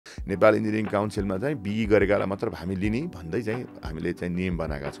Nepal engineering काउन्सिलमा चाहिँ बिई गरेकालाई मात्र हामी लिने भन्दै चाहिँ हामीले चाहिँ नियम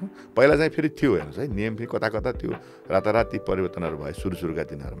बनाएका छौँ। पहिला चाहिँ फेरि थियो हेर्नुहोस् है, नियम फेरि कता कता थियो, रातारात परिवर्तनहरू भयो सुरुका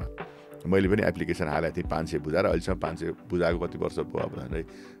दिनहरूमा। मैले पनि एप्लिकेसन हालेको थिएँ 500 बुझा र अहिलेसम्म 500 बुझाएको कति वर्ष भयो भनेर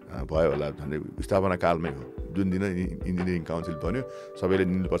भयो होला भन्ने स्थापना कालमै हो। जुन दिन इन्जिनियरिङ काउन्सिल बन्यो सबैले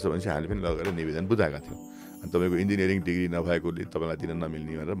लिनुपर्छ भनेपछि हामीले पनि लगेर निवेदन बुझाएका थियौँ। अनि तपाईँको इन्जिनियरिङ डिग्री नभएकोले तपाईँलाई दिन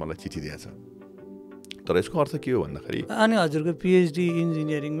नमिल्ने भनेर मलाई चिठी दिएछ। तर यसको अर्थ के हो भन्दाखेरि अनि हजुरको पिएचडी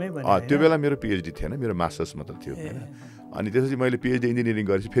इन्जिनियरिङमै भने त्यो बेला मेरो पिएचडी थिएन, मेरो मास्टर्स मात्र थियो होइन। अनि त्यसपछि मैले पिएचडी इन्जिनियरिङ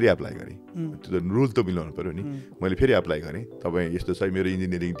गरेपछि फेरि एप्लाई गरेँ। त्यो त रुल त मिलाउनु पऱ्यो नि। मैले फेरि एप्लाई गरेँ, तपाईँ यस्तो छ मेरो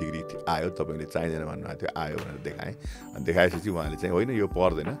इन्जिनियरिङ डिग्री आयो, तपाईँले चाहिँदैन भन्नुभएको थियो, आयो भनेर देखाएँ। अनि देखाएपछि उहाँले चाहिँ होइन यो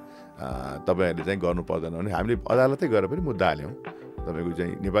पर्दैन, तपाईँहरूले चाहिँ गर्नु पर्दैन भने हामीले अदालतै गएर पनि मुद्दा हाल्यौँ। तपाईँको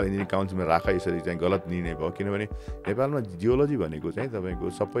चाहिँ नेपाल इन्जिनियरिङ काउन्सिलमा राख यसरी चाहिँ गलत निर्णय भयो, किनभने नेपालमा जियोलोजी भनेको चाहिँ तपाईँको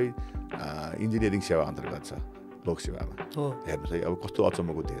सबै इन्जिनियरिङ सेवा अन्तर्गत छ लोकसेवामा। हेर्नुहोस् है, अब कस्तो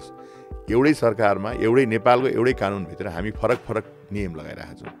अचम्मको देश, एउटै सरकारमा एउटै नेपालको एउटै कानुनभित्र हामी फरक फरक नियम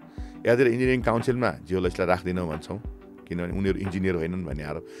लगाइरहेका छौँ। यहाँतिर इन्जिनियरिङ काउन्सिलमा जियोलोजिस्टलाई राख्दैनौँ भन्छौँ किनभने उनीहरू इन्जिनियर होइनन् भन्ने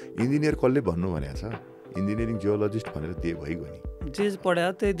आरोप। इन्जिनियर कसले भन्नु भनेको छ? इन्जिनियरिङ जियोलोजिस्ट भनेर दे भइगयो नि, जे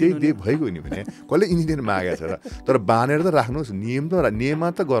पढ्यो त्यही दे भइगयो नि भने कसले इन्जिनियर मागेको छ र? तर बानेर त राख्नुहोस्, नियममा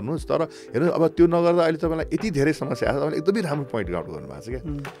त गर्नुहोस्। तर हेर्नुहोस् अब त्यो नगर्दा अहिले तपाईँलाई यति धेरै समस्या आएको छ। तपाईँले एकदमै राम्रो पोइन्ट आउट गर्नुभएको छ क्या।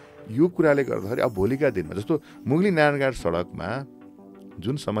 यो कुराले गर्दाखेरि अब भोलिका दिनमा जस्तो मुगली नारायणघाट सडकमा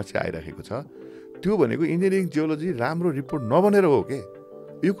जुन समस्या आइरहेको छ त्यो भनेको इन्जिनियरिङ जियोलोजी राम्रो रिपोर्ट नबनेर हो के?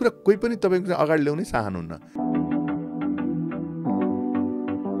 यो कुरा कोही पनि तपाईँको चाहिँ अगाडि ल्याउनै चाहनुहुन्न।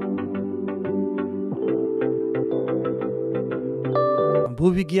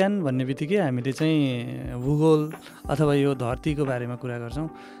 भूविज्ञान भन्ने बित्तिकै हामीले चाहिँ भूगोल अथवा यो धरतीको बारेमा कुरा गर्छौँ।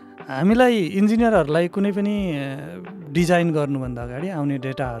 हामीलाई इन्जिनियरहरूलाई कुनै पनि डिजाइन गर्नुभन्दा अगाडि आउने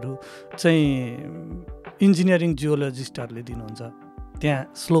डेटाहरू चाहिँ इन्जिनियरिङ जियोलोजिस्टहरूले दिनुहुन्छ।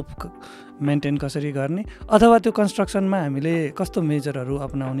 त्यहाँ स्लोप मेन्टेन कसरी गर्ने अथवा त्यो कन्स्ट्रक्सनमा हामीले कस्तो मेजरहरू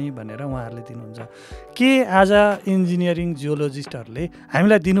अपनाउने भनेर उहाँहरूले दिनुहुन्छ। के आज इन्जिनियरिङ जियोलोजिस्टहरूले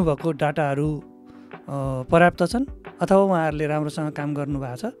हामीलाई दिनुभएको डाटाहरू पर्याप्त छन् अथवा उहाँहरूले राम्रोसँग काम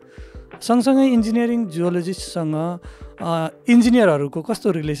गर्नुभएको छ? सँगसँगै इन्जिनियरिङ जियोलोजिस्टसँग इन्जिनियरहरूको कस्तो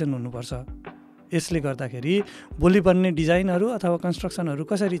रिलेसन हुनुपर्छ? यसले गर्दाखेरि भोलि बन्ने डिजाइनहरू अथवा कन्स्ट्रक्सनहरू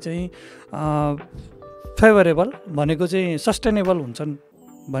कसरी चाहिँ फेभरेबल भनेको चाहिँ सस्टेनेबल हुन्छन्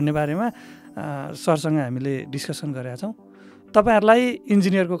भन्ने बारेमा सरसँग हामीले डिस्कसन गरेका छौँ। तपाईँहरूलाई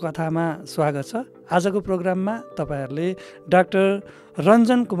इन्जिनियरको कथामा स्वागत छ। आजको प्रोग्राममा तपाईँहरूले डाक्टर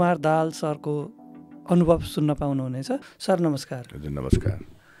रञ्जन कुमार दाहाल सरको अनुभव सुन्न पाउनुहुनेछ। सर नमस्कार। हजुर नमस्कार।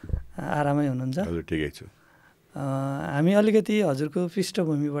 आरामै हुनुहुन्छ? हजुर ठिकै छु। हामी अलिकति हजुरको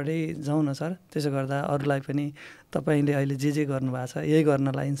पृष्ठभूमिबाटै जाउँ न सर। त्यसो गर्दा अरूलाई पनि तपाईँले अहिले जे गर्नुभएको छ यही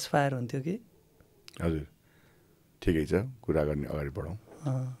गर्नलाई इन्सपायर हुन्थ्यो कि? हजुर ठिकै छ, कुरा गर्ने अगाडि बढौँ।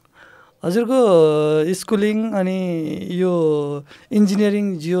 हजुरको स्कुलिङ अनि यो इन्जिनियरिङ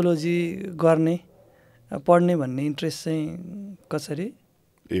जियोलोजी गर्ने पढ्ने भन्ने इन्ट्रेस्ट चाहिँ कसरी?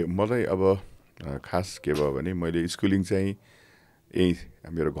 मलाई अब खास के भयो भने मैले स्कुलिङ चाहिँ यही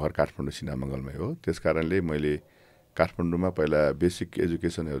मेरो घर काठमाडौँ सिनामङ्गलमै हो। त्यस कारणले मैले काठमाडौँमा पहिला बेसिक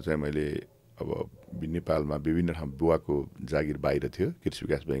एजुकेसनहरू चाहिँ मैले अब नेपालमा विभिन्न ठाउँ बुवाको जागिर बाहिर थियो, कृषि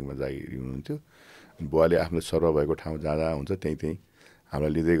विकास ब्याङ्कमा जागिर हुनुहुन्थ्यो। बुवाले आफ्नो सर्व भएको ठाउँ जहाँ जहाँ हुन्छ त्यहीँ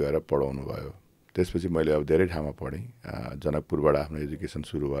हामीलाई लिँदै गएर पढाउनु भयो। त्यसपछि मैले अब धेरै ठाउँमा पढेँ। जनकपुरबाट आफ्नो एजुकेसन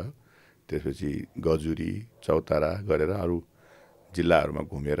सुरु भयो। त्यसपछि गजुरी चौतारा गरेर अरू जिल्लाहरूमा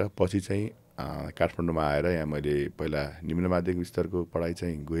घुमेर पछि चाहिँ काठमाडौँमा आएर यहाँ मैले पहिला निम्न माध्यमिक स्तरको पढाइ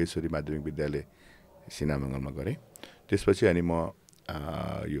चाहिँ गुहेश्वरी माध्यमिक विद्यालय सिनामङ्गलमा गरेँ। त्यसपछि अनि म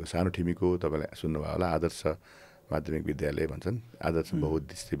यो सानो ठिमीको तपाईँलाई सुन्नुभयो होला आदर्श माध्यमिक विद्यालय भन्छन्, आदर्श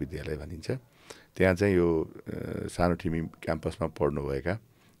बहुउद्देश्य विद्यालय भनिन्छ। त्यहाँ चाहिँ यो सानो ठिमी क्याम्पसमा पढ्नुभएका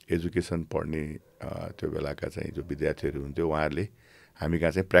एजुकेसन पढ्ने त्यो बेलाका चाहिँ जो विद्यार्थीहरू हुन्थ्यो उहाँहरूले हामी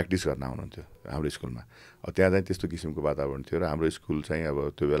कहाँ चाहिँ प्र्याक्टिस गर्न आउनुहुन्थ्यो हाम्रो स्कुलमा। त्यहाँ चाहिँ त्यस्तो किसिमको वातावरण थियो र हाम्रो स्कुल चाहिँ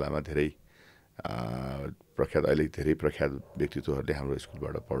अब त्यो बेलामा धेरै प्रख्यात अहिले धेरै प्रख्यात व्यक्तित्वहरूले हाम्रो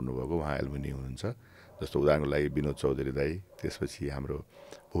स्कुलबाट पढ्नुभएको उहाँ एल्युमिनी हुनुहुन्छ। जस्तो उदाहरणको लागि विनोद चौधरी दाई, त्यसपछि हाम्रो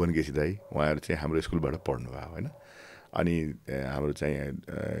भुवन केसी दाई, उहाँहरू चाहिँ हाम्रो स्कुलबाट पढ्नुभयो होइन। अनि हाम्रो चाहिँ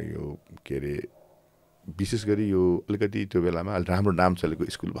यो के अरे विशेष गरी यो अलिकति त्यो बेलामा अलि राम्रो नाम चलेको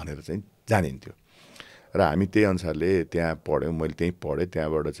स्कुल भनेर चाहिँ जानिन्थ्यो र हामी त्यही अनुसारले त्यहाँ पढ्यौँ। मैले त्यहीँ पढेँ।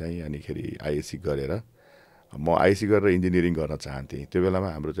 त्यहाँबाट चाहिँ अनिखेरि आइएससी गरेर म आइएससी गरेर इन्जिनियरिङ गर्न चाहन्थेँ। त्यो बेलामा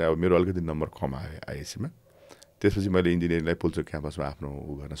हाम्रो चाहिँ अब मेरो अलिकति नम्बर कम आयो आइएससीमा। त्यसपछि मैले इन्जिनियरिङलाई पुल्चोक क्याम्पसमा आफ्नो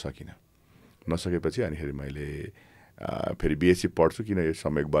गर्न सकिनँ। नसकेपछि अनिखेरि मैले फेरि बिएससी पढ्छु किन यो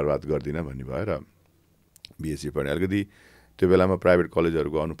समय बर्बाद गर्दिनँ भन्ने भयो र बिएससी पढ्ने। अलिकति त्यो बेलामा प्राइभेट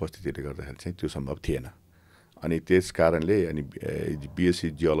कलेजहरूको अनुपस्थितिले गर्दाखेरि चाहिँ त्यो सम्भव थिएन। अनि त्यस कारणले अनि बिएससी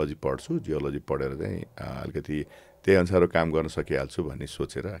जियोलोजी पढ्छु, जियोलोजी पढेर चाहिँ अलिकति त्यही अनुसार काम गर्न सकिहाल्छु भन्ने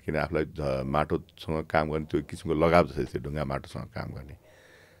सोचेर, किन आफूलाई माटोसँग काम गर्ने त्यो किसिमको लगाव जस्तै थियो ढुङ्गा माटोसँग काम गर्ने।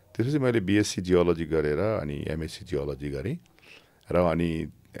 त्यसपछि मैले बिएससी जियोलोजी गरेर अनि एमएससी जियोलोजी गरेँ र अनि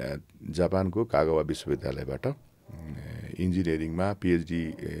जापानको कागावा विश्वविद्यालयबाट इन्जिनियरिङमा पिएचडी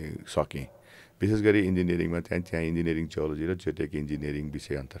सकेँ। विशेष गरी इन्जिनियरिङमा त्यहाँ इन्जिनियरिङ जियोलोजी र जियोटेक इन्जिनियरिङ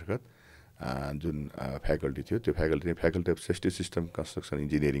विषय अन्तर्गत जुन फ्याकल्टी थियो त्यो faculty of safety system construction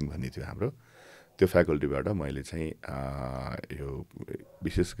engineering भन्ने थियो हाम्रो। त्यो फ्याकल्टीबाट मैले चाहिँ यो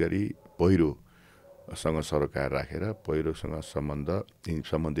विशेष गरी पहिरोसँग सरोकार राखेर पहिरोसँग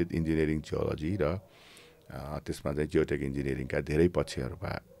सम्बन्धित इन्जिनियरिङ जियोलोजी र त्यसमा चाहिँ जियोटेक इन्जिनियरिङका धेरै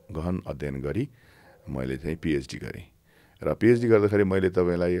पक्षहरूमा गहन अध्ययन गरी मैले चाहिँ पिएचडी गरेँ। र पिएचडी गर्दाखेरि मैले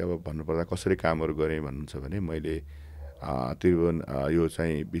तपाईँलाई अब भन्नुपर्दा कसरी कामहरू गरेँ भन्नुहुन्छ भने मैले त्रिभुवन यो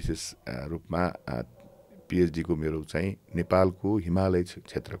चाहिँ विशेष रूपमा पिएचडीको मेरो चाहिँ नेपालको हिमालय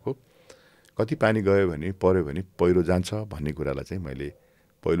क्षेत्रको कति पानी गयो भने पर्यो भने पहिरो जान्छ भन्ने कुरालाई चाहिँ मैले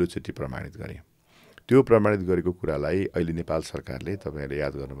पहिलोचोटि प्रमाणित गरेँ। त्यो प्रमाणित गरेको कुरालाई अहिले नेपाल सरकारले तपाईँहरूले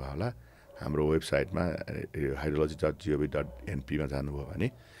याद गर्नुभयो होला, हाम्रो वेबसाइटमा hydrology.gov.np मा जानुभयो भने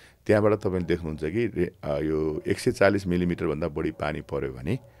त्यहाँबाट तपाईँले देख्नुहुन्छ कि यो 140 मिलिमिटरभन्दा बढी पानी पर्यो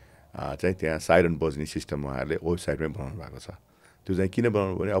भने चाहिँ त्यहाँ साइरन बज्ने सिस्टम उहाँहरूले वेबसाइटमै बनाउनु भएको छ। त्यो चाहिँ किन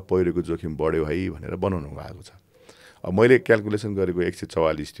बनाउनु भने अब पहिरोको जोखिम बढ्यो है भनेर बनाउनु भएको छ। अब मैले क्यालकुलेसन गरेको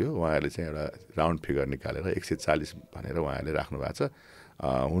 144 थियो, उहाँहरूले चाहिँ एउटा राउन्ड फिगर निकालेर 140 भनेर उहाँहरूले राख्नु भएको छ।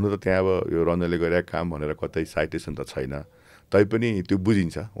 हुनु त त्यहाँ अब यो रञ्जनले गरेका काम भनेर कतै साइटेसन त छैन, तैपनि त्यो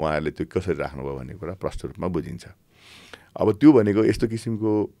बुझिन्छ उहाँहरूले त्यो कसरी राख्नुभयो भन्ने कुरा प्रष्ट रूपमा बुझिन्छ। अब त्यो भनेको यस्तो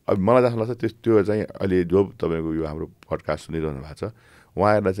किसिमको अब मलाई जस्तो लाग्छ त्यो चाहिँ अहिले जो तपाईँको यो हाम्रो पडकास्ट सुनिरहनु भएको छ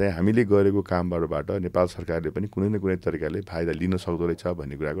उहाँहरूलाई चाहिँ हामीले गरेको कामबाट नेपाल सरकारले पनि कुनै न कुनै तरिकाले फाइदा लिन सक्दो रहेछ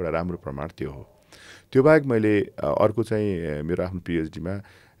भन्ने कुराको एउटा राम्रो प्रमाण त्यो हो। त्यो बाहेक मैले अर्को चाहिँ मेरो आफ्नो पिएचडीमा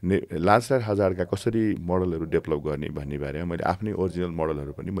लान्सलाइट हजारका कसरी मोडलहरू डेभलप गर्ने भन्ने बारेमा मैले आफ्नै ओरिजिनल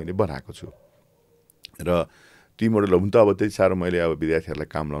मोडलहरू पनि मैले बनाएको छु। र ती मोडल हुन त अब त्यति साह्रो मैले अब विद्यार्थीहरूलाई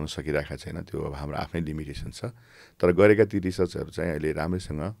काम लाउन सकिरहेको छैन, त्यो अब हाम्रो आफ्नै लिमिटेसन छ। तर गरेका ती रिसर्चहरू चाहिँ अहिले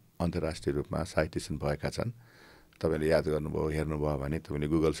राम्रैसँग अन्तर्राष्ट्रिय रूपमा साइटेसन भएका छन्। तपाईँले याद गर्नुभयो हेर्नुभयो भने तपाईँले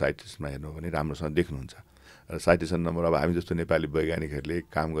गुगल साइटेसनमा हेर्नुभयो भने राम्रोसँग देख्नुहुन्छ। र साइटेसन नम्बर अब हामी जस्तो नेपाली वैज्ञानिकहरूले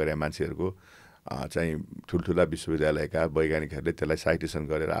काम गरे मान्छेहरूको चाहिँ ठुल्ठुला विश्वविद्यालयका वैज्ञानिकहरूले त्यसलाई साइटेसन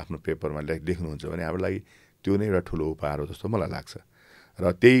गरेर आफ्नो पेपरमा लेख्नुहुन्छ भने हाम्रो लागि त्यो नै एउटा ठुलो उपहार हो जस्तो मलाई लाग्छ।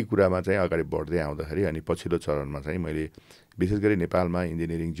 र त्यही कुरामा चाहिँ अगाडि बढ्दै आउँदाखेरि अनि पछिल्लो चरणमा चाहिँ मैले विशेष गरी नेपालमा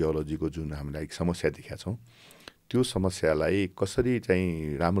इन्जिनियरिङ जियोलोजीको जुन हामीलाई समस्या देखेका छौँ त्यो समस्यालाई कसरी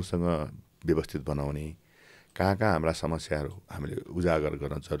चाहिँ राम्रोसँग व्यवस्थित बनाउने, कहाँ हाम्रा समस्याहरू हामीले उजागर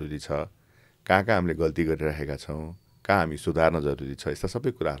गर्न जरुरी छ, कहाँ हामीले गल्ती गरिरहेका छौँ, कहाँ हामी सुधार्न जरुरी छ, यस्ता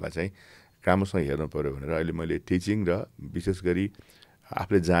सबै कुराहरूलाई चाहिँ राम्रोसँग हेर्नु पऱ्यो भनेर अहिले मैले टिचिङ र विशेष गरी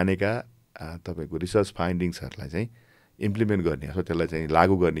आफूले जानेका तपाईँको रिसर्च फाइन्डिङ्सहरूलाई चाहिँ इम्प्लिमेन्ट गर्ने अथवा त्यसलाई चाहिँ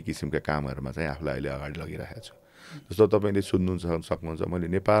लागू गर्ने किसिमका कामहरूमा चाहिँ आफूलाई अहिले अगाडि लगिरहेको छु। जस्तो तपाईँले सुन्नु सक्नुहुन्छ मैले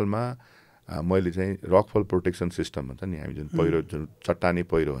नेपालमा मैले चाहिँ रकफल प्रोटेक्सन सिस्टम भन्छ नि, हामी जुन पहिरो जुन चट्टानी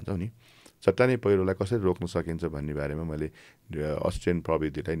पहिरो भन्छौँ नि, चट्टानी पहिरोलाई कसरी रोक्न सकिन्छ भन्ने बारेमा मैले अस्ट्रियन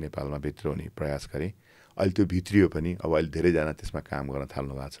प्रविधिलाई नेपालमा भित्राउने प्रयास गरेँ। अहिले त्यो भित्रियो पनि, अब अहिले धेरैजना त्यसमा काम गर्न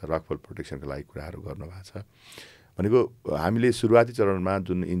थाल्नु भएको छ, रकफल प्रोटेक्सनको लागि कुराहरू गर्नुभएको छ। भनेको हामीले सुरुवाती चरणमा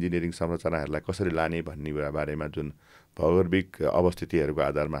जुन इन्जिनियरिङ संरचनाहरूलाई कसरी लाने भन्ने बारेमा जुन भौगोलिक अवस्थितिहरूको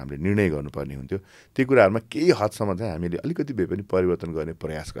आधारमा हामीले निर्णय गर्नुपर्ने हुन्थ्यो, ती कुराहरूमा केही हदसम्म चाहिँ हामीले अलिकति भए पनि परिवर्तन गर्ने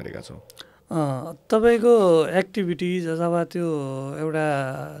प्रयास गरेका छौँ। तपाईँको एक्टिभिटिज अथवा त्यो एउटा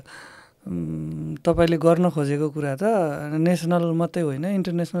तपाईँले गर्न खोजेको कुरा त नेसनल मात्रै होइन,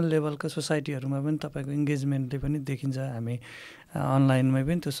 इन्टरनेसनल लेभलका सोसाइटीहरूमा पनि तपाईँको इङ्गेजमेन्टले पनि देखिन्छ। हामी अनलाइनमै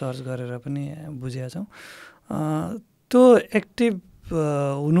पनि त्यो सर्च गरेर पनि बुझेका छौँ। त्यो एक्टिभ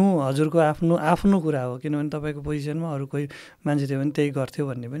हुनु हजुरको आफ्नो कुरा हो, किनभने तपाईँको पोजिसनमा अरू कोही मान्छे थियो भने त्यही गर्थ्यो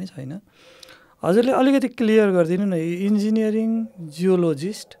भन्ने पनि छैन। हजुरले अलिकति क्लियर गरिदिनु न, इन्जिनियरिङ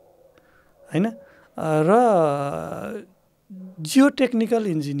जियोलोजिस्ट होइन र जियोटेक्निकल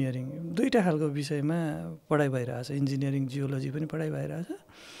इन्जिनियरिङ दुईवटा खालको विषयमा पढाइ भइरहेछ। इन्जिनियरिङ जियोलोजी पनि पढाइ भइरहेछ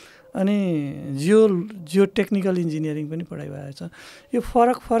अनि जियोटेक्निकल इन्जिनियरिङ पनि पढाइ भइरहेछ। यो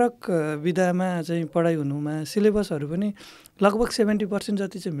फरक विधामा चाहिँ पढाइ हुनुमा सिलेबसहरू पनि लगभग 70%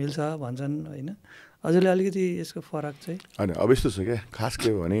 जति चाहिँ मिल्छ भन्छन् होइन। हजुरले अलिकति यसको फरक चाहिँ होइन अब यस्तो छ क्या, खास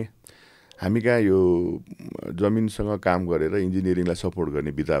के हो भने हामी कहाँ यो जमिनसँग काम गरेर इन्जिनियरिङलाई सपोर्ट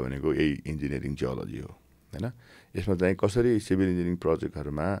गर्ने विधा भनेको यही इन्जिनियरिङ जियोलोजी हो होइन। यसमा चाहिँ कसरी सिभिल इन्जिनियरिङ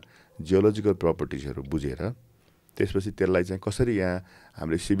प्रोजेक्टहरूमा जियोलोजिकल प्रपर्टिजहरू बुझेर त्यसपछि त्यसलाई चाहिँ कसरी यहाँ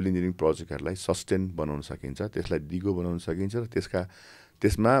हामीले सिभिल इन्जिनियरिङ प्रोजेक्टहरूलाई सस्टेन बनाउन सकिन्छ, त्यसलाई दिगो बनाउन सकिन्छ र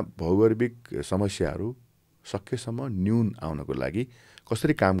त्यसमा भौगोलिक समस्याहरू सकेसम्म न्यून आउनको लागि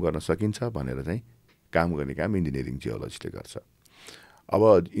कसरी काम गर्न सकिन्छ भनेर चाहिँ काम गर्ने काम इन्जिनियरिङ जियोलोजीले गर्छ। अब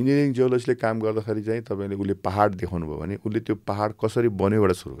इन्जिनियरिङ जियोलोजीले काम गर्दाखेरि चाहिँ तपाईँले उसले पहाड देखाउनु भयो भने उसले त्यो पहाड कसरी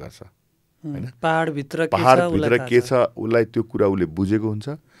बन्योबाट सुरु गर्छ होइन। पहाडभित्र के छ उसलाई त्यो कुरा उसले बुझेको हुन्छ,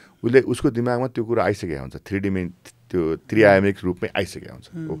 उसले उसको दिमागमा त्यो कुरा आइसकेको हुन्छ, त्यो त्रिआयामिक रूपमै आइसकेको हुन्छ।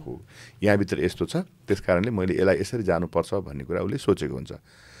 ओहो यहाँभित्र यस्तो छ, त्यस कारणले मैले यसलाई यसरी जानुपर्छ भन्ने कुरा उसले सोचेको हुन्छ।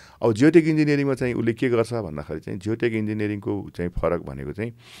 अब जियोटेक इन्जिनियरिङमा चाहिँ उसले के गर्छ भन्दाखेरि चाहिँ जियोटेक इन्जिनियरिङको चाहिँ फरक भनेको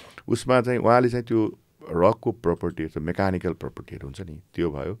चाहिँ उसमा चाहिँ उहाँले चाहिँ त्यो रकको प्रपर्टीहरू, मेकानिकल प्रपर्टीहरू हुन्छ नि, त्यो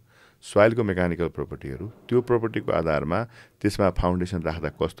भयो सोइलको मेकानिकल प्रपर्टीहरू, त्यो प्रपर्टीको आधारमा त्यसमा फाउन्डेसन राख्दा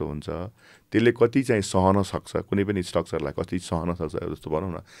कस्तो हुन्छ, त्यसले कति चाहिँ सहन सक्छ, कुनै पनि स्ट्रक्चरलाई कति सहन सक्छ। जस्तो भनौँ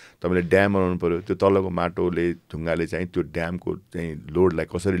न तपाईँले ड्याम बनाउनु पऱ्यो, त्यो तलको माटोले ढुङ्गाले चाहिँ त्यो ड्यामको चाहिँ लोडलाई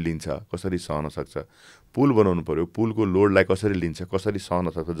कसरी लिन्छ, कसरी सहन सक्छ। पुल बनाउनु पऱ्यो, पुलको लोडलाई कसरी लिन्छ, कसरी सहन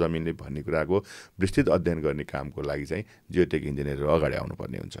सक्छ जमिनले भन्ने कुराको विस्तृत अध्ययन गर्ने कामको लागि चाहिँ जियोटेक इन्जिनियरहरू अगाडि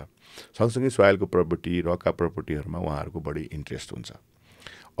आउनुपर्ने हुन्छ। सँगसँगै सोइलको प्रपर्टी, रकका प्रपर्टीहरूमा उहाँहरूको बढी इन्ट्रेस्ट हुन्छ।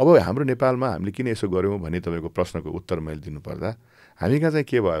 अब हाम्रो नेपालमा हामीले किन यसो गऱ्यौँ भन्ने तपाईँको प्रश्नको उत्तर मैले दिनुपर्दा हामी कहाँ चाहिँ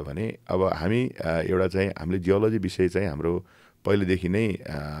के भयो भने अब हामी एउटा चाहिँ हामीले जियोलोजी विषय चाहिँ हाम्रो पहिलेदेखि नै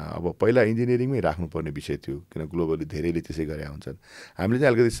अब पहिला इन्जिनियरिङमै राख्नुपर्ने विषय थियो, किन ग्लोबली धेरैले त्यसै गरे हुन्छन्। हामीले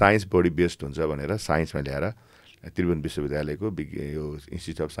चाहिँ अलिकति साइन्स बढी बेस्ड हुन्छ भनेर साइन्समा ल्याएर त्रिभुवन विश्वविद्यालयको यो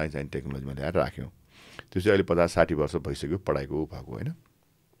इन्स्टिच्युट अफ साइन्स एन्ड टेक्नोलोजीमा ल्याएर राख्यौँ। त्यो चाहिँ अहिले 50-60 वर्ष भइसक्यो पढाइको भएको होइन।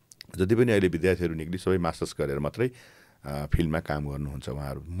 जति पनि अहिले विद्यार्थीहरू निक्ली सबै मास्टर्स गरेर मात्रै फिल्डमा काम गर्नुहुन्छ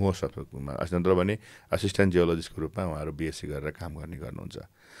उहाँहरू। मोस्ट अफ नत्र भने असिस्टेन्ट जियोलोजिस्टको रूपमा उहाँहरू बिएससी गरेर काम गर्नुहुन्छ।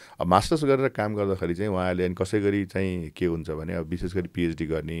 अब मास्टर्स गरेर काम गर्दाखेरि चाहिँ उहाँहरूले अनि कसै गरी चाहिँ के हुन्छ भने अब विशेष गरी पिएचडी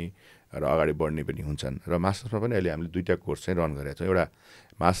गर्ने र अगाडि बढ्ने पनि हुन्छन्। र मास्टर्समा पनि अहिले हामीले 2टा कोर्स चाहिँ रन गरेका छौँ, एउटा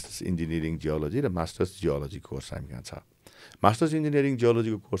मास्टर्स इन्जिनियरिङ जियोलोजी र मास्टर्स जियोलोजी कोर्स हामी कहाँ छ। मास्टर्स इन्जिनियरिङ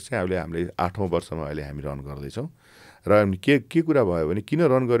जियोलोजीको कोर्स चाहिँ हामीले 8औँ वर्षमा अहिले हामी रन गर्दैछौँ। र के कुरा भयो भने किन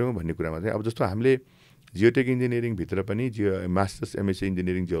रन गऱ्यौँ भन्ने कुरामा चाहिँ अब जस्तो हामीले जियोटेक इन्जिनियरिङभित्र पनि masters MSc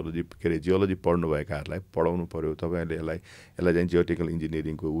engineering geology geology पढ्नुभएकाहरूलाई पढाउनु पऱ्यो। तपाईँहरूले यसलाई चाहिँ जियोटेकल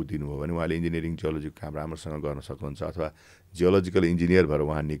इन्जिनियरिङको दिनुभयो भने उहाँले इन्जिनियरिङ जियोलोजीको काम राम्रोसँग गर्न सक्नुहुन्छ, अथवा जियोलोजिकल इन्जिनियर भएर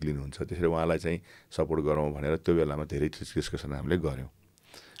उहाँ निक्लिनुहुन्छ। त्यसरी उहाँलाई चाहिँ सपोर्ट गरौँ भनेर त्यो बेलामा धेरै डिस्कसन हामीले गऱ्यौँ।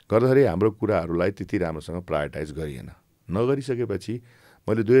 गर्दाखेरि हाम्रो कुराहरूलाई त्यति राम्रोसँग प्रायोरिटाइज गरिएन। नगरिसकेपछि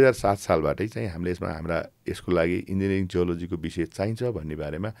मैले 2007 सालबाटै चाहिँ हामीले यसको लागि इन्जिनियरिङ जियोलोजीको विषय चाहिन्छ भन्ने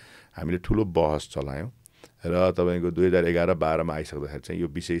बारेमा हामीले ठुलो बहस चलायौँ। र तपाईँको 2011-12मा आइसक्दाखेरि चाहिँ यो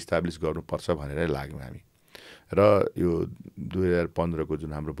विषय इस्टाब्लिस गर्नुपर्छ भनेर लाग्यौँ हामी। र यो 2015को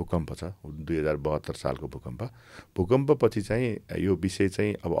जुन हाम्रो भूकम्प छ, 2072 सालको भूकम्पपछि चाहिँ यो विषय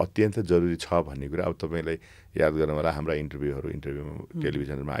चाहिँ अब अत्यन्त जरुरी छ भन्ने कुरा अब तपाईँलाई याद गर्नु होला। हाम्रा इन्टरभ्यू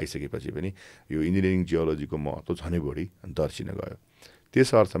टेलिभिजनमा आइसकेपछि पनि यो इन्जिनियरिङ जियोलोजीको महत्त्व झनै बढी दर्शिन गयो।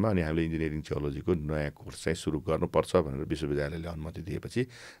 त्यस अर्थमा अनि हामीले इन्जिनियरिङ जियोलोजीको नयाँ कोर्स चाहिँ सुरु गर्नुपर्छ भनेर विश्वविद्यालयले अनुमति दिएपछि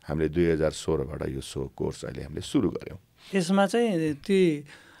हामीले 2016बाट यो कोर्स अहिले हामीले सुरु गऱ्यौँ। यसमा चाहिँ ती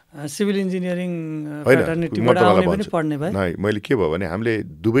सिभिल इन्जिनियरिङ मैले के भयो भने हामीले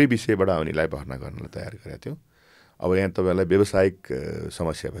दुवै विषयबाट आउनेलाई भर्ना गर्नलाई तयार गरेका थियौँ। अब यहाँ तपाईँलाई व्यावसायिक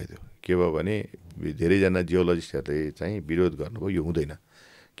समस्या भइदियो। के भयो भने धेरैजना जियोलोजिस्टहरूले चाहिँ विरोध गर्नुभयो, यो हुँदैन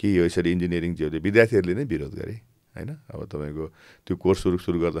कि यो यसरी इन्जिनियरिङ जियोलोजी विद्यार्थीहरूले नै विरोध गरे होइन। अब तपाईँको त्यो कोर्स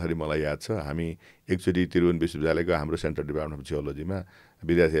सुरु गर्दाखेरि मलाई याद छ हामी एकचोटि त्रिभुवन विश्वविद्यालयको हाम्रो सेन्ट्रल डिपार्टमेन्ट अफ जियोलोजीमा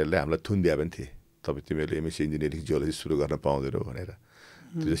विद्यार्थीहरूले हामीलाई थुनिदिया पनि थिए, तिमीहरूले एमएससी इन्जिनियरिङ जियोलोजी सुरु गर्न पाउँदैनौ भनेर।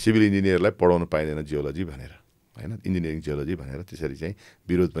 त्यो सिभिल इन्जिनियरलाई पढाउनु पाइँदैन जियोलोजी भनेर होइन, इन्जिनियरिङ जियोलोजी भनेर त्यसरी चाहिँ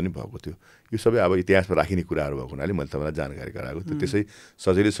विरोध पनि भएको थियो। यो सबै अब इतिहासमा राखिने कुराहरू भएको हुनाले मैले तपाईँलाई जानकारी गराएको त्यो त्यसै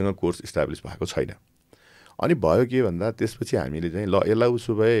सजिलैसँग कोर्स इस्टाब्लिस भएको छैन। अनि भयो के भन्दा त्यसपछि हामीले चाहिँ ल यसलाई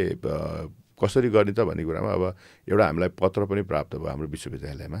उसो भए कसरी गर्ने त भन्ने कुरामा अब एउटा हामीलाई पत्र पनि प्राप्त भयो हाम्रो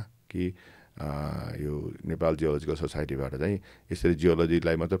विश्वविद्यालयमा कि यो नेपाल जियोलोजिकल सोसाइटीबाट चाहिँ यसरी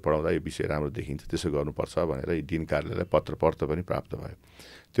जियोलोजीलाई मात्रै पढाउँदा यो विषय राम्रो देखिन्छ, त्यसो गर्नुपर्छ भनेर डिन कार्यालयलाई पत्र पनि प्राप्त भयो।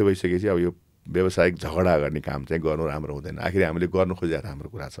 त्यो भइसकेपछि अब यो व्यावसायिक झगडा गर्ने काम चाहिँ गर्नु राम्रो हुँदैन। आखिर हामीले गर्नु खोजेको राम्रो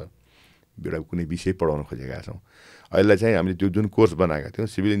कुरा छ, एउटा कुनै विषय पढाउन खोजेका छौँ। अहिले चाहिँ हामीले त्यो जुन कोर्स बनाएका थियौँ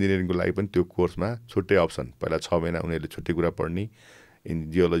सिभिल इन्जिनियरिङको लागि पनि त्यो कोर्समा छुट्टै अप्सन, पहिला 6 महिना उनीहरूले छुट्टै कुरा पढ्ने,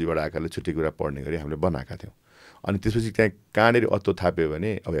 जियोलोजीबाट आएकाले छुट्टै कुरा पढ्ने गरी हामीले बनाएका थियौँ। अनि त्यसपछि त्यहाँ कहाँनिर अत्तो थाप्यो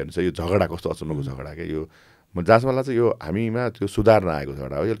भने अब हेर्नुहोस् यो झगडा कस्तो अचम्मको झगडा क्या। यो जहाँसम्म लाग्छ यो हामीमा त्यो सुधार नआएको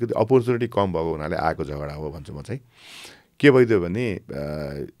झगडा हो, अलिकति अपर्च्युनिटी कम भएको हुनाले आएको झगडा हो भन्छु म चाहिँ। के भइदियो भने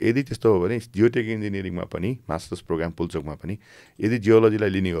यदि त्यस्तो हो भने जियोटेक इन्जिनियरिङमा पनि मास्टर्स प्रोग्राम पुल्चोकमा पनि यदि जियोलोजीलाई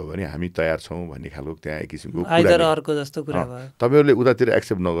लिने हो भने हामी तयार छौँ भन्ने खालको त्यहाँ एक किसिमको तपाईँहरूले उतातिर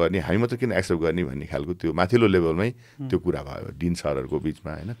एक्सेप्ट नगर्ने, हामी मात्र किन एक्सेप्ट गर्ने भन्ने खालको त्यो माथिल्लो लेभलमै त्यो कुरा भयो, डिन सरहरूको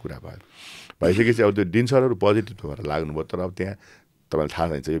बिचमा होइन कुरा भयो। भइसकेपछि अब त्यो डिन सरहरू पोजिटिभ भएर लाग्नुभयो। तर अब त्यहाँ तपाईँलाई थाहा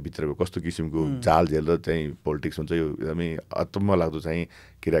चाहिन्छ यो भित्रको कस्तो किसिमको जाल झेल र चाहिँ पोलिटिक्स हुन्छ यो एकदमै अचम्म लाग्दो चाहिँ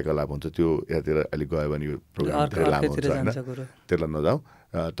क्रियाकलाप हुन्छ त्यो यतातिर अलिक गयो भने यो प्रोग्राम धेरै लामो हुन्छ होइन त्यसलाई नजाउँ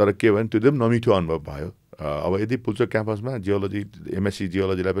तर के भने त्यो एकदम नमिठो अनुभव भयो अब यदि पुल्चोक क्याम्पसमा जियोलोजी एमएससी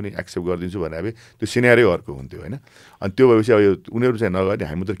जियोलोजीलाई पनि एक्सेप्ट गरिदिन्छु भने अब त्यो सिनेरियो अर्को हुन्थ्यो होइन अनि त्यो भएपछि अब यो उनीहरू चाहिँ नगर्ने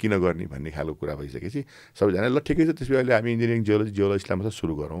हामी त किन गर्ने भन्ने खालको कुरा भइसकेपछि सबैजना ल ठिकै छ त्यसपछि अहिले हामी इन्जिनियरिङ जियोलोजीलाई मात्रै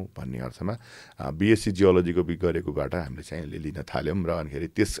सुरु गरौँ भन्ने अर्थमा बिएससी जियोलोजीको गरेकोबाट हामीले चाहिँ लिन थाल्यौँ र अनिखेरि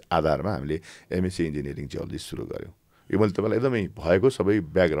त्यस आधारमा हामीले एमएससी इन्जिनियरिङ जियोलोजी सुरु गऱ्यौँ यो मैले तपाईँलाई एकदमै भएको सबै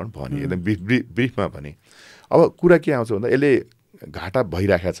ब्याकग्राउन्ड भने एकदम ब्रिफमा भने अब कुरा के आउँछ भन्दा यसले घाटा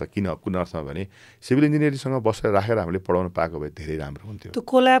भइराखेको छ कुन अर्थमा भने सिभिल इन्जिनियरिङसँग बसेर राखेर हामीले पढाउन पाएको भए धेरै राम्रो हुन्थ्यो त्यो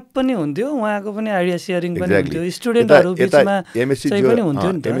कोल्याब पनि हुन्थ्यो उहाँको पनि आइडिया सेयरिङ पनि हुन्थ्यो स्टुडेन्टहरु बिचमा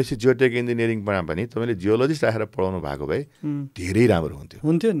एमएससी जियोटेक इन्जिनियरिङमा पनि तपाईँले जियोलोजिस्ट राखेर पढाउनु भएको भए धेरै राम्रो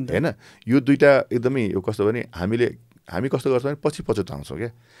हुन्थ्यो नि हैन यो दुईटा एकदमै यो कस्तो भने हामी कस्तो गर्छौँ भने पछि पछुताउँछौँ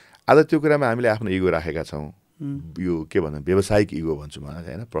क्या आज त्यो कुरामा हामीले आफ्नो इगो राखेका छौँ यो के भन्दा व्यावसायिक इगो भन्छु म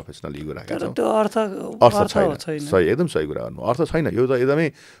हैन प्रोफेसनल इगो राखेका छौँ त्यो अर्थ छैन सही एकदम सही कुरा गर्नु अर्थ छैन यो त एकदमै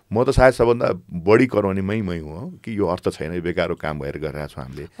म त सायद सबभन्दा बढी कराउने मै हो कि यो अर्थ छैन यो बेकारको काम भएर गरिरहेको छौँ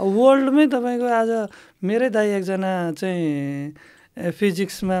हामीले वर्ल्डमै तपाईँको आज मेरै दाइ एकजना चाहिँ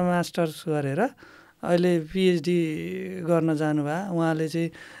फिजिक्समा मास्टर्स गरेर अहिले पिएचडी गर्न जानुभयो उहाँले चाहिँ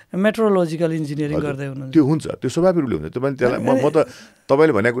मेट्रोलोजिकल इन्जिनियरिङ गर्दै हुनुहुन्छ त्यो हुन्छ त्यो स्वाभाविक रूपले हुन्छ त्यो पनि त्यसलाई म त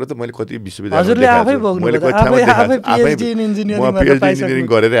तपाईँले भनेको कुरा त मैले कति हजुरले आफै इन्जिनियरिङ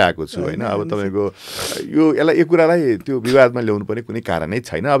गरेरै आएको छु होइन अब तपाईँको यो कुरालाई त्यो विवादमा ल्याउनु पनि कुनै कारणै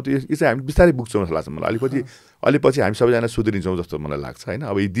छैन अब यो चाहिँ हामी बिस्तारै बुझ्छौँ जस्तो लाग्छ मलाई अलिपछि हामी सबैजना सुध्रिन्छौँ जस्तो मलाई लाग्छ होइन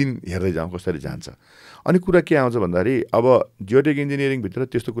अब यो दिन हेर्दै जाउँ कसरी जान्छ अनि कुरा के आउँछ भन्दाखेरि अब जियोटेक इन्जिनियरिङभित्र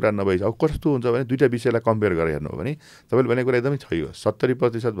त्यस्तो कुरा नभएछ अब कस्तो हुन्छ भने दुईवटा विषयलाई कम्पेयर गरेर हेर्नु हो भने तपाईँले भनेको कुरा एकदमै सही हो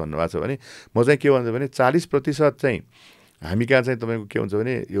 70% भन्नुभएको छ भने म चाहिँ के भन्छु भने 40% चाहिँ हामी कहाँ चाहिँ तपाईँको के हुन्छ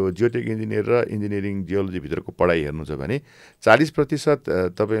भने यो जियोटेक इन्जिनियर र इन्जिनियरिङ जियोलोजीभित्रको पढाइ हेर्नु छ भने 40%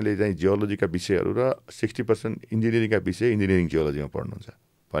 तपाईँले चाहिँ जियोलोजीका विषयहरू र 60% इन्जिनियरिङका विषय इन्जिनियरिङ जियोलोजीमा पढ्नुहुन्छ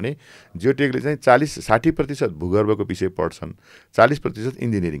भने जियोटेकले चाहिँ 60% भूगर्भको विषय पढ्छन् 40%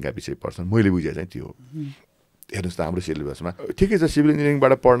 इन्जिनियरिङका विषय पढ्छन् मैले बुझेँ चाहिँ त्यो हो हेर्नुहोस् त हाम्रो सिलेबसमा ठिकै छ सिभिल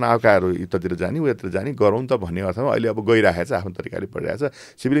इन्जिनियरिङबाट पढ्न आएकाहरू यतातिर जाने उतातिर जाने गरौँ त भन्ने अर्थमा अहिले अब गइरहेको छ आफ्नो तरिकाले पढिरहेको छ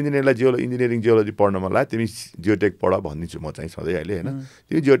सिभिल इन्जिनियरलाई इन्जिनियरिङ जियोलोजी पढ्न मन लाग्यो तिमी जियोटेक पढ भनिदिन्छु म चाहिँ सधैँ अहिले होइन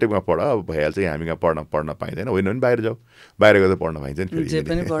तिमी जियोटेकमा पढ अब भइहाल्छ हामी कहाँ पढ्न पाइँदैन होइन भने बाहिर जाऊ बाहिर गएर पढ्न पाइन्छ नि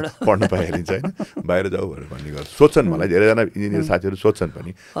फेरि पढ्न पाइहालिन्छ होइन बाहिर जाऊ भनेर भन्ने गर्छ सोध्छन् मलाई धेरैजना इन्जिनियर साथीहरू सोध्छन्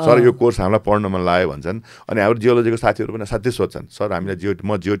पनि सर यो कोर्स हामीलाई पढ्न मन लाग्यो भन्छन् अनि हाम्रो जियोलोजीको साथीहरू पनि साथै सोध्छन् सर हामीलाई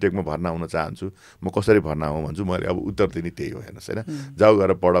म जियोटेकमा भर्ना हुन चाहन्छु म कसरी भर्ना हुँ भन्छु मैले अब उत्तर दिने त्यही हो हेर्नुहोस् होइन जाऊ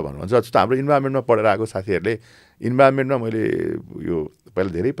गरेर पढ भन्नुहुन्छ जस्तो हाम्रो इन्भाइरोमेन्टमा पढेर आएको साथीहरूले इन्भाइरोमेन्टमा मैले यो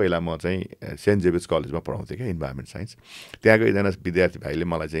धेरै पहिला म चाहिँ सेन्ट जेभियर्स कलेजमा पढाउँथेँ क्या इन्भाइरोमेन्ट साइन्स त्यहाँको एकजना विद्यार्थी भाइले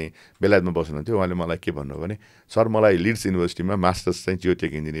मलाई चाहिँ बेलायतमा बस्नुहुन्थ्यो उहाँले मलाई के भन्नुभयो भने सर मलाई लिड्स युनिभर्सिटीमा मास्टर्स चाहिँ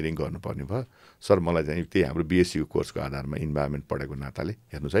जियोटेक इन्जिनियरिङ गर्नुपर्ने भयो सर मलाई चाहिँ त्यही हाम्रो बिएससीको कोर्सको आधारमा इन्भाइरोमेन्ट पढेको नाताले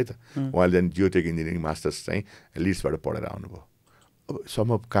हेर्नुहोस् है त उहाँले चाहिँ जियोटेक इन्जिनियरिङ मास्टर्स चाहिँ लिड्सबाट पढेर आउनुभयो अब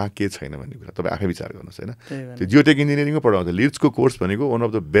सम्भव कहाँ के छैन भन्ने कुरा तपाईँ आफै विचार गर्नुहोस् होइन त्यो जियोटेक इन्जिनियरिङमा पढाउँछ लिड्सको कोर्स भनेको one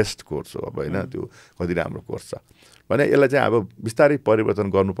of the best course हो अब होइन त्यो कति राम्रो कोर्स छ भने यसलाई चाहिँ अब बिस्तारै परिवर्तन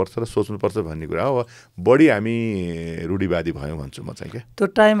गर्नुपर्छ र सोच्नुपर्छ भन्ने कुरा हो बढी हामी रूढिवादी भयौँ भन्छु म चाहिँ क्या त्यो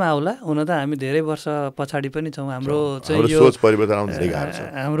टाइम आउला हुन त हामी धेरै वर्ष पछाडि पनि छौँ हाम्रो चाहिँ यो सोच परिवर्तन आउनु धेरै गाह्रो छ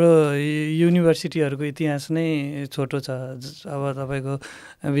हाम्रो युनिभर्सिटीहरूको इतिहास नै छोटो छ अब तपाईँको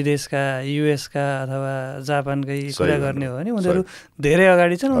विदेशका युएसका अथवा जापानकै कुरा गर्ने हो भने उनीहरू धेरै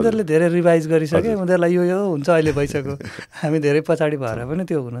अगाडि छन् उनीहरूले धेरै रिभाइज गरिसके उनीहरूलाई यो हुन्छ अहिले भइसक्यो हामी धेरै पछाडि भएर पनि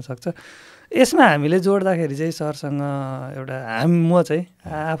त्यो हुनसक्छ यसमा हामीले जोड्दाखेरि चाहिँ सरसँग एउटा म चाहिँ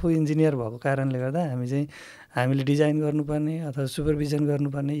आफू इन्जिनियर भएको कारणले गर्दा हामीले डिजाइन गर्नुपर्ने अथवा सुपरभिजन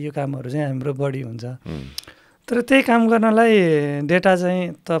गर्नुपर्ने यो कामहरू चाहिँ हाम्रो बढी हुन्छ तर त्यही काम गर्नलाई डेटा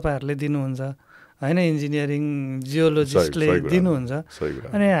चाहिँ तपाईँहरूले दिनुहुन्छ होइन इन्जिनियरिङ जियोलोजिस्टले दिनुहुन्छ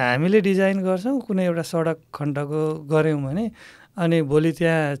अनि हामीले डिजाइन गर्छौँ कुनै एउटा सडक खण्डको गऱ्यौँ भने अनि भोलि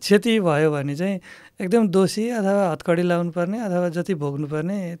त्यहाँ क्षति भयो भने चाहिँ एकदम दोषी अथवा हतकडी लाउनु पर्ने अथवा जति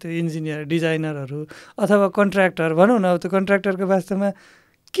भोग्नुपर्ने त्यो इन्जिनियर डिजाइनरहरू अथवा कन्ट्र्याक्टर भनौँ न अब त्यो कन्ट्र्याक्टरको वास्तवमा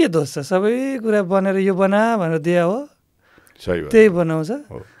के दोष छ सबै कुरा बनेर यो बना भनेर दिया हो त्यही बनाउँछ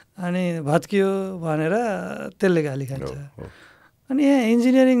अनि भत्कियो भनेर त्यसले गाली खान्छ अनि यहाँ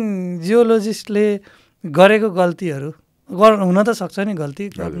इन्जिनियरिङ जियोलोजिस्टले गरेको गल्तीहरू हुन त सक्छ नि गल्ती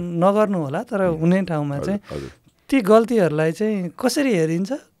नगर्नु होला तर हुने ठाउँमा चाहिँ ती गल्तीहरूलाई चाहिँ कसरी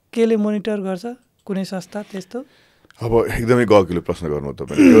हेरिन्छ केले मोनिटर गर्छ कुनै संस्था त्यस्तो अब एकदमै गहकिलो प्रश्न गर्नु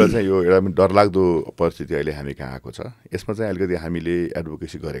तपाईँ एउटा चाहिँ यो एउटा डरलाग्दो परिस्थिति अहिले हामी कहाँ आएको छ यसमा चाहिँ अलिकति हामीले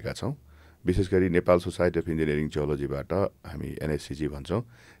एडभोकेसी गरेका छौँ विशेष गरी नेपाल सोसाइटी अफ इन्जिनियरिङ जियोलोजीबाट हामी एनएससिजी भन्छौँ,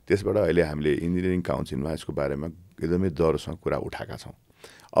 त्यसबाट अहिले हामीले इन्जिनियरिङ काउन्सिलमा यसको बारेमा एकदमै दरोसँग कुरा उठाएका छौँ।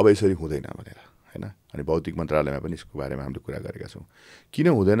 अब यसरी हुँदैन भनेर होइन। अनि भौतिक मन्त्रालयमा पनि यसको बारेमा हामीले कुरा गरेका छौँ। किन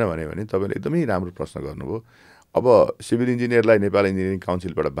हुँदैन भने तपाईँले एकदमै राम्रो प्रश्न गर्नुभयो। अब सिभिल इन्जिनियरलाई नेपाल इन्जिनियरिङ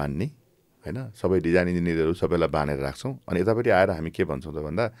काउन्सिलबाट बान्ने होइन, सबै डिजाइन इन्जिनियरहरू सबैलाई बानेर राख्छौँ। अनि यतापट्टि आएर हामी के भन्छौँ त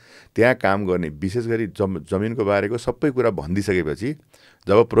भन्दा त्यहाँ काम गर्ने विशेष गरी जमिनको बारेको सबै कुरा भनिदिइसकेपछि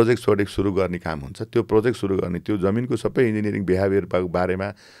जब प्रोजेक्ट सुरु गर्ने काम हुन्छ, त्यो प्रोजेक्ट सुरु गर्ने त्यो जमिनको सबै इन्जिनियरिङ बिहेभियर बारेमा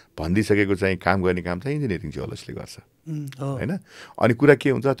भनिदिइसकेको चाहिँ काम गर्ने काम चाहिँ इन्जिनियरिङ जियोलजिस्टले गर्छ होइन। अनि कुरा के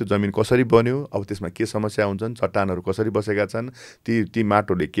हुन्छ, त्यो जमिन कसरी बन्यो, अब त्यसमा के समस्या हुन्छन्, चट्टानहरू कसरी बसेका छन्, ती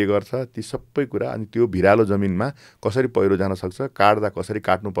माटोले के गर्छ, ती सबै कुरा। अनि त्यो भिरालो जमिनमा कसरी पहिरो जान सक्छ, काट्दा कसरी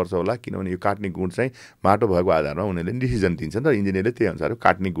काट्नुपर्छ होला, किनभने यो काट्ने गुण चाहिँ माटो भएको आधारमा उनीहरूले डिसिजन दिन्छन् र इन्जिनियरले त्यही अनुसार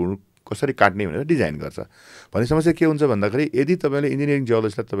काट्ने गुण कसरी काट्ने भनेर डिजाइन गर्छ। भन्ने समस्या के हुन्छ भन्दाखेरि यदि तपाईँले इन्जिनियरिङ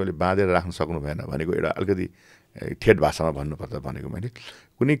जियोलजिस्टलाई तपाईँले बाँधेर राख्न सक्नु भएन भनेको एउटा अलिकति ठेट भाषामा भन्नुपर्दा भनेको मैले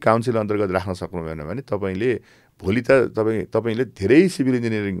कुनै काउन्सिल अन्तर्गत राख्न सक्नु भएन भने तपाईँले भोलि त तपाईँले धेरै सिभिल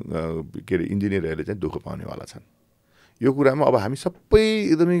इन्जिनियरिङ के अरे इन्जिनियरहरूले चाहिँ दुःख पाउनेवाला छन्। यो कुरामा अब हामी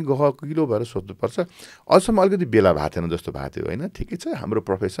सबै एकदमै गहकिलो भएर सोच्नुपर्छ। अझसम्म अलिकति बेला भएको थिएन जस्तो भएको थियो होइन। ठिकै छ, हाम्रो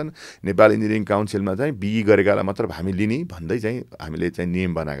प्रोफेसन नेपाल इन्जिनियरिङ काउन्सिलमा चाहिँ बिई गरेकालाई मात्र हामी लिने भन्दै चाहिँ हामीले चाहिँ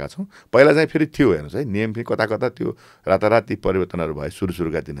नियम बनाएका छौँ। पहिला चाहिँ फेरि थियो हेर्नुहोस् है, नियम फेरि कता त्यो राताराती परिवर्तनहरू भयो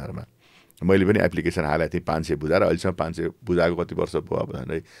सुरुका दिनहरूमा। मैले पनि एप्लिकेसन हालेको थिएँ 500 बुझाएर, अहिलेसम्म 500 बुझाएको कति वर्ष भयो अब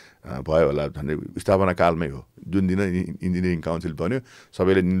झन्डै भयो होला, झन्डै स्थापना कालमै हो। जुन दिन इन्जिनियरिङ काउन्सिल बन्यो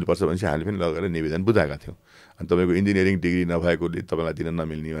सबैले लिनुपर्छ भनेपछि हामीले पनि लगेर निवेदन बुझाएका थियौँ। अनि तपाईँको इन्जिनियरिङ डिग्री नभएकोले तपाईँलाई दिन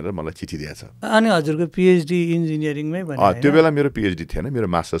नमिल्ने भनेर मलाई चिठी दिएछ। अनि हजुरको पिएचडी इन्जिनियरिङमै भयो? त्यो बेला मेरो पिएचडी थिएन, मेरो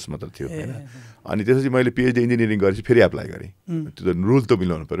मास्टर्स मात्र थियो होइन। अनि त्यसपछि मैले पिएचडी इन्जिनियरिङ गरेपछि फेरि एप्लाई गरेँ। त्यो त रुल त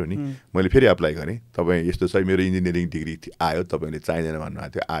मिलाउनु पऱ्यो नि। मैले फेरि एप्लाई गरेँ, तपाईँ यस्तो छ मेरो इन्जिनियरिङ डिग्री आयो, तपाईँले चाहिँदैन भन्नुभएको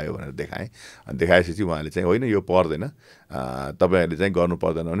थियो, आयो भनेर देखाएँ। अनि देखाएपछि उहाँले चाहिँ होइन यो पर्दैन, तपाईँहरूले चाहिँ गर्नु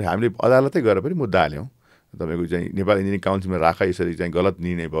पर्दैन भने हामीले अदालतै गएर पनि मुद्दा हाल्यौँ। तपाईँको चाहिँ नेपाल इन्जिनियरिङ काउन्सिलमा राखा यसरी चाहिँ गलत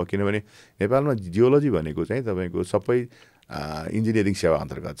निर्णय भयो, किनभने नेपालमा जियोलोजी भनेको चाहिँ तपाईँको सबै इन्जिनियरिङ सेवा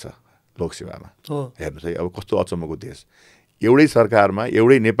अन्तर्गत छ लोकसेवामा। हेर्नुहोस् है, अब कस्तो अचम्मको देश। एउटै सरकारमा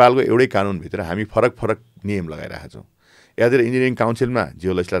नेपालको एउटै कानुनभित्र हामी फरक नियम लगाइरहेका छौँ। यहाँतिर इन्जिनियरिङ काउन्सिलमा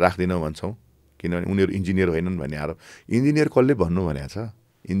जियोलोजीलाई राख्दैनौँ भन्छौँ किनभने उनीहरू इन्जिनियर होइनन् भन्ने आरोप। इन्जिनियर कसले भन्नु भनेको छ?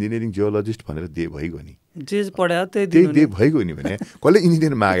 इन्जिनियरिङ जियोलजिस्ट भनेर दे भइगयो नि, जे पढ्यो त्यही दे भइगयो नि भने कसले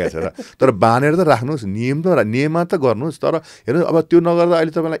इन्जिनियर मागेको छ र? तर बानेर त राख्नुहोस्, नियममा त गर्नुहोस्। तर हेर्नुहोस् अब त्यो नगर्दा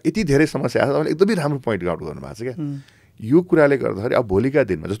अहिले तपाईँलाई यति धेरै समस्या छ। तपाईँले एकदमै राम्रो पोइन्ट आउट गर्नुभएको छ क्या। यो कुराले गर्दाखेरि अब भोलिका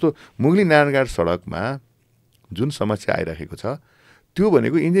दिनमा जस्तो मुगली नारायणघाट सडकमा जुन समस्या आइरहेको छ त्यो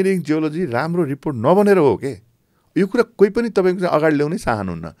भनेको इन्जिनियरिङ जियोलोजी राम्रो रिपोर्ट नबनेर हो के। यो कुरा कोही पनि तपाईँको अगाडि ल्याउनै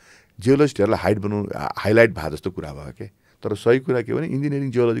चाहनुहुन्न। जियोलोजिस्टहरूलाई हाइलाइट भए जस्तो कुरा भयो के। तर सही कुरा के भने इन्जिनियरिङ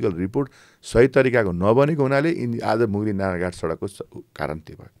जियोलोजिकल रिपोर्ट सही तरिकाको नबनेको हुनाले आज मुगली नारायणघाट सडकको कारण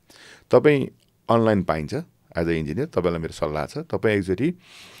त्यो भयो। तपाईँ अनलाइन पाइन्छ एज अ इन्जिनियर, तपाईँलाई मेरो सल्लाह छ, तपाईँ एकचोटि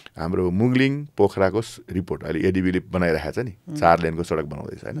हाम्रो मुगलिङ पोखराको रिपोर्ट अहिले एडिबीले बनाइरहेको छ नि, 4 लेनको सडक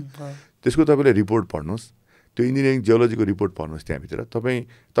बनाउँदैछ होइन, त्यसको तपाईँले रिपोर्ट पढ्नुहोस्, त्यो इन्जिनियरिङ जियोलोजीको रिपोर्ट पढ्नुहोस्। त्यहाँभित्र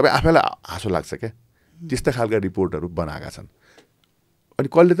तपाईँ आफैलाई हाँसो लाग्छ क्या, त्यस्ता खालका रिपोर्टहरू बनाएका छन्। अनि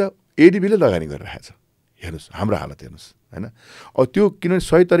कसले त एडिबीले लगानी गरिरहेको छ। हेर्नुहोस् हाम्रो हालत हेर्नुहोस् होइन। अब त्यो किनभने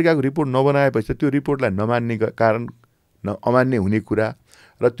सही तरिकाको रिपोर्ट नबनाएपछि त्यो रिपोर्टलाई नमान्ने कारण अमान्य हुने कुरा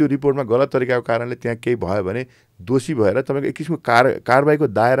र त्यो रिपोर्टमा गलत तरिकाको कारणले त्यहाँ केही भयो भने दोषी भएर तपाईँको एक किसिमको कारबाहीको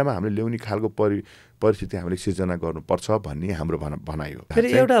दायरामा हामीले ल्याउने खालको परिस्थिति हामीले सिर्जना गर्नुपर्छ भन्ने हाम्रो भनाइ हो। फेरि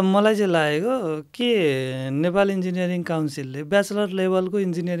एउटा मलाई चाहिँ लागेको के नेपाल इन्जिनियरिङ काउन्सिलले ब्याचलर लेभलको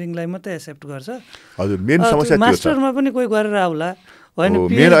इन्जिनियरिङलाई मात्रै एक्सेप्ट गर्छ? हजुर, मेन समस्या त्यो छ। मास्टरमा पनि कोही गरेर आउला होइन,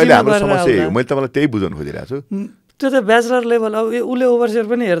 मेरो अहिले हाम्रो समस्या हो। मैले तपाईँलाई त्यही बुझाउनु खोजिरहेको छु। त्यो त ब्याचलर लेभल, अब उसले ओभरसियर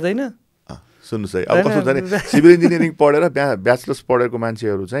पनि हेर्दैन। सुन्नुहोस् है, अब कस्तो छ भने सिभिल इन्जिनियरिङ पढेर ब्याचलर्स पढेको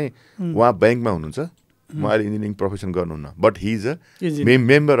मान्छेहरू चाहिँ उहाँ ब्याङ्कमा हुनुहुन्छ, उहाँले इन्जिनियरिङ प्रोफेसन गर्नुहुन्न, but he is a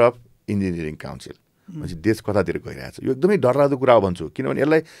member of engineering council. भनेपछि देश कतातिर गइरहेको छ। यो एकदमै डरलाग्दो कुरा हो भन्छु, किनभने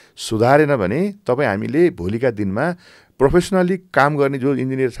यसलाई सुधारेन भने हामीले भोलिका दिनमा प्रोफेसनली काम गर्ने जो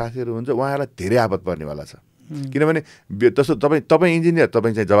इन्जिनियर साथीहरू हुन्छ उहाँहरूलाई धेरै आपत पर्नेवाला छ। किनभने जस्तो तपाईँ इन्जिनियर,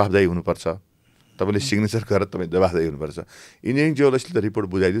 तपाईँ चाहिँ जवाफदाही हुनुपर्छ, तपाईँले सिग्नेचर गरेर तपाईँ जवाफदाही हुनुपर्छ। इन्जिनियरिङ जियोलजिस्टले त रिपोर्ट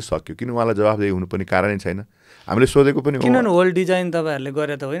बुझाइदिनु सक्यो, किन उहाँलाई जवाफदाही हुनुपर्ने कारणै छैन। हामीले सोधेको पनि किनभने होल डिजाइन तपाईँहरूले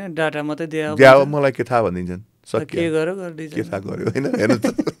गरे त होइन, डाटा मात्रै दियो, मलाई के थाहा भनिदिन्छन्। के गर्यो के थाहा गर्यो होइन हेर्नु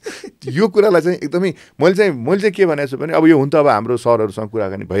त यो कुरालाई चाहिँ एकदमै मैले चाहिँ के भनेको छु भने अब यो हुन त अब हाम्रो सरहरूसँग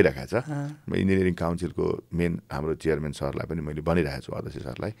कुराकानी भइरहेको छ इन्जिनियरिङ काउन्सिलको मेन हाम्रो चेयरम्यान सरलाई पनि मैले भनिरहेको छु अध्यक्ष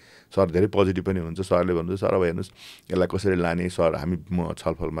सरलाई सर धेरै पोजिटिभ पनि हुनुहुन्छ सरले भन्नुहुन्छ सर अब हेर्नुहोस् यसलाई कसरी लाने सर म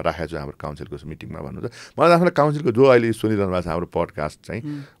छलफलमा राखेको छु हाम्रो काउन्सिलको मिटिङमा भन्नुहुन्छ मलाई जस्तो काउन्सिलको जो अहिले सुनिरहनु भएको छ हाम्रो पडकास्ट चाहिँ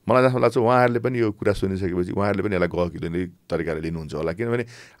मलाई जस्तो लाग्छ उहाँहरूले पनि यो कुरा सुनिसकेपछि उहाँहरूले पनि यसलाई गहकिलो तरिकाले लिनुहुन्छ होला किनभने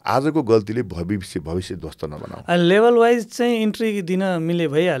आजको गल्तीले भविष्य ध्वस्त नबनाऊ लेभल वाइज चाहिँ इन्ट्री दिन मिले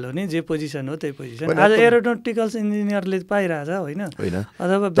भइहाल्यो नि जे पोजिसन हो त्यही पोजिसन आज एरोनोटिकल्स इन्जिनियरले पाइरहेछ होइन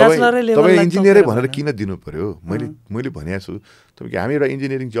अथवा ब्याचलरै लेभल तपाईँ इन्जिनियरै भनेर किन दिनु पर्यो मैले भनेको छु तपाईँको हामी एउटा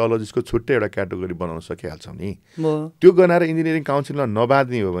इन्जिनियरिङ जियोलोजिस्टको छुट्टै एउटा क्याटेगोरी बनाउन सकिहाल्छौँ नि त्यो गनाएर इन्जिनियरिङ काउन्सिलमा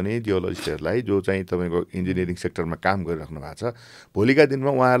नबाँध्ने हो भने जियोलोजिस्टहरूलाई जो चाहिँ तपाईँको इन्जिनियरिङ सेक्टरमा काम गरिराख्नु भएको छ भोलिका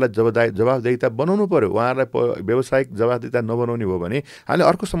दिनमा उहाँहरूलाई जवाबदेहिता बनाउनु पर्यो उहाँहरूलाई व्यावसायिक जवाबदेहिता नबनाउने हो भने हामीले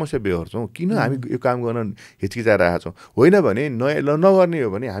अर्को समस्या बेहोर्छौँ किन हामी यो काम गर्न हिचकिचाइरहेका छौँ होइन भने नगर्ने हो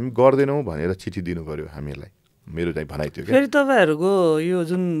भने हामी गर्दैनौँ भनेर चिठी दिनु पर्यो हामीलाई मेरो चाहिँ भनाइ थियो फेरि तपाईँहरूको यो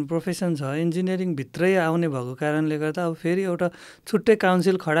जुन प्रोफेसन छ इन्जिनियरिङ भित्रै आउने भएको कारणले गर्दा अब फेरि एउटा छुट्टै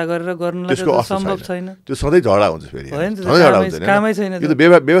काउन्सिल खडा गरेर गर्नलाई सम्भव छैन त्यो सधैँ झगडा हुन्छ फेरि कामै छैन यो त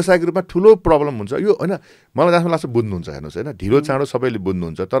व्यावसायिक रूपमा ठुलो प्रब्लम हुन्छ यो होइन मलाई जस्तो लाग्छ बुझ्नुहुन्छ हेर्नुहोस् होइन ढिलो चाँडो सबैले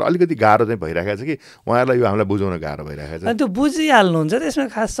बुझ्नुहुन्छ तर अलिकति गाह्रो चाहिँ भइरहेको छ कि उहाँहरूलाई यो हामीलाई बुझाउन गाह्रो भइरहेको छ अनि त्यो बुझिहाल्नुहुन्छ त्यसमा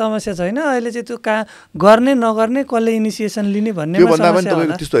खास समस्या छैन अहिले चाहिँ त्यो गर्ने नगर्ने कसले इनिसिएसन लिने भन्ने त्योभन्दा पनि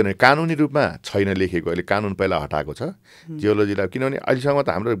तपाईँको त्यस्तो होइन कानुनी रूपमा छैन लेखेको अहिले कानुन पहिला हटाएको छ जियोलोजीलाई किनभने अहिलेसम्म त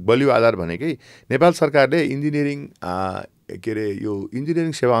हाम्रो बलियो आधार भनेकै नेपाल सरकारले इन्जिनियरिङ के अरे यो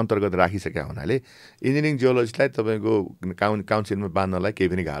इन्जिनियरिङ सेवा अन्तर्गत राखिसकेका हुनाले इन्जिनियरिङ जियोलोजीलाई तपाईँको काउन्सिलमा बाँध्नलाई केही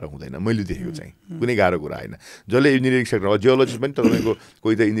पनि गाह्रो हुँदैन मैले देखेको चाहिँ कुनै गाह्रो कुरा होइन जसले इन्जिनियरिङ सेक्टरमा जियोलोजिस्ट पनि तपाईँको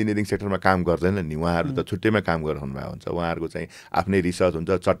कोही त इन्जिनियरिङ सेक्टरमा काम गर्दैन नि उहाँहरू त छुट्टैमा काम गरिरहनु भएको हुन्छ उहाँहरूको चाहिँ आफ्नै रिसर्च हुन्छ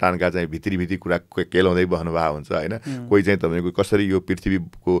चट्टानका चाहिँ भित्री कुरा केलाउँदै बस्नुभएको हुन्छ होइन कोही चाहिँ तपाईँको कसरी यो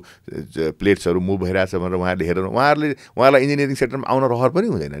पृथ्वीको प्लेट्सहरू मुभ भइरहेछ भनेर उहाँहरूले हेरेर उहाँहरूलाई इन्जिनियरिङ सेक्टरमा आउन रहर पनि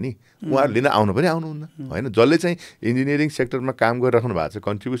हुँदैन नि उहाँहरू लिन आउनु पनि आउनुहुन्न होइन जसले चाहिँ इन्जिनियरिङ सेक्टरमा काम गरिराख्नु भएको छ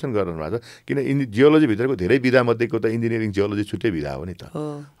कन्ट्रिब्युसन गरिरहनु भएको छ किन जियोलोजीभित्रको धेरै विधामध्येको त इन्जिनियरिङ जियोलोजी छुट्टै विधा हो नि त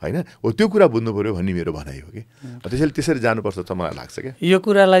होइन हो त्यो कुरा बुझ्नु पऱ्यो भन्ने मेरो भनाइ हो कि त्यसरी जानुपर्छ त मलाई लाग्छ क्या यो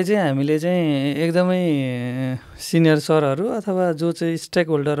कुरालाई चाहिँ हामीले चाहिँ एकदमै सिनियर सरहरू अथवा जो चाहिँ स्टेक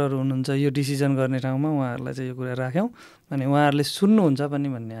होल्डरहरू हुनुहुन्छ यो डिसिजन गर्ने ठाउँमा उहाँहरूलाई चाहिँ यो कुरा राख्यौँ अनि उहाँहरूले सुन्नुहुन्छ पनि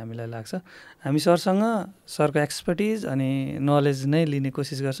भन्ने हामीलाई लाग्छ हामी सरको एक्सपर्टिज अनि नलेज नै लिने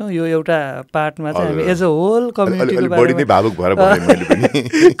कोसिस गर्छौँ यो एउटा पार्टमा चाहिँ हामी एज अ होल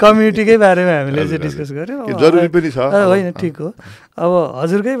कम्युनिटीकै बारेमा हामीले चाहिँ डिस्कस गऱ्यौँ जरुरी पनि छ होइन ठिक हो अब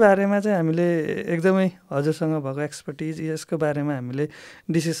हजुरकै बारेमा चाहिँ हामीले एकदमै हजुरसँग भएको एक्सपर्टिज यसको बारेमा हामीले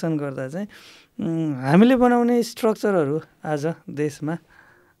डिस्कसन गर्दा चाहिँ हामीले बनाउने स्ट्रक्चरहरू आज देशमा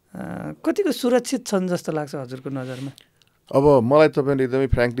कतिको सुरक्षित छन् जस्तो लाग्छ हजुरको नजरमा अब मलाई तपाईँले एकदमै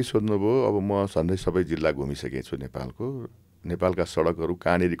फ्रेङ्कली सोध्नुभयो अब म सधैँ सबै जिल्ला घुमिसकेको छु नेपालका सडकहरू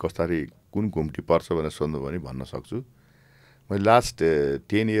कहाँनिर कसरी कुन घुम्टी पर्छ भनेर सोध्नुभयो भने भन्न सक्छु मैले लास्ट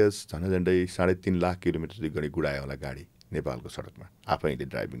 10 इयर्स झन्डै 3.5 लाख किलोमिटर गरी गुडाएँ होला गाडी नेपालको सडकमा आफैले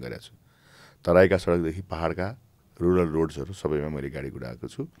ड्राइभिङ गरेको छु तराईका सडकदेखि पहाडका रुरल रोड्सहरू सबैमा मैले गाडी गुडाएको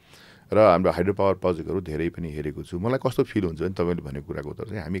छु र हाम्रो हाइड्रो पावर प्रोजेक्टहरू धेरै पनि हेरेको छु मलाई कस्तो फिल हुन्छ भने तपाईँले भनेको कुराको उत्तर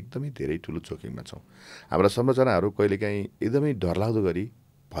चाहिँ हामी एकदमै धेरै ठुलो जोखिममा छौँ हाम्रा संरचनाहरू कहिलेकाहीँ एकदमै डरलाग्दो गरी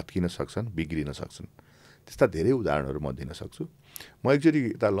भत्किन सक्छन् बिग्रिन सक्छन् त्यस्ता धेरै उदाहरणहरू म दिन सक्छु म एकचोटि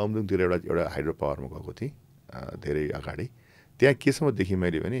यता लमजुङतिर एउटा हाइड्रो पावरमा गएको थिएँ धेरै अगाडि त्यहाँ केसम्म देखेँ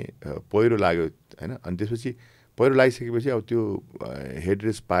मैले भने पहिरो लाग्यो होइन अनि त्यसपछि पहिरो लागिसकेपछि अब त्यो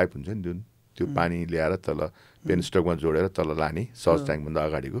हेडरेस पाइप हुन्छ नि जुन त्यो पानी ल्याएर तल पेनस्टकमा जोडेर तल लाने सर्च ट्याङ्कभन्दा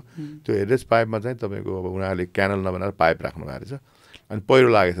अगाडिको त्यो हेडरेस पाइपमा चाहिँ तपाईँको अब उनीहरूले क्यानल नबनाएर पाइप राख्नु भएको रहेछ अनि पहिरो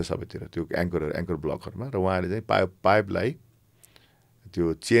लागेको छ सबैतिर त्यो एङ्कर ब्लकहरूमा र उहाँले चाहिँ पाइपलाई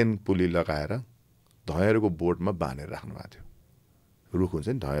त्यो चेन पुली लगाएर धयरोको बोटमा बाँधेर राख्नु भएको थियो रुख हुन्छ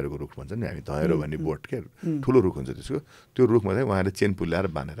नि धयरोको रुख भन्छ नि हामी धयरो भन्ने बोट के ठुलो रुख हुन्छ त्यसको त्यो रुखमा चाहिँ उहाँले चेन पुल्याएर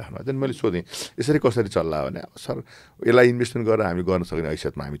बाँधेर राख्नु भएको थियो मैले सोधेँ यसरी कसरी चल्ला भने अब सर यसलाई इन्भेस्टमेन्ट गरेर हामी गर्न सक्ने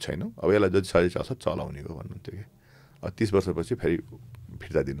हैसियतमा हामी छैनौँ अब यसलाई जति सजिलो चल्छ चलाउने हो भन्नुहुन्थ्यो कि अब 30 वर्षपछि फेरि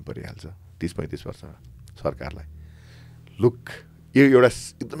फिर्ता दिनु परिहाल्छ 30-35 वर्ष सरकारलाई लुक यो एउटा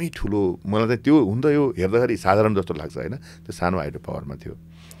एकदमै ठुलो मलाई चाहिँ त्यो हुन त यो हेर्दाखेरि साधारण जस्तो लाग्छ होइन त्यो सानो हाइड्रो पावरमा थियो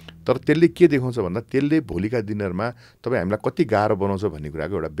तर त्यसले के देखाउँछ भन्दा त्यसले भोलिका दिनहरूमा तपाईँ हामीलाई कति गाह्रो बनाउँछ भन्ने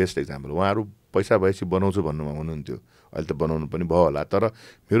कुराको एउटा बेस्ट इक्जाम्पल उहाँहरू पैसा भएपछि बनाउँछु भन्नुमा हुनुहुन्थ्यो अहिले त बनाउनु पनि भयो होला तर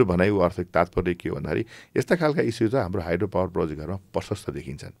मेरो भनाइको अर्थ तात्पर्य के हो भन्दाखेरि यस्ता खालका इस्यु चाहिँ हाम्रो हाइड्रो पावर प्रोजेक्टहरूमा प्रशस्त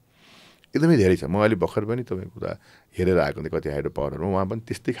देखिन्छन् एकदमै धेरै छ म अहिले भर्खर पनि तपाईँको कुरा हेरेर आएको कति हाइड्रो पावरहरूमा उहाँ पनि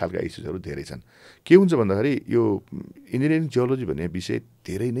त्यस्तै खालका इस्युजहरू धेरै छन् के हुन्छ भन्दाखेरि यो इन्जिनियरिङ जियोलोजी भन्ने विषय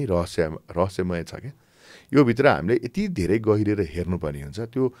धेरै नै रहस्यमय छ क्या यो भित्र हामीले यति धेरै गहिरेर हेर्नुपर्ने हुन्छ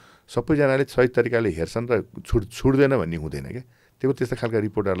त्यो सबैजनाले सही तरिकाले हेर्छन् र छुट्दैन भन्ने हुँदैन क्या त्यो त्यस्तो खालका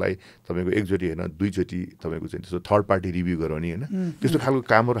रिपोर्टरलाई तपाईँको एकचोटि होइन दुईचोटि तपाईँको चाहिँ त्यस्तो थर्ड पार्टी रिभ्यू गराउने होइन त्यस्तो खालको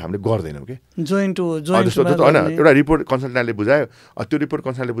कामहरू हामीले गर्दैनौँ क्या जोइन्ट होइन एउटा रिपोर्ट कन्सल्टेन्टले बुझायो त्यो रिपोर्ट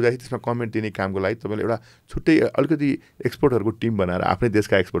कन्सल्टेन्टले बुझाएपछि त्यसमा कमेन्ट दिने कामको लागि तपाईँले एउटा छुट्टै अलिकति एक्सपर्टहरूको टिम बनाएर आफ्नै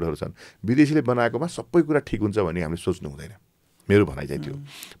देशका एक्सपर्टहरू छन् विदेशीले बनाएकोमा सबै कुरा ठिक हुन्छ भन्ने हामीले सोच्नु हुँदैन मेरो भनाइ चाहिँ त्यो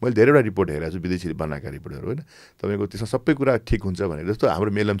मैले धेरैवटा रिपोर्ट हेरेको छु विदेशीले बनाएका रिपोर्टहरू होइन तपाईँको त्यसमा सबै कुरा ठिक हुन्छ भनेर जस्तो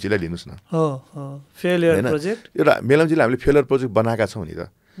हाम्रो मेलम्चीलाई लिनुहोस् न एउटा मेलम्चीलाई हामीले फेलियर प्रोजेक्ट बनाएका छौँ नि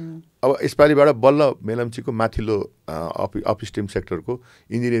त अब यसपालिबाट बल्ल मेलम्चीको माथिल्लो अपस्ट्रिम सेक्टरको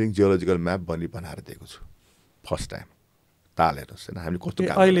इन्जिनियरिङ जियोलोजिकल म्याप बनाएर दिएको छु फर्स्ट टाइम ताल हेर्नुहोस् होइन हामीले कस्तो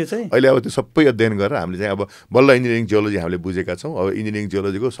अहिले अब त्यो सबै अध्ययन गरेर हामीले चाहिँ अब बल्ल इन्जिनियरिङ जियोलोजी हामीले बुझेका छौँ अब इन्जिनियरिङ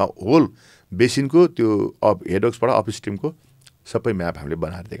जियोलोजीको होल बेसिनको त्यो हेडवर्क्सबाट अपस्ट्रिमको सबै म्याप हामीले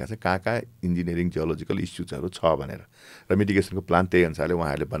बनाएर दिएका छ कहाँ इन्जिनियरिङ जियोलोजिकल इस्युजहरू छ भनेर र मिटिगेसनको प्लान त्यही अनुसारले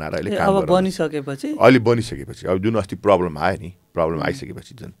उहाँहरूले बनाएर अहिले काम अहिले बनिसकेपछि अब जुन अस्ति प्रब्लम आयो नि प्रब्लम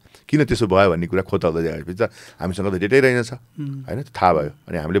आइसकेपछि जुन किन त्यसो भयो भन्ने कुरा खोतल्दै जाएपछि त हामीसँग त डेटै रहेनछ होइन थाहा भयो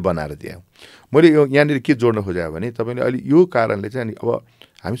अनि हामीले बनाएर दियौँ मैले यो यहाँनिर के जोड्न खोजेँ भने तपाईँले अहिले यो कारणले चाहिँ अनि अब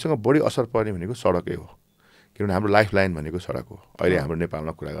हामीसँग बढी असर पर्ने भनेको सडकै हो किनभने हाम्रो लाइफ लाइन भनेको सडक हो अहिले हाम्रो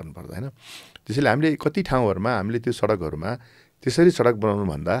नेपालमा कुरा गर्नुपर्दा होइन त्यसैले हामीले कति ठाउँहरूमा हामीले त्यो सडकहरूमा त्यसरी सडक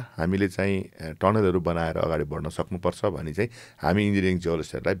बनाउनुभन्दा हामीले चाहिँ टनलहरू बनाएर अगाडि बढ्न सक्नुपर्छ भने चाहिँ हामी इन्जिनियरिङ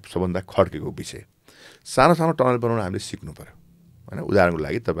जियोलोजिस्टहरूलाई सबभन्दा खड्केको विषय सानो सानो टनल बनाउन हामीले सिक्नु पऱ्यो होइन उदाहरणको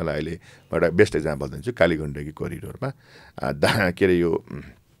लागि तपाईँलाई अहिले एउटा बेस्ट इक्जाम्पल दिन्छु कालीगण्डकी कोरिडोरमा के अरे यो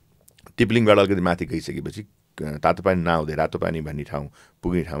टिप्लिङबाट अलिकति माथि गइसकेपछि तातो पानी नआउँदै रातो पानी भन्ने ठाउँ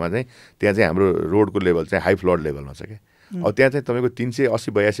पुग्ने ठाउँमा चाहिँ त्यहाँ चाहिँ हाम्रो रोडको लेभल चाहिँ हाई फ्लड लेभलमा छ क्या अब त्यहाँ चाहिँ तपाईँको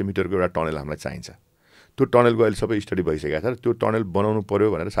 380-82 मिटरको एउटा टनल हामीलाई चाहिन्छ त्यो टनलको अहिले सबै स्टडी भइसकेको छ र त्यो टनल बनाउनु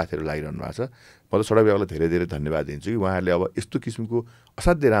पऱ्यो भनेर साथीहरू लागिरहनु भएको छ म त सडक विभागलाई धेरै धेरै धन्यवाद दिन्छु कि उहाँहरूले अब यस्तो किसिमको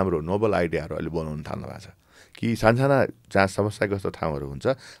असाध्यै राम्रो नोबल आइडियाहरू अहिले बनाउनु थाल्नु भएको छ कि सानसाना जहाँ समस्याग्रस्त ठाउँहरू हुन्छ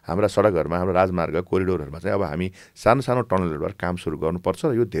हाम्रा सडकहरूमा हाम्रो राजमार्ग कोरिडोरहरूमा चाहिँ अब हामी सानो सानो टनलहरूबाट काम सुरु गर्नुपर्छ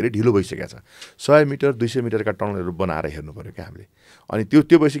र यो धेरै ढिलो भइसकेको छ 100 मिटर 200 मिटरका टनलहरू बनाएर हेर्नु पऱ्यो क्या हामीले अनि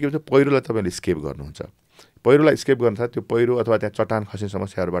त्यो भइसकेपछि पहिरोलाई तपाईँले स्केप गर्नुहुन्छ पहिरोलाई स्केप गर्नु छ त्यो पहिरो अथवा त्यहाँ चट्टान खस्ने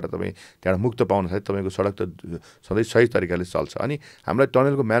समस्याहरूबाट तपाईँ त्यहाँबाट मुक्त पाउन छ तपाईँको सडक त सधैँ सही तरिकाले चल्छ अनि हामीलाई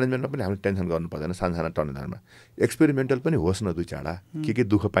टनलको म्यानेजमेन्टमा पनि हामीले टेन्सन गर्नु पर्दैन सानसाना टनलहरूमा एक्सपेरिमेन्टल पनि होस् न दुई चाँडा के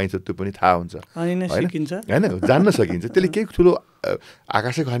दुःख पाइन्छ त्यो पनि थाहा हुन्छ होइन जान्न सकिन्छ त्यसले केही ठुलो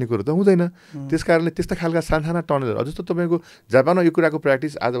आकाशै खाने कुरो त हुँदैन त्यस कारणले त्यस्ता खालका सानसाना टनलहरू जस्तो तपाईँको जापानमा यो कुराको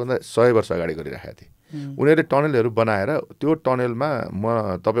प्र्याक्टिस आजभन्दा 100 वर्ष अगाडि गरिराखेका थिए उनीहरूले टनलहरू बनाएर त्यो टनलमा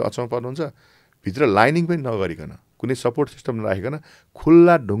तपाईँ अचम्म पर्नुहुन्छ भित्र लाइनिङ पनि नगरिकन कुनै सपोर्ट सिस्टम नराखिकन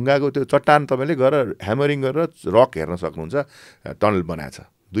खुल्ला ढुङ्गाको त्यो चट्टान तपाईँले गएर ह्यामरिङ गरेर रक हेर्न सक्नुहुन्छ टनल बनाएको छ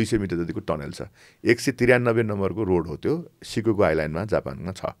 200 मिटर जतिको टनल छ 193 नम्बरको रोड हो त्यो सिकोको आइल्यान्डमा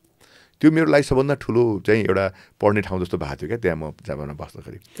जापानमा छ त्यो मेरो लागि सबभन्दा ठुलो चाहिँ एउटा पढ्ने ठाउँ जस्तो भएको थियो क्या त्यहाँ म जापानमा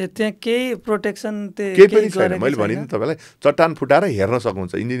बस्दाखेरि त्यहाँ केही प्रोटेक्सन केही पनि छैन मैले भने नि तपाईँलाई चट्टान फुटाएर हेर्न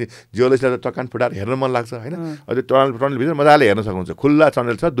सक्नुहुन्छ इन्जिनियर जियोलोजीलाई त चट्टान फुटाएर हेर्न मन लाग्छ होइन त्यो टनलभित्र मजाले हेर्न सक्नुहुन्छ खुल्ला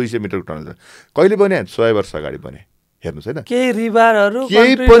टनल छ 200 मिटरको टनल छ कहिले बने 100 वर्ष अगाडि बने हेर्नुहोस् होइन केही रिभारहरू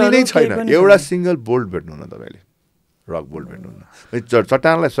केही पनि नै छैन एउटा सिङ्गल बोल्ट भेट्नुहुन्न तपाईँले रक बोल्ट भेट्नुहुन्न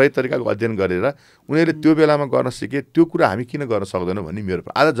चट्टानलाई सही तरिकाको अध्ययन गरेर उनीहरूले त्यो बेलामा गर्न सिके त्यो कुरा हामी किन गर्न सक्दैनौँ भन्ने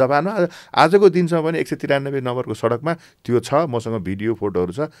मेरो आज जापानमा आजको दिनसम्म पनि 193 नम्बरको सडकमा त्यो छ मसँग भिडियो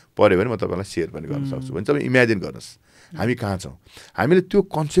फोटोहरू छ पऱ्यो भने म तपाईँलाई सेयर पनि गर्न सक्छु भने तपाईँ इमेजिन गर्नुहोस् हामी कहाँ छौँ हामीले त्यो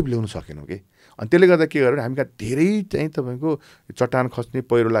कन्सेप्ट ल्याउन सकेनौँ कि अनि त्यसले गर्दा के गर्यो भने हामीका धेरै चाहिँ तपाईँको चट्टान खस्ने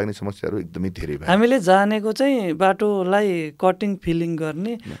पहिरो लाग्ने समस्याहरू एकदमै धेरै भयो हामीले जानेको चाहिँ बाटोलाई कटिङ फिलिङ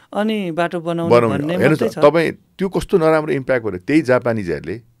गर्ने अनि बाटो बनाउने हेर्नुहोस् तपाईँ त्यो कस्तो नराम्रो इम्प्याक्ट भयो त्यही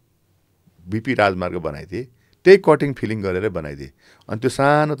जापानिजहरूले बिपी राजमार्ग बनाइदिए त्यही कटिङ फिलिङ गरेर बनाइदिए अनि त्यो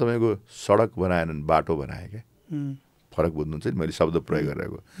सानो तपाईँको सडक बनाएन बाटो बनाए क्या फरक बुझ्नुहुन्छ नि मैले शब्द प्रयोग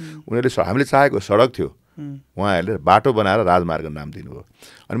गरेको उनीहरूले हामीले चाहेको सडक थियो उहाँहरूले बाटो बनाएर राजमार्ग नाम दिनुभयो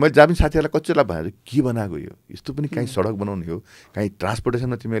अनि मैले जापानी साथीहरूलाई कतिलाई भनेको के बनाएको यो यस्तो पनि काहीँ सडक बनाउने हो काहीँ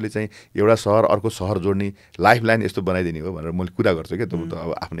ट्रान्सपोर्टेसनमा तिमीहरूले चाहिँ एउटा सहर अर्को सहर जोड्ने लाइफ लाइन यस्तो बनाइदिने हो भनेर मैले कुरा गर्छु क्या त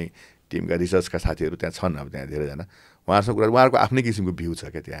अब आफ्नै टिमका रिसर्चका साथीहरू त्यहाँ छन् अब त्यहाँ धेरैजना उहाँसँग कुरा उहाँहरूको आफ्नै किसिमको भ्यू छ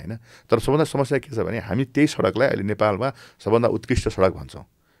क्या त्यहाँ होइन तर सबभन्दा समस्या के छ भने हामी त्यही सडकलाई अहिले नेपालमा सबभन्दा उत्कृष्ट सडक भन्छौँ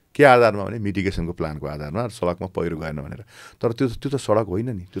के आधारमा भने मिटिगेसनको प्लानको आधारमा सडकमा पहिरो गएन भनेर तर त्यो त सडक होइन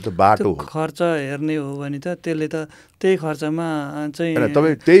नि त्यो त बाटो हो खर्च हेर्ने हो भने त त्यसले त त्यही खर्चमा चाहिँ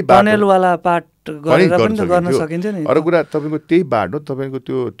तपाईँ त्यही टनलवाला पार्ट गर्न सकिन्छ नि अरू कुरा तपाईँको त्यही बाटो तपाईँको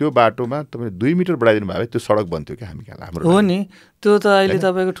त्यो बाटोमा तपाईँ 2 मिटर बढाइदिनु भयो त्यो सडक बन्थ्यो क्या हामी कहाँ हाम्रो हो नि त्यो त अहिले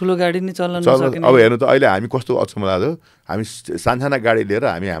तपाईँको ठुलो गाडी नि चल्न नसकिने अब हेर्नु त अहिले हामी कस्तो अचम्म लाग्यो हामी सानसाना गाडी लिएर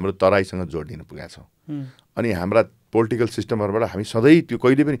हामी हाम्रो तराईसँग जोडिन पुगेका छौँ अनि हाम्रा पोलिटिकल सिस्टमहरूबाट हामी सधैँ त्यो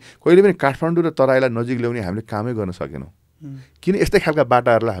कहिले पनि काठमाडौँ र तराईलाई नजिक ल्याउने हामीले कामै गर्न सकेनौँ। किन यस्तै खालका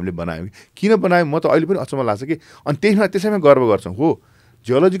बाटाहरूलाई हामीले बनायौँ? किन बनायौँ म त अहिले पनि अचम्म लाग्छ कि। अनि त्यसैमा गर्व गर्छौँ। हो,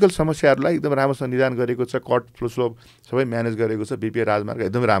 जियोलोजिकल समस्याहरूलाई एकदम राम्रोसँग निदान गरेको छ, कट फ्लो स्लोप सबै म्यानेज गरेको छ, बिपिए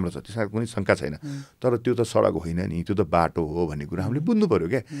राजमार्ग एकदमै राम्रो छ, त्यसमा कुनै शङ्का छैन। तर त्यो त सडक होइन नि, त्यो त बाटो हो भन्ने कुरा हामीले बुझ्नु पऱ्यो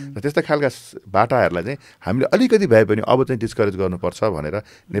क्या। र त्यस्ता खालका बाटाहरूलाई चाहिँ हामीले अलिकति भए पनि अब चाहिँ डिस्करेज गर्नुपर्छ भनेर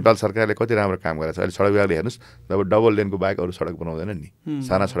नेपाल सरकारले कति राम्रो काम गरेको छ। अहिले सडक विभागले हेर्नुहोस्, अब डबल लेनको बाहेक अरू सडक बनाउँदैन नि,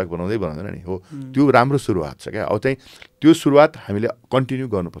 साना सडक बनाउँदैन नि। हो, त्यो राम्रो सुरुवात छ क्या। अब चाहिँ त्यो सुरुवात हामीले कन्टिन्यू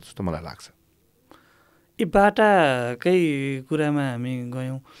गर्नुपर्छ जस्तो मलाई लाग्छ। यी बाटाकै कुरामा हामी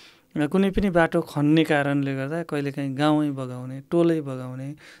गयौँ, कुनै पनि बाटो खन्ने कारणले गर्दा कहिलेकाहीँ गाउँै बगाउने, टोलै बगाउने,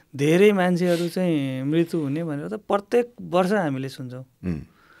 धेरै मान्छेहरू चाहिँ मृत्यु हुने भनेर त प्रत्येक वर्ष हामीले सुन्छौँ।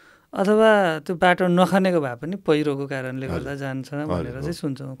 अथवा त्यो बाटो नखनेको भए पनि पहिरोको कारणले गर्दा जान्छ भनेर चाहिँ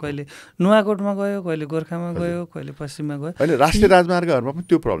सुन्छौँ। कहिले नुवाकोटमा गयो, कहिले गोर्खामा गयो, कहिले पश्चिममा गयो। होइन, राष्ट्रिय राजमार्गहरूमा पनि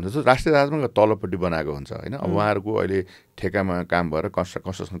त्यो प्रब्लम छ। राष्ट्रिय राजमार्ग तलपट्टि बनाएको हुन्छ होइन। अब उहाँहरूको अहिले ठेकामा काम भएर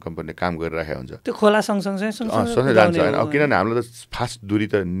कन्स्ट्रक्सन कम्पनीले काम गरिरहेको हुन्छ। त्यो खोला सँगसँगै जान्छ होइन। अब किनभने हामीलाई त फास्ट दूरी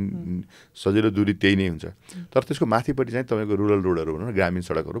त सजिलो दूरी त्यही नै हुन्छ। तर त्यसको माथिपट्टि चाहिँ तपाईँको रुरल रोडहरू भनौँ न, ग्रामीण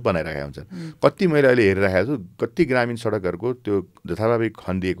सडकहरू बनाइरहेका हुन्छन्। कति मैले अहिले हेरिरहेको छु, कति ग्रामीण सडकहरूको त्यो जथाभावी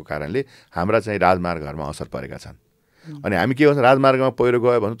खनिदिएको कारणले हाम्रा चाहिँ राजमार्गहरूमा असर परेका छन्। अनि हामी के भन्छ, राजमार्गमा पहिरो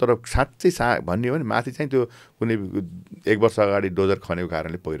गयो भनौँ, तर साँच्चै भन्ने हो भने माथि चाहिँ त्यो कुनै 1 वर्ष अगाडि डोजर खनेको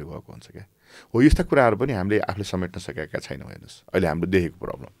कारणले पहिरो गएको हुन्छ क्या। हो, यस्ता कुराहरू पनि हामीले आफूले समेट्न सकेका छैनौँ। हेर्नुहोस्, अहिले हाम्रो देखेको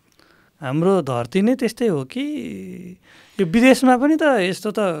प्रब्लम। हाम्रो धरती नै त्यस्तै हो कि यो विदेशमा पनि त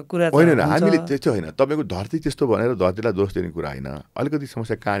यस्तो त कुरा होइन? हामीले त्यस्तो होइन। तपाईँको धरती त्यस्तो भनेर धरतीलाई दोष दिने कुरा होइन। अलिकति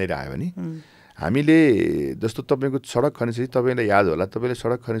समस्या कहाँनिर आयो भने हामीले जस्तो तपाईँको सडक खनिसकेपछि तपाईँलाई याद होला, तपाईँले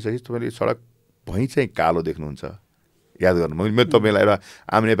सडक खनिसकेपछि तपाईँले सडक भुइँ चाहिँ कालो देख्नुहुन्छ। याद गर्नु, मैले तपाईँलाई एउटा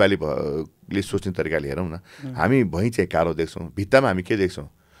आम नेपालीले सोच्ने तरिकाले हेरौँ न, हामी भुइँ चाहिँ कालो देख्छौँ, भित्तामा हामी के देख्छौँ?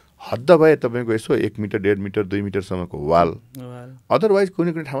 हद्द भए तपाईँको यसो 1 मिटर 1.5 मिटर 2 मिटरसम्मको वाल। अदरवाइज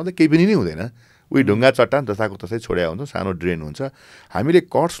कुनै ठाउँमा त केही पनि नै हुँदैन। उही ढुङ्गा चट्टान जताको तस्तै छोड्या हुन्छ, सानो ड्रेन हुन्छ। हामीले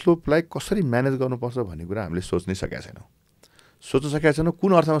कट स्लोपलाई कसरी म्यानेज गर्नुपर्छ भन्ने कुरा हामीले सोच्नै सकेका छैनौँ।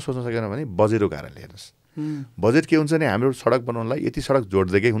 कुन अर्थमा सोच्न सकेन भने बजेटको कारणले। हेर्नुहोस्, बजेट के हुन्छ भने हाम्रो सडक बनाउनलाई यति सडक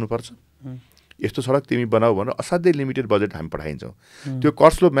जोड्दैकै हुनुपर्छ, यस्तो सडक तिमी बनाऊ भनेर असाध्यै लिमिटेड बजेट हामी पठाइन्छौँ। त्यो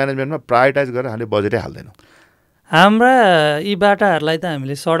कट स्लोप म्यानेजमेन्टमा प्रायोरिटाइज गरेर हामीले बजेटै हाल्दैनौँ। हाम्रा यी बाटाहरूलाई त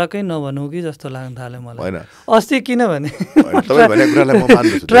हामीले सडकै नभनौँ कि जस्तो लाग्न थाल्यो मलाई। होइन, अस्ति किनभने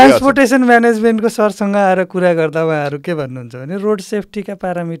ट्रान्सपोर्टेसन म्यानेजमेन्टको सरसँग आएर कुरा गर्दा उहाँहरू के भन्नुहुन्छ भने रोड सेफ्टीका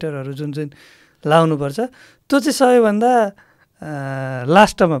प्यारामिटरहरू जुन चाहिँ लाउनुपर्छ त्यो चाहिँ सबैभन्दा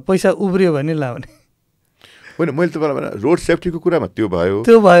लास्टमा पैसा उब्रियो भने लाउने। होइन, मैले तपाईँलाई भने रोड सेफ्टीको कुरामा त्यो भयो।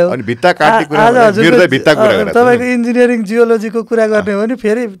 अनि भित्ता काट्ने कुरा, तपाईँको इन्जिनियरिङ जियोलोजीको कुरा गर्ने हो भने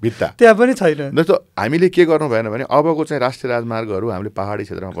फेरि भित्ता त्यहाँ पनि छैन। जस्तो हामीले के गर्नु भएन भने अबको चाहिँ राष्ट्रिय राजमार्गहरू हामीले पहाडी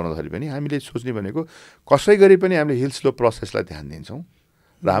क्षेत्रमा बनाउँदाखेरि पनि हामीले सोच्ने भनेको कसै गरी पनि हामीले हिल स्लोप प्रोसेसलाई ध्यान दिन्छौँ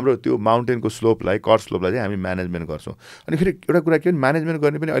र हाम्रो त्यो माउन्टेनको स्लोपलाई, कट स्लोपलाई चाहिँ हामी म्यानेजमेन्ट गर्छौँ। अनि फेरि एउटा कुरा के भने म्यानेजमेन्ट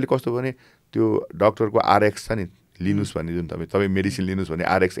गर्ने पनि अहिले कस्तो भने त्यो डक्टरको आरएक्स छ नि, लिनुहोस् भन्ने, जुन तपाईँ मेडिसिन लिनुहोस् भने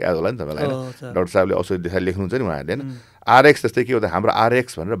आरएक्स याद होला नि तपाईँलाई होइन? डाक्टर साहबले औषधि देखाएर लेख्नुहुन्छ नि उहाँहरूले होइन? आरएक्स जस्तै के हो त, हाम्रो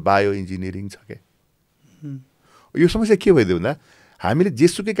आरएक्स भनेर बायो इन्जिनियरिङ छ क्या। यो समस्या के भइदियो भन्दा हामीले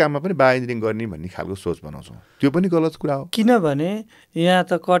जेसुकै काममा पनि बायो इन्जिनियरिङ गर्ने भन्ने खालको सोच बनाउँछौँ। त्यो पनि गलत कुरा हो। किनभने यहाँ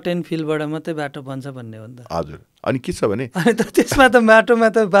त कट एन्ड फिलबाट मात्रै बाटो बन्छ भन्ने हो नि त। हजुर, अनि के छ भने त्यसमा त बाटोमा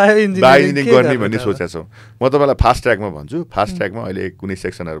त बायो इन्जिनियरिङ गर्ने भन्ने सोचेको छौँ। म तपाईँलाई फास्ट ट्र्याकमा भन्छु। फास्ट ट्र्याकमा अहिले कुनै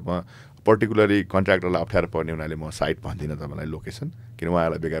सेक्सनहरूमा पर्टिकुलरली कन्ट्र्याक्टरलाई अप्ठ्यारो पर्ने हुनाले म साइट भन्दिनँ तपाईँलाई लोकेसन, किन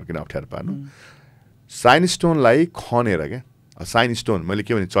उहाँहरूलाई बेकार किन अप्ठ्यारो पार्नु। साइनस्टोनलाई खनेर क्या, साइनस्टोन मैले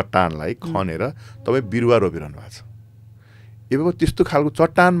के भने चट्टानलाई खनेर तपाईँ बिरुवा रोपिरहनु भएको छ। अब त्यस्तो खालको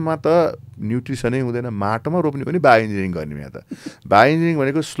चट्टानमा त न्युट्रिसनै हुँदैन, माटोमा रोप्ने पनि बायो इन्जिनियरिङ गर्ने। यहाँ त बायो इन्जिनियरिङ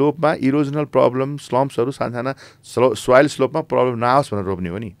भनेको स्लोपमा इरोजनल प्रब्लम, स्लम्प्सहरू साना सोइल स्लोपमा प्रब्लम नआओस् भनेर रोप्ने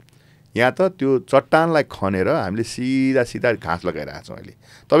हो नि। यहाँ त त्यो चट्टानलाई खनेर हामीले सिधा घाँस लगाइरहेको छौँ। अहिले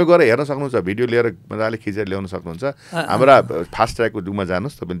तपाईँ गएर हेर्न सक्नुहुन्छ, भिडियो लिएर मजाले खिचेर ल्याउन सक्नुहुन्छ। हाम्रा फास्ट ट्र्याकको डुमा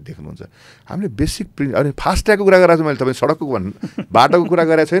जानुहोस्, तपाईँले देख्नुहुन्छ। हामीले बेसिक अनि फास्ट ट्र्याकको कुरा गरेको छु मैले, तपाईँ सडकको बाटोको कुरा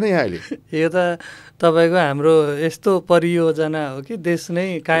गरेको छैन यहाँ अहिले। यो त तपाईँको हाम्रो यस्तो परियोजना हो कि देश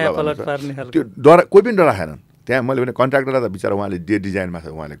नै कायापलट पार्ने खालको। त्यो कोही पनि डराएनन् त्यहाँ। मैले भने कन्ट्र्याक्टरलाई त बिचरा उहाँले डिजाइनमा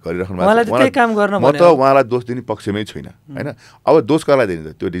छ, उहाँले गरिराख्नु भएको। म त उहाँलाई दोष दिने पक्षमै छुइनँ होइन। अब दोष कसलाई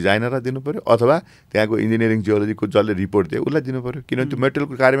दिनु? त्यो डिजाइनरलाई दिनु पऱ्यो अथवा त्यहाँको इन्जिनियरिङ जियोलोजीको जसले रिपोर्ट दियो उसलाई दिनु पऱ्यो। किनभने त्यो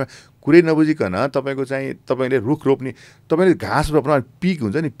मेटेरियलको कार्यमा कुरै नबुझिकन तपाईँको चाहिँ तपाईँले रुख रोप्ने, तपाईँले घाँस रोप्न पिक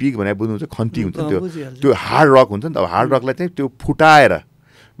हुन्छ नि, पिक भनेर बुझ्नुहुन्छ खन्ती हुन्छ, त्यो हार्ड रक हुन्छ नि त। अब हार्ड रकलाई चाहिँ त्यो फुटाएर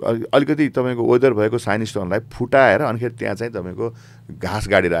अलिकति तपाईँको वेदर भएको साइनस्टोनलाई फुटाएर अनिखेरि त्यहाँ चाहिँ तपाईँको घाँस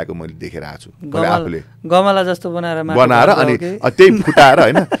गाडेर आएको मैले देखेर आएको छु मैले आफूले गमला जस्तो बनाएर अनि त्यही फुटाएर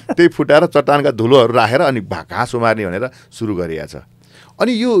होइन त्यही फुटाएर चट्टानका धुलोहरू राखेर अनि घाँस उमार्ने भनेर सुरु गरिएको छ।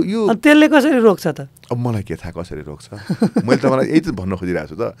 अनि यो त्यसले कसरी रोक्छ त? अब मलाई के थाहा कसरी रोक्छ, मैले तपाईँलाई यही त भन्न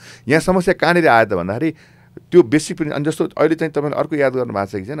खोजिरहेको छु त। यहाँ समस्या कहाँनिर आयो त भन्दाखेरि त्यो बेसिक पनि अनि जस्तो अहिले चाहिँ तपाईँले अर्को याद गर्नु भएको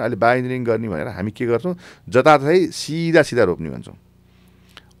छ कि छैन, अहिले बायो इन्जिनियरिङ गर्ने भनेर हामी के गर्छौँ जताततै सिधा रोप्ने भन्छौँ।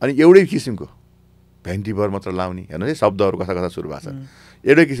 अनि एउटै किसिमको भेन्टिभर मात्र लाउने, हेर्नु है शब्दहरू कथा कथा सुरु भएको छ,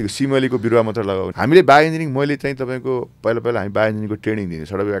 एउटै किसिमको सिमलीको बिरुवा मात्र लगाउने। हामीले बायो इन्जिनियरिङ मैले चाहिँ तपाईँको पहिला हामी बायो इन्जिनियरिङको ट्रेनिङ दिने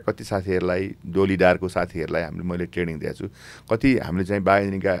सडक विभाग कति साथीहरूलाई डोलीडारको साथीहरूलाई मैले ट्रेनिङ दिएको छु। कति हामीले चाहिँ बायो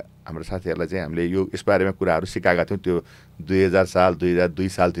इन्जिनियरिङका हाम्रो साथीहरूलाई चाहिँ हामीले यो यस बारेमा कुराहरू सिकाएका थियौँ। त्यो 2000 साल 2002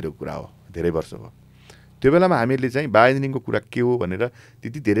 सालतिरको कुरा हो, धेरै वर्ष भयो। त्यो बेलामा हामीले चाहिँ बायो इन्जिनियरिङको कुरा के हो भनेर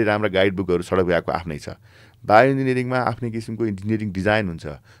त्यति धेरै राम्रा गाइड बुकहरू सडक विभागको आफ्नै छ। बायो इन्जिनियरिङमा आफ्नै किसिमको इन्जिनियरिङ डिजाइन हुन्छ,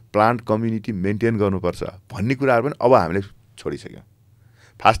 प्लान्ट कम्युनिटी मेन्टेन गर्नुपर्छ भन्ने कुराहरू पनि अब हामीले छोडिसक्यौँ।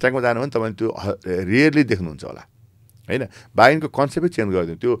 फास्ट ट्र्याकमा जानु भने तपाईँले त्यो रेयरली देख्नुहुन्छ होला होइन। बायोको कन्सेप्टै चेन्ज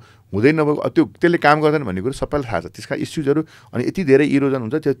गरिदिउँ, त्यो हुँदै नभएको त्यो त्यसले काम गर्दैन भन्ने कुरो सबैलाई थाहा छ। त्यसका इस्युजहरू अनि यति धेरै इरोजन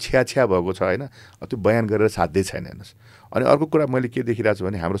हुन्छ त्यो छ्या भएको छ होइन, त्यो बयान गरेर साध्यै छैन हेर्नुहोस्। अनि अर्को कुरा मैले के देखिरहेको छु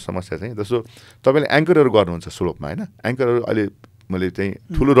भने हाम्रो समस्या चाहिँ जस्तो तपाईँले एङ्करहरू गर्नुहुन्छ स्लोपमा होइन, एङ्करहरू अहिले मैले चाहिँ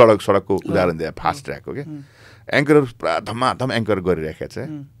ठुलो सडकको उदाहरण दिएँ फास्ट ट्र्याकको क्या, एङ्करहरू पुरा धमाधम एङ्कर गरिराखेको छ।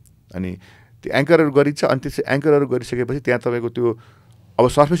 अनि त्यो एङ्करहरू गरिन्छ अनि त्यसै एङ्करहरू गरिसकेपछि त्यहाँ तपाईँको त्यो अब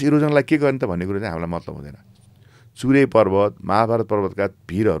सर्फेस इरोजनलाई के गर्ने त भन्ने कुरो चाहिँ हामीलाई मतलब हुँदैन। चुरे पर्वत महाभारत पर्वतका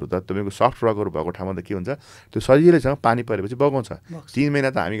भिरहरू त तपाईँको सफ्ट रकहरू भएको ठाउँमा त के हुन्छ त्यो सजिलैसँग पानी परेपछि बगाउँछ। 3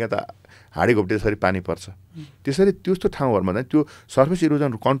 महिना त हामी कहाँ त हाडी घोप्टे जसरी पानी पर्छ त्यसरी त्यस्तो ठाउँहरूमा चाहिँ त्यो सर्फेस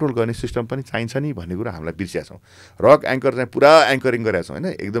इरोजन कन्ट्रोल गर्ने सिस्टम पनि चाहिन्छ नि भन्ने कुरा हामीलाई बिर्सिया छौँ। रक एङ्कर चाहिँ पुरा एङ्करिङ गरेका छौँ होइन,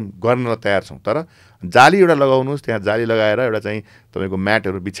 एकदम गर्न तयार छौँ। तर जाली एउटा लगाउनुहोस्, त्यहाँ जाली लगाएर एउटा चाहिँ तपाईँको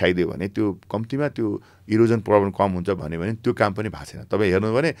म्याटहरू बिछाइदियो भने त्यो कम्तीमा त्यो इरोजन प्रब्लम कम हुन्छ भन्यो भने त्यो काम पनि भएको छैन। तपाईँ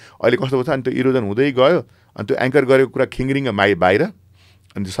हेर्नु भने अहिले कस्तो छ अनि त्यो इरोजन हुँदै गयो अनि त्यो एङ्कर गरेको कुरा खिङ्रिङ बाहिर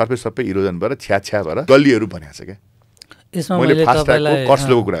अनि त्यो सर्फेस सबै इरोजन भएर छ्या भएर गल्लीहरू बनाएको छ क्या। यसमा मैले तपाईँलाई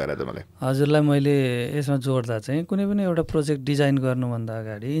कस्टको कुरा गरेँ तपाईँलाई हजुरलाई मैले यसमा जोड्दा चाहिँ कुनै पनि एउटा प्रोजेक्ट डिजाइन गर्नुभन्दा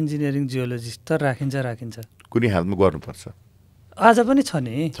अगाडि इन्जिनियरिङ जियोलोजिस्ट त राखिन्छ कुनै हालतमा गर्नुपर्छ। आज पनि छ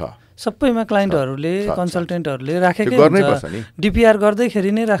नि, सबैमा क्लाइन्टहरूले कन्सल्टेन्टहरूले राखेकै गर्नैपर्छ नि, डिपिआर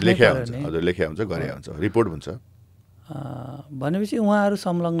गर्दैखेरि नै राख्नै पर्छ नि। हजुर लेख्या हुन्छ, गरे हुन्छ, रिपोर्ट हुन्छ। भनेपछि उहाँहरू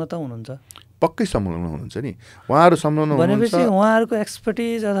संलग्न त हुनुहुन्छ, पक्कै संलग्न हुनुहुन्छ नि उहाँहरू संलग्न भनेपछि उहाँहरूको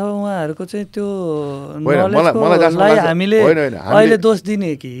एक्सपर्टिज अथवा उहाँहरूको चाहिँ त्यो नलेजलाई हामीले अहिले दोष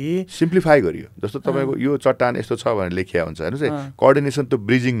दिने कि सिम्प्लिफाई गरियो। जस्तो तपाईँको यो चट्टान यस्तो छ भनेर लेखिया हुन्छ हेर्नुहोस् है, कोअर्डिनेसन त्यो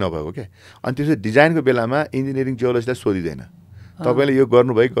ब्रिजिङ नभएको क्या। अनि त्यसै डिजाइनको बेलामा इन्जिनियरिङ जियोलोजीलाई सोधिँदैन तपाईँले यो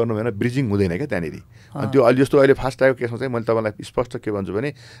गर्नु भएन ब्रिजिङ हुँदैन क्या त्यहाँनिर। अनि त्यो अहिले जस्तो अहिले फास्ट आएको केसमा चाहिँ मैले तपाईँलाई स्पष्ट के भन्छु भने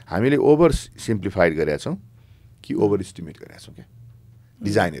हामीले ओभर सिम्प्लिफाइड गरेका छौँ कि ओभर इस्टिमेट गरेका छौँ क्या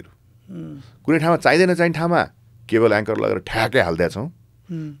डिजाइनहरू। कुनै ठाउँमा चाहिँदैन चाहिने ठाउँमा केबल एङ्कर लगाएर ठ्याकै हालिदिएका छौँ,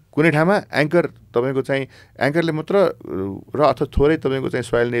 कुनै ठाउँमा एङ्कर तपाईँको चाहिँ एङ्करले मात्र र अथवा थोरै तपाईँको चाहिँ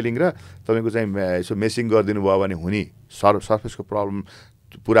सोइल नेलिङ र तपाईँको चाहिँ यसो मेसिङ गरिदिनु भयो भने हुने सर्फेसको प्रब्लम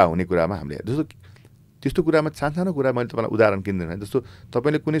पुरा हुने कुरामा हामीले जस्तो त्यस्तो कुरामा सानो कुरा मैले तपाईँलाई उदाहरण किन्दैन। जस्तो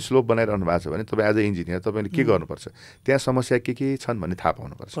तपाईँले कुनै स्लोप बनाइरहनु भएको छ भने तपाईँ एज अ इन्जिनियर तपाईँले के गर्नुपर्छ, त्यहाँ समस्या के छन् भन्ने थाहा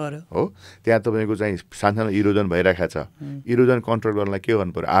पाउनुपर्छ हो। त्यहाँ तपाईँको चाहिँ सानो इरोजन भइरहेको छ, इरोजन कन्ट्रोल गर्नलाई के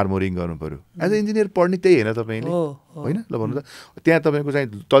गर्नु पऱ्यो, आर्मोरिङ गर्नु पऱ्यो। एज अ इन्जिनियर पढ्ने त्यही होइन तपाईँले होइन ल भन्नु त। त्यहाँ तपाईँको चाहिँ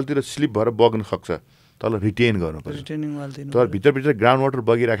तलतिर स्लिप भएर बग्न सक्छ, तल रिटेन गर्नु पऱ्यो। तर भित्र ग्राउन्ड वाटर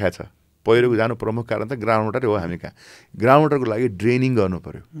बगिरहेको छ, पहिरोको जानु प्रमुख कारण त ग्राउन्ड वाटरै हो। हामी कहाँ ग्राउन्ड वाटरको लागि ड्रेनिङ गर्नु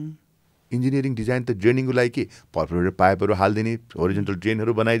पऱ्यो। इन्जिनियरिङ डिजाइन त ड्रेनिङको लागि के पर्फोरेटेड पाइपहरू हालिदिने, होरिजेन्टल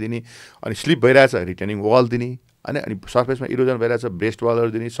ड्रेनहरू बनाइदिने, अनि स्लिप भइरहेछ रिटेनिङ वाल दिने, अनि सर्फेसमा इरोजन भइरहेछ ब्रेस्ट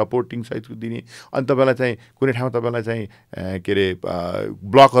वालहरू दिने, सपोर्टिङ सहितको दिने। अनि तपाईँलाई चाहिँ कुनै ठाउँमा तपाईँलाई चाहिँ के अरे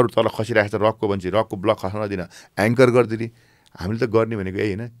ब्लकहरू तल खसिरहेको छ, रकको भन्छ रकको ब्लक खस्न दिन एङ्कर गरिदिने। हामीले त गर्ने भनेको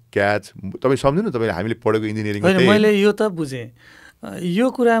यही होइन क्याच। तपाईँ सम्झिनु तपाईँले हामीले पढेको इन्जिनियरिङ मैले यो त बुझेँ। यो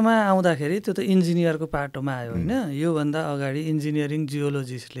कुरामा आउँदाखेरि त्यो त इन्जिनियरको पाटोमा आयो होइन। योभन्दा अगाडि इन्जिनियरिङ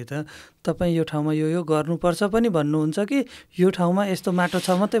जियोलोजिस्टले त तपाईँ यो ठाउँमा यो गर्नुपर्छ पनि भन्नुहुन्छ कि यो ठाउँमा यस्तो माटो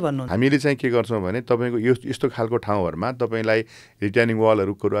छ मात्रै भन्नुहुन्छ? हामीले चाहिँ के गर्छौँ भने तपाईँको यो यस्तो खालको ठाउँहरूमा तपाईँलाई रिटेनिङ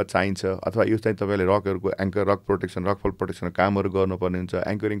वालहरू कुरा चाहिन्छ अथवा यो चाहिँ तपाईँले रकहरूको एङ्कर रक प्रोटेक्सन रकफल प्रोटेक्सन कामहरू गर्नुपर्ने हुन्छ,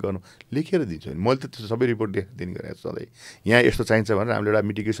 एङ्करिङ गर्नु लेखेर दिन्छु। मैले त त्यो सबै रिपोर्ट लेखेर दिने गरेको छु सधैँ। यहाँ यस्तो चाहिन्छ भनेर हामीले एउटा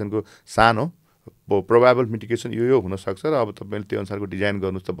मिटिगेसनको सानो प्रोबाबल मिटिगेसन यो हुनसक्छ र अब तपाईँले त्यो अनुसारको डिजाइन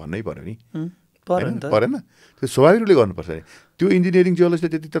गर्नुहोस् त भन्नै पऱ्यो नि, परेन? त्यो स्वाभाविक रूपले गर्नुपर्छ नि। त्यो इन्जिनियरिङ जियोलोजीले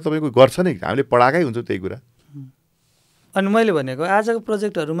त्यति त तपाईँको गर्छ नै, हामीले पढाएकै हुन्छ त्यही कुरा। अनि मैले भनेको आजको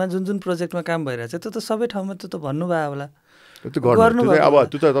प्रोजेक्टहरूमा जुन प्रोजेक्टमा काम भइरहेछ त्यो त सबै ठाउँमा त्यो त भन्नुभयो होला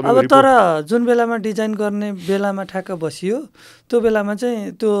अब तर जुन बेलामा डिजाइन गर्ने बेलामा ठ्याक्क बसियो त्यो बेलामा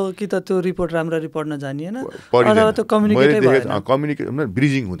चाहिँ कि त त्यो रिपोर्ट राम्ररी पढ्न जानिएन अथवा त्यो कम्युनिकेसन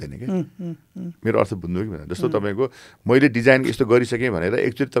ब्रिजिङ हुँदैन कि मेरो अर्थ बुझ्नु कि भनेर जस्तो तपाईँको मैले डिजाइन यस्तो गरिसकेँ भनेर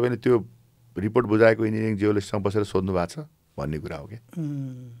एकचोटि तपाईँले त्यो रिपोर्ट बुझाएको इन्जिनियरिङ जियोलजिस्टसँग बसेर सोध्नु भएको छ भन्ने कुरा हो क्या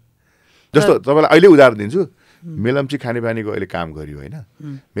जस्तो तपाईँलाई अहिले उदाहरण दिन्छु मेलम्ची खानेपानीको अहिले काम गरियो होइन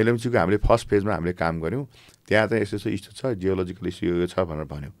मेलम्चीको हामीले फर्स्ट फेजमा हामीले काम गऱ्यौँ त्यहाँ चाहिँ यस्तो इस्यु छ जियोलोजिकल इस्यु छ भनेर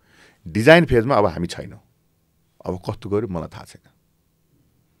भन्यो डिजाइन फेजमा अब हामी छैनौँ अब कस्तो गर्यो मलाई थाहा छैन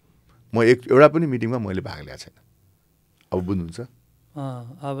म एउटा पनि मिटिङमा मैले भाग लिएको छैन अब बुझ्नुहुन्छ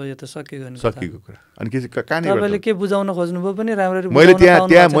अब यो त सकिएको कुरा अनि तपाईँले के बुझाउन खोज्नुभयो पनि राम्ररी मैले त्यहाँ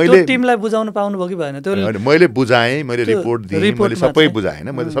टिमलाई बुझाउन पाउनुभयो कि भएन त्यो मैले बुझाएँ मैले रिपोर्ट दिएँ मैले सबै बुझाएँ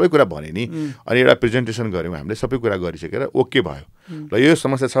होइन मैले सबै कुरा भनेँ नि अनि एउटा प्रेजेन्टेसन गऱ्यौँ हामीले सबै कुरा गरिसकेर ओके भयो र यो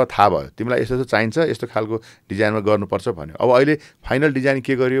समस्या छ थाहा भयो तिमीलाई यस्तो यस्तो चाहिन्छ यस्तो खालको डिजाइनमा गर्नुपर्छ भन्यो अब अहिले फाइनल डिजाइन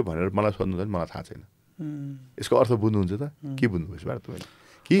के गरियो भनेर मलाई सोध्नु छ मलाई थाहा छैन यसको अर्थ बुझ्नुहुन्छ त के बुझ्नुभयो तपाईँले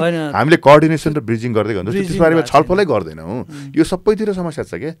कि हामीले कोअर्डिनेसन र ब्रिजिङ गर्दै गर्नु त्यसबारेमा छलफलै गर्दैनौँ यो सबैतिर समस्या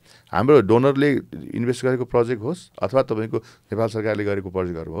छ क्या हाम्रो डोनरले इन्भेस्ट गरेको प्रोजेक्ट होस् अथवा तपाईँको नेपाल सरकारले गरेको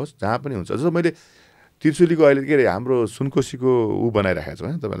प्रोजेक्टहरू होस् जहाँ पनि हुन्छ जस्तो मैले त्रिशुलीको अहिले के अरे हाम्रो सुनकोसीको बनाइराखेको छु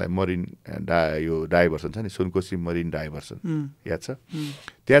होइन तपाईँलाई मरिन यो डाइभर्सन छ नि सुनकोसी मरिन डाइभर्सन याद छ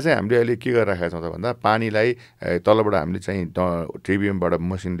त्यहाँ चाहिँ हामीले अहिले के गरिराखेका छौँ त भन्दा पानीलाई तलबाट हामीले चाहिँ ट्रिब्युमबाट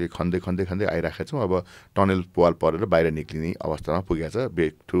मसिनले खन्दै खन्दै खन्दै आइराखेका छौँ अब टनल वाल परेर बाहिर निक्लिने अवस्थामा पुगेको छ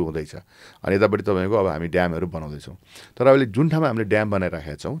ब्रेक थ्रु हुँदैछ अनि यतापट्टि तपाईँको अब हामी ड्यामहरू बनाउँदैछौँ तर अहिले जुन ठाउँमा हामीले ड्याम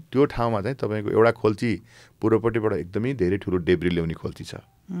बनाइराखेका छौँ त्यो ठाउँमा चाहिँ तपाईँको एउटा खोल्ची पूर्वपट्टिबाट एकदमै धेरै ठुलो डेब्री ल्याउने खोल्ची छ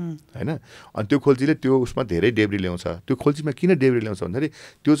होइन अनि त्यो खोल्चीले त्यो उसमा धेरै डेब्री ल्याउँछ त्यो खोल्चीमा किन डेब्री ल्याउँछ भन्दाखेरि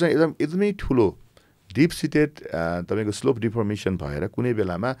त्यो चाहिँ एकदमै ठुलो डिप सिटेड तपाईँको स्लोप डिफर्मेसन भएर कुनै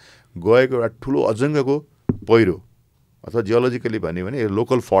बेलामा गएको एउटा ठुलो अजङ्गको पहिरो अथवा जियोलोजिकली भन्यो भने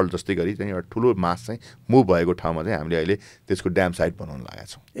लोकल फल्ट जस्तै गरी चाहिँ एउटा ठुलो मास चाहिँ मुभ भएको ठाउँमा चाहिँ हामीले अहिले त्यसको ड्याम साइट बनाउन लागेका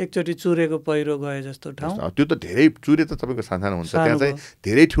छौँ एकचोटि चुरेको पहिरो गए जस्तो ठाउँ त्यो त धेरै चुरे त तपाईँको सानो हुन्छ त्यहाँ चाहिँ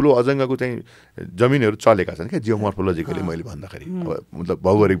धेरै ठुलो अजङ्गको चाहिँ जमिनहरू चलेका छन् क्या जियोमर्फोलोजिकली मैले भन्दाखेरि मतलब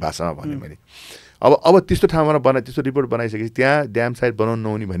भौगोलिक भाषामा भने मैले अब त्यस्तो ठाउँमा त्यस्तो रिपोर्ट बनाइसकेपछि त्यहाँ ड्याम साइट बनाउनु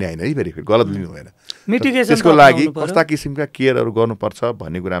नहुने भन्ने होइन है फेरि गलत लिनु भएन त्यसको लागि कस्ता किसिमका केयरहरू गर्नुपर्छ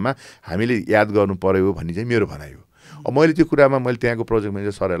भन्ने कुरामा हामीले याद गर्नु पर्यो भन्ने चाहिँ मेरो भनाइ हो अब मैले त्यो कुरामा मैले त्यहाँको प्रोजेक्ट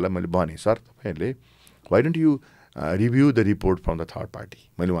म्यानेजर सरहरूलाई मैले भनेँ सर तपाईँहरूले why don't you review the report from the third party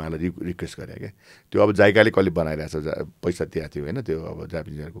मैले उहाँलाई रिक्वेस्ट गरेँ क्या त्यो अब जायगाले कसले बनाइरहेको छ पैसा दिएको थियो होइन त्यो अब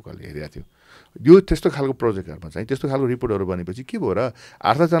जापानिजहरूको कसले हेरिरहेको थियो यो त्यस्तो खालको प्रोजेक्टहरूमा चाहिँ त्यस्तो खालको रिपोर्टहरू बनेपछि के भयो र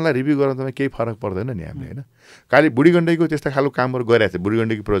 8-10जनालाई रिभ्यू गर्न तपाईँ केही फरक पर्दैन नि हामीले होइन काली बुढीगण्डकीको त्यस्तो खालको कामहरू गरिरहेको थियो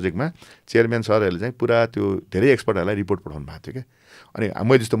बुढीगण्डकी प्रोजेक्टमा चेयरम्यान सरहरूले चाहिँ पुरा त्यो धेरै एक्सपर्टहरूलाई रिपोर्ट पठाउनु भएको थियो क्या अनि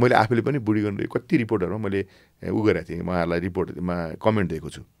मैले आफूले पनि बुढीगण्डकी कति रिपोर्टहरूमा मैले गरेको थिएँ उहाँहरूलाई रिपोर्टमा कमेन्ट दिएको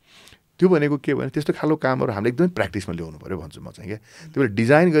छु त्यो भनेको के भने त्यस्तो खालको कामहरू हामीले एकदमै प्र्याक्टिसमा ल्याउनु पऱ्यो भन्छु म चाहिँ क्या त्यो भएर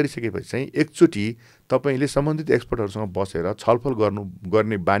डिजाइन गरिसकेपछि चाहिँ एकचोटि तपाईँले सम्बन्धित एक्सपर्टहरूसँग बसेर छलफल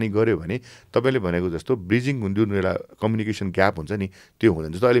गर्ने बानी गऱ्यो भने तपाईँले भनेको जस्तो ब्रिजिङ जुन एउटा कम्युनिकेसन ग्याप हुन्छ नि त्यो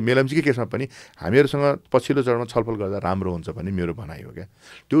हुँदैन जस्तो अहिले मेलम्चीकै केसमा पनि हामीहरूसँग पछिल्लो चरणमा छलफल गर्दा राम्रो हुन्छ भन्ने मेरो भनाइ हो क्या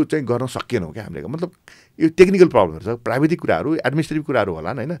त्यो चाहिँ गर्न सकिएनौँ क्या हामीले मतलब यो टेक्निकल प्रब्लमहरू छ प्राविधिक कुराहरू एडमिनिस्ट्रेटिभ कुराहरू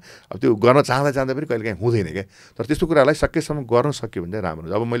होला होइन अब त्यो गर्न चाहँदा पनि कहिले काहीँ हुँदैन क्या तर त्यस्तो कुरालाई सकेसम्म गर्न सक्यो भने चाहिँ राम्रो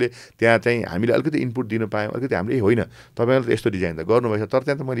हुन्छ अब मैले त्यहाँ चाहिँ हामीले अलिकति इनपुट दिन पायौँ अलिकति हामीले होइन तपाईँले त यस्तो डिजाइन त गर्नुभएछ तर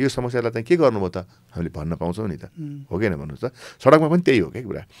त्यहाँ त मैले यो समस्यालाई चाहिँ के गर्नुभयो त हामीले भन्न पाउँछौँ नि त हो कि भन्नुहोस् त सडकमा पनि त्यही हो क्या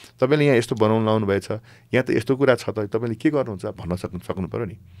कुरा तपाईँले यहाँ यस्तो बनाउनु लाउनु भएछ यहाँ त यस्तो कुरा छ त तपाईँले के गर्नुहुन्छ भन्न सक्नु पऱ्यो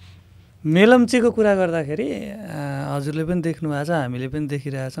नि मेलम्चीको कुरा गर्दाखेरि हजुरले पनि देख्नु भएको छ हामीले पनि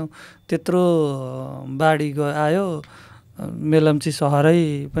देखिरहेछौँ त्यत्रो बाढी आयो मेलम्ची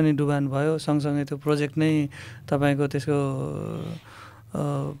सहरै पनि डुबान भयो सँगसँगै त्यो प्रोजेक्ट नै तपाईँको त्यसको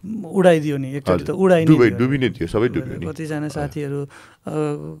उडाइदियो नि एकचोटि त डुबिने थियो सबै डुब्यो कतिजना साथीहरू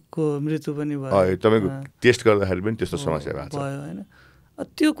को मृत्यु पनि भयो तपाईँको टेस्ट गर्दाखेरि पनि त्यस्तो समस्या भएको भयो होइन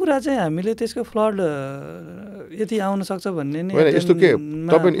त्यो कुरा चाहिँ हामीले त्यसको फ्लड यति आउन सक्छ भन्ने नै यस्तो के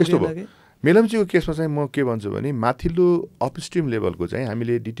तपाईँ यस्तो भयो मेलम्चीको केसमा चाहिँ म के भन्छु भने माथिल्लो अपस्ट्रिम लेभलको चाहिँ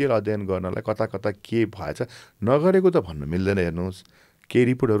हामीले डिटेल अध्ययन गर्नलाई कता कता के भएछ नगरेको त भन्न मिल्दैन हेर्नुहोस् केही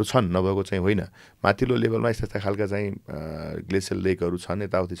रिपोर्टहरू छन् नभएको चाहिँ होइन माथिल्लो लेभलमा यस्ता खालका चाहिँ ग्लेसियल लेकहरू छन्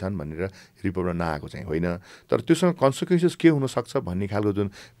यताउति छन् भनेर रिपोर्टमा नआएको चाहिँ होइन तर त्योसँग कन्सिक्वेन्सेस के हुनसक्छ भन्ने खालको जुन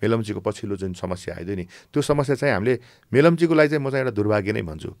मेलम्चीको पछिल्लो जुन समस्या आइदियो नि त्यो समस्या चाहिँ हामीले मेलम्चीको लागि चाहिँ म चाहिँ एउटा दुर्भाग्य नै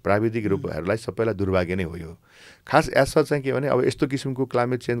भन्छु प्राविधिक रूपहरूलाई सबैलाई दुर्भाग्य नै हो यो खास एसर चाहिँ के भने अब यस्तो किसिमको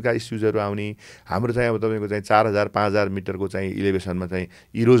क्लाइमेट चेन्जका इस्युजहरू आउने हाम्रो चाहिँ अब तपाईँको चाहिँ 4000-5000 मिटरको चाहिँ इलेभेसनमा चाहिँ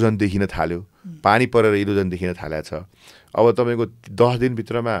इरोजन देखिन थाल्यो पानी परेर इरोजन देखिन थालेको छ अब तपाईँको 10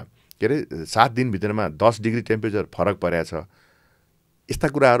 दिनभित्रमा के अरे 7 दिनभित्रमा 10 डिग्री टेम्परेचर फरक परेको छ। यस्ता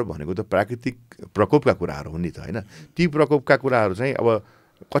कुराहरू भनेको त प्राकृतिक प्रकोपका कुराहरू हुन् नि त होइन। ती प्रकोपका कुराहरू चाहिँ अब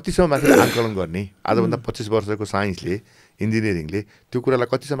कतिसम्म मान्छेले आकलन गर्ने, आजभन्दा 25 वर्षको साइन्सले इन्जिनियरिङले त्यो कुरालाई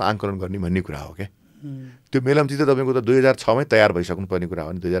कतिसम्म आकलन गर्ने भन्ने कुरा हो क्या। त्यो मेलम्ची त तपाईँको त 2006मै तयार भइसक्नुपर्ने कुरा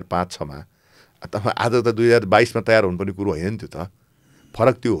हो नि, 2005-06मा। आज त 2022मा तयार हुनुपर्ने कुरो होइन नि त्यो त।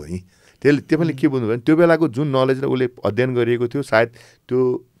 फरक त्यो हो नि। त्यसले के बुझ्नु भने त्यो बेलाको जुन नलेज र उसले अध्ययन गरिएको थियो सायद त्यो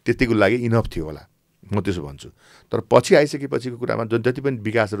त्यतिको लागि इनफ थियो होला, म त्यसो भन्छु। तर पछि आइसकेपछिको कुरामा जति पनि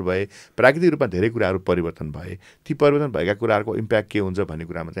विकासहरू भए, प्राकृतिक रूपमा धेरै कुराहरू परिवर्तन भए, ती परिवर्तन भएका कुराहरूको इम्प्याक्ट के हुन्छ भन्ने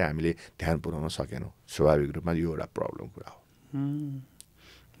कुरामा चाहिँ हामीले ध्यान पुर्याउन सकेनौँ। स्वाभाविक रूपमा यो एउटा प्रब्लम कुरा हो।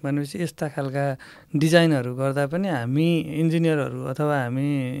 भनेपछि यस्ता खालका डिजाइनहरू गर्दा पनि हामी इन्जिनियरहरू अथवा हामी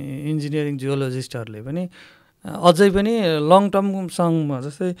इन्जिनियरिङ जियोलोजिस्टहरूले पनि अझै पनि लङ टर्मसम्म,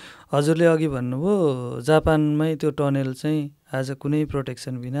 जस्तै हजुरले अघि भन्नुभयो जापानमै त्यो टनेल चाहिँ आज कुनै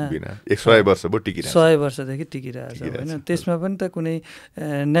प्रोटेक्सन बिना 100 वर्ष भयो टिकिरहेको छ, 100 वर्षदेखि टिकिरहेको छ होइन। त्यसमा पनि त कुनै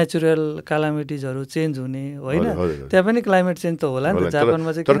नेचुरल क्यालामिटिजहरू चेन्ज हुने होइन, त्यहाँ पनि क्लाइमेट चेन्ज त होला नि त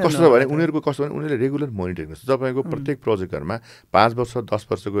जापानमा चाहिँ। तर कस्तो भने उनीहरूको कस्तो भने उनीहरूले रेगुलर मोनिटरिङ गर्छ। तपाईँको प्रत्येक प्रोजेक्टहरूमा 5 वर्ष 10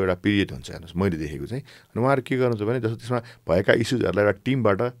 वर्षको एउटा पिरियड हुन्छ हेर्नुहोस्, मैले देखेको चाहिँ। अनि उहाँहरू के गर्नुहुन्छ भने जस्तो त्यसमा भएका इस्युजहरूलाई एउटा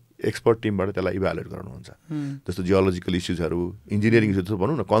टिमबाट, एक्सपर्ट टिमबाट त्यसलाई इभ्यालुएट गर्नुहुन्छ। जस्तो जियोलोजिकल इस्युजहरू, इन्जिनियरिङ इस्युज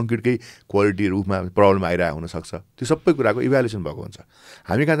भनौँ न, कङ्क्रिटकै क्वालिटी रूपमा प्रब्लम आइरहेको हुनसक्छ, त्यो सबै कुराको इभ्यालुएसन भएको हुन्छ।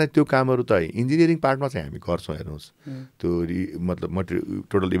 हामी कहाँ चाहिँ त्यो कामहरू त इन्जिनियरिङ पार्टमा चाहिँ हामी गर्छौँ हेर्नुहोस्, त्यो मतलब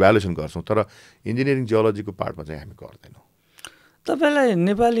टोटल इभ्यालुएसन गर्छौँ, तर इन्जिनियरिङ जियोलोजीको पार्टमा चाहिँ हामी गर्दैनौँ। तपाईँलाई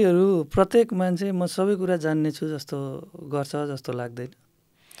नेपालीहरू प्रत्येक मान्छे म सबै कुरा जान्ने छु जस्तो गर्छ जस्तो लाग्दैन?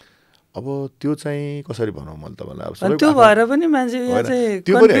 अब त्यो चाहिँ कसरी भनौँ मैले तपाईँलाई, अब त्यो भएर पनि मान्छे यहाँ चाहिँ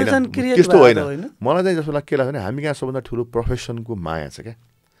कन्फ्युजन क्रिएट त्यस्तो होइन। मलाई चाहिँ जस्तो लाग्छ के लाग्छ भने हामी कहाँ सबभन्दा ठुलो प्रोफेसनको माया छ क्या।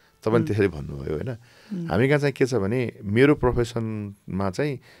 तपाईँले त्यसरी भन्नुभयो होइन। हामी कहाँ चाहिँ के छ भने मेरो प्रोफेसनमा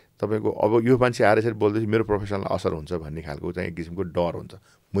चाहिँ तपाईँको अब यो मान्छे आएर यसरी बोल्दैछ मेरो प्रोफेसनलाई असर हुन्छ भन्ने खालको चाहिँ एक किसिमको डर हुन्छ,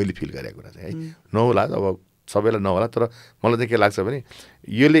 मैले फिल गरेको कुरा चाहिँ है। नहोला, अब सबैलाई नहोला, तर मलाई चाहिँ के लाग्छ भने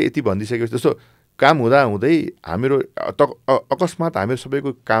यसले यति भनिदिइसकेपछि जस्तो काम हुँदै हाम्रो अकस्मात हाम्रो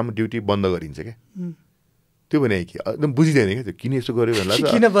सबैको काम ड्युटी बन्द गरिन्छ क्या। त्यो भने कि एकदम बुझिँदैन क्या, त्यो किन यसो गर्यो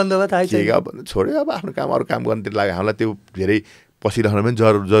भन्दा किन बन्द भयो थाहा छैन, छोड्यो अब आफ्नो काम अरू काम गर्नुतिर लाग्यो। हामीलाई त्यो धेरै पसिरहनु पनि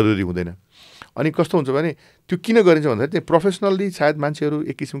जरुरी हुँदैन। अनि कस्तो हुन्छ भने त्यो किन गरिन्छ भन्दाखेरि चाहिँ प्रोफेसनल्ली सायद मान्छेहरू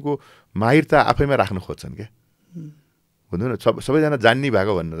एक किसिमको माहिरता आफैमा राख्न खोज्छन् क्या, हुँदैन सबैजना जान्ने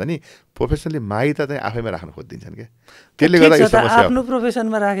भएको भनेर नि प्रोफेसनली माहिरता चाहिँ आफैमा राख्न खोजिदिन्छन् क्या। त्यसले गर्दा यो समस्या आफ्नो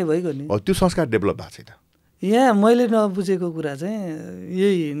प्रोफेसनमा राखे भइगयो नि। त्यो संस्कार डेभलप भएको छैन। यहाँ मैले नबुझेको कुरा चाहिँ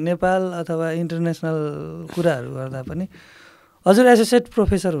यही नेपाल अथवा इन्टरनेसनल कुराहरू गर्दा पनि हजुर एसोसिएट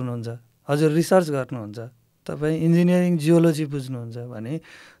प्रोफेसर हुनुहुन्छ, हजुर रिसर्च गर्नुहुन्छ, तपाईँ इन्जिनियरिङ जियोलोजी बुझ्नुहुन्छ भने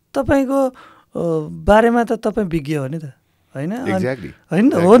तपाईँको बारेमा त तपाईँ विज्ञ हो नि त होइन?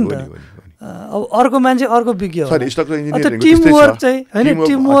 होइन हो नि त। अब अर्को मान्छे अर्को विज्ञ हो, टिमवर्क चाहिँ होइन,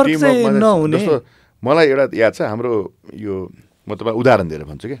 टिमवर्क चाहिँ नहुने। मलाई एउटा याद छ, हाम्रो यो म तपाईँ उदाहरण दिएर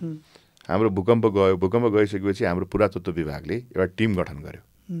भन्छु क्या। हाम्रो भूकम्प गइसकेपछि हाम्रो पुरातत्व विभागले एउटा टिम गठन गर्यो।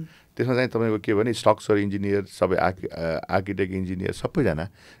 त्यसमा चाहिँ तपाईँको के भने स्ट्रक्चर इन्जिनियर, सबै आर्किटेक्ट इन्जिनियर, सबैजना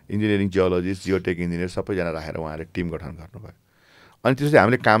इन्जिनियरिङ जियोलोजिस्ट, जियोटेक इन्जिनियर सबैजना राखेर उहाँले टिम गठन गर्नुभयो। अनि त्यसपछि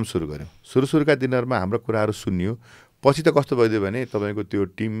हामीले काम सुरु गऱ्यौँ। सुरुका दिनहरूमा हाम्रो कुराहरू सुनियो। पछि त कस्तो भइदियो भने तपाईँको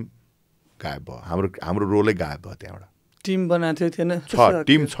त्यो टिम गायब भयो, हाम्रो रोलै गायब भयो। त्यहाँबाट टिम बनाएको थिएन,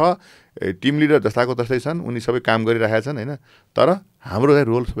 टिम छ, टिम लिडर जस्ताको तस्तै छन्, उनी सबै काम गरिरहेका छन् होइन, तर हाम्रो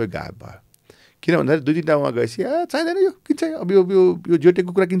रोल सबै गायब भयो। किन भन्दाखेरि 2-3टा उहाँ गएपछि चाहिँदैन, यो किन चाहिँ अब यो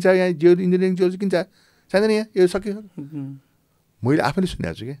जियोटेकको कुरा किन्छ, यहाँ जियो इन्जिनियरिङ जियोलोजी किन्छ, चाहिँदैन, यहाँ यो सक्यो। मैले आफैले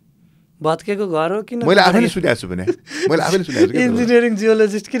सुनेको छु कि भत्केको घर हो किन, मैले आफैले सुनेको छु भने मैले आफैले सुनेको छु इन्जिनियरिङ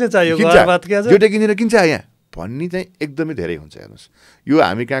जियोलोजिस्ट किन चाहियो, जियोटेक इन्जिनियर किन चाहियो यहाँ भन्ने चाहिँ एकदमै धेरै हुन्छ। हेर्नुहोस्, यो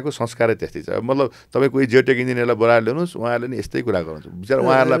हामी कहाँको संस्कारै त्यस्तै छ। मतलब तपाईँ कोही जियोटेक इन्जिनियरलाई बोलाएर ल्याउनुहोस्, उहाँहरूले नि यस्तै कुरा गर्नुहुन्छ। बिचरा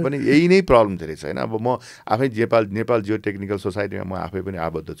उहाँहरूलाई पनि यही नै प्रब्लम धेरै छ होइन। अब म आफै नेपाल जियोटेक्निकल सोसाइटीमा म आफै पनि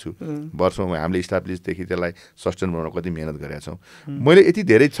आबद्ध छु। वर्षौँ हामीले इस्टाब्लिसदेखि त्यसलाई सस्टेन बनाउन कति मिहिनेत गरेका छौँ। मैले यति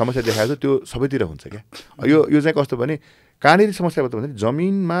धेरै समस्या देखाएको छु, त्यो सबैतिर हुन्छ क्या। यो चाहिँ कस्तो भने कहाँनिर समस्या भयो भने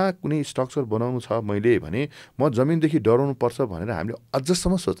जमिनमा कुनै स्ट्रक्चर बनाउनु छ मैले भने म जमिनदेखि डराउनु पर्छ भनेर हामीले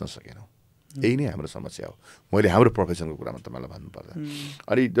अझसम्म सोच्न सकेनौँ। यही नै हाम्रो समस्या हो। मैले हाम्रो प्रोफेसनको कुरामा तपाईँलाई भन्नुपर्दा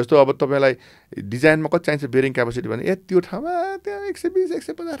अनि जस्तो अब तपाईँलाई डिजाइनमा कति चाहिन्छ बेरिङ क्यापेसिटी भने त्यो ठाउँमा त्यहाँ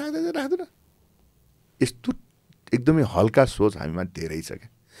 120-150 राख्दैन। यस्तो एकदमै हल्का सोच हामीमा धेरै छ क्या।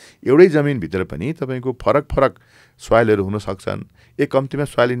 एउटै जमिनभित्र पनि तपाईँको फरक सोइलहरू हुन सक्छन्। एक कम्तीमा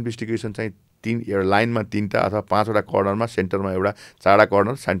सोइल इन्भेस्टिगेसन चाहिँ एउटा लाइनमा 3टा अथवा 5वटा कर्नरमा, सेन्टरमा एउटा, 4वटा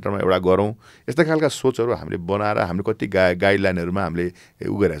कर्नर, सेन्टरमा एउटा गरौँ। यस्ता खालका सोचहरू हामीले बनाएर हामीले कति गाइडलाइनहरूमा हामीले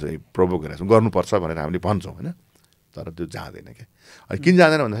गरिरहेको छौँ, प्रोभोक गरिरहेको छौँ, गर्नुपर्छ भनेर हामीले भन्छौँ होइन। तर त्यो जाँदैन क्या। अनि किन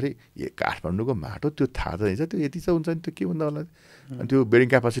जाँदैन भन्दाखेरि काठमाडौँको माटो त्यो थाहा त रहेछ, त्यो यति छ हुन्छ नि, त्यो के भन्दा होला, अनि त्यो बेरिङ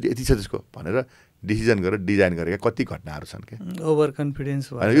क्यापासिटी यति छ त्यसको भनेर डिसिजन गरेर डिजाइन गरेका कति घटनाहरू छन् क्या। ओभर कन्फिडेन्स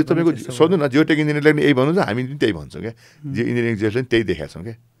होइन, यो तपाईँको सोध्नु न, जियोटेक इन्जिनियरले पनि यही भन्नुहुन्छ, हामी पनि त्यही भन्छौँ क्या, इन्जिनियरिङ जियोले पनि त्यही देखाएको छौँ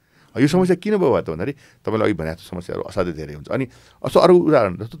क्या। यो समस्या किन भयो त भन्दाखेरि तपाईँलाई अघि भनेको समस्याहरू असाध्यै धेरै हुन्छ। अनि अरू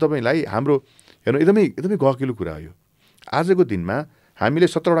उदाहरण जस्तो तपाईँलाई हाम्रो हेर्नु एकदमै एकदमै गहकिलो कुरा हो यो। आजको दिनमा हामीले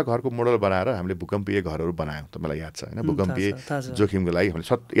 17वटा घरको मोडल बनाएर हामीले भूकम्पीय घरहरू बनायौँ, तपाईँलाई याद छ होइन, भूकम्पीय जोखिमको लागि हामीले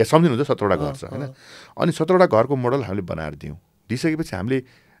या सम्झिनुहुन्छ 17वटा घर छ होइन। अनि 17वटा घरको मोडल हामीले बनाएर दिइसकेपछि हामीले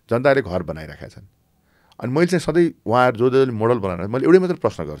जनताले घर बनाइराखेका छन्। अनि मैले चाहिँ सधैँ उहाँहरू जसले मोडल बनाएर मैले एउटै मात्र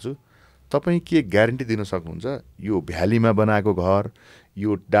प्रश्न गर्छु, तपाईँ के ग्यारेन्टी दिन सक्नुहुन्छ यो भ्यालीमा बनाएको घर,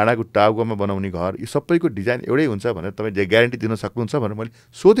 यो डाँडाको टाउकोमा बनाउने घर, यो सबैको डिजाइन एउटै हुन्छ भनेर तपाईँ ग्यारेन्टी दिन सक्नुहुन्छ भनेर मैले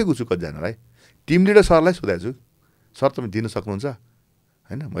सोधेको छु कतिजनालाई। टिम लिडर सरलाई सोधेको छु, सर तपाईँ दिन सक्नुहुन्छ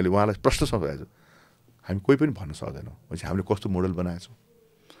होइन। मैले उहाँलाई प्रश्न सोधेको छु, हामी कोही पनि भन्न सक्दैनौँ भनेपछि हामीले कस्तो मोडल बनाएको छौँ।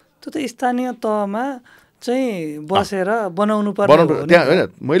 त्यो त स्थानीय तहमा चाहिँ बसेर बनाउनु पर्ने त्यहाँ होइन।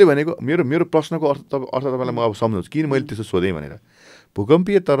 मैले भनेको मेरो प्रश्नको अर्थ तपाईँलाई म अब सम्झाउँछु किन मैले त्यसो सोधेँ भनेर।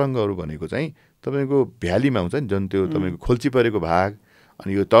 भूकम्पीय तरङ्गहरू भनेको चाहिँ तपाईँको भ्यालीमा हुन्छ नि, जुन त्यो तपाईँको खोल्ची परेको भाग,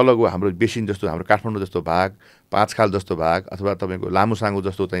 अनि यो तलको हाम्रो बेसिन जस्तो हाम्रो काठमाडौँ जस्तो भाग, पाँचखाल जस्तो भाग, अथवा तपाईँको लामोसाङ्गो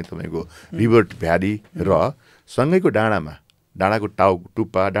जस्तो चाहिँ तपाईँको रिभर भ्याली र सँगैको डाँडाको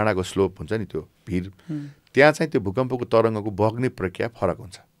टुप्पा, डाँडाको स्लोप हुन्छ नि त्यो भिर, त्यहाँ चाहिँ त्यो भूकम्पको तरङ्गको बग्ने प्रक्रिया फरक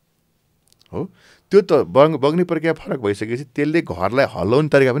हुन्छ हो। त्यो त बग्ने प्रक्रिया फरक भइसकेपछि त्यसले घरलाई हल्लाउने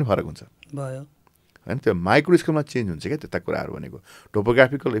तरिका पनि फरक हुन्छ भयो होइन। त्यो माइक्रो स्केलमा चेन्ज हुन्छ क्या त्यस्ता कुराहरू भनेको।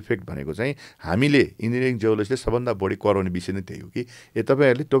 टोपोग्राफिकल इफेक्ट भनेको चाहिँ हामीले इन्जिनियरिङ जियोलोजीले सबभन्दा बढी कराउने विषय नै त्यही हो कि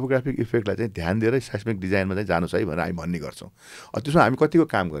तपाईँहरूले टोपोग्राफिक इफेक्टलाई चाहिँ ध्यान दिएर साइस्मिक डिजाइनमा चाहिँ जानुहोस् है भनेर हामी भन्ने गर्छौँ। त्यसमा हामी कतिको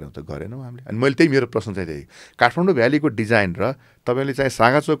काम गऱ्यौँ त, गरेनौँ हामीले। अनि मैले त्यही मेरो प्रश्न चाहिँ त्यही, काठमाडौँ भ्यालीको डिजाइन र तपाईँले चाहिँ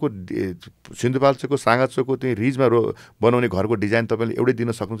साँगाचोकको सिन्धुपाल्चोकको साँगाचोकको त्यो रिजमा बनाउने घरको डिजाइन तपाईँले एउटै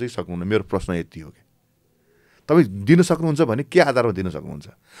दिन सक्नुहुन्छ कि सक्नुहुन्न, मेरो प्रश्न यति हो कि तपाईँ दिन सक्नुहुन्छ भने के आधारमा दिन सक्नुहुन्छ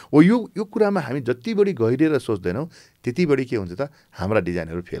हो। यो कुरामा हामी जति बढी गहिरिएर सोच्दैनौँ त्यति बढी के हुन्छ त, हाम्रा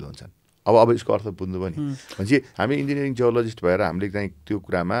डिजाइनहरू फेल हुन्छन्। अब यसको अर्थ बुझ्नु पनि भनेपछि हामी इन्जिनियरिङ जियोलोजिस्ट भएर हामीले चाहिँ त्यो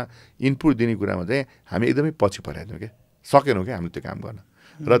कुरामा इनपुट दिने कुरामा चाहिँ हामी एकदमै पछि परेको थियौँ क्या, सकेनौँ क्या हामीले त्यो काम गर्न।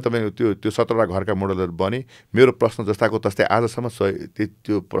 र तपाईँको त्यो 17वटा घरका मोडलहरू बने। मेरो प्रश्न जस्ताको तस्तै आजसम्म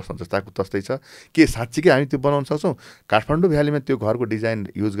त्यो प्रश्न जस्ताको तस्तै छ। के साँच्चीकै हामी त्यो बनाउन सक्छौँ? काठमाडौँ भ्यालीमा त्यो घरको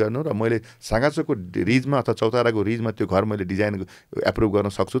डिजाइन युज गर्नु र मैले साँगाचोकको रिजमा अथवा चौताराको रिजमा त्यो घर मैले डिजाइन एप्रुभ गर्न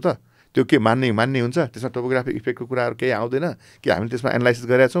सक्छु त? त्यो के मान्ने हुन्छ? त्यसमा टोपोग्राफिक इफेक्टको कुराहरू केही आउँदैन कि हामीले त्यसमा एनालाइसिस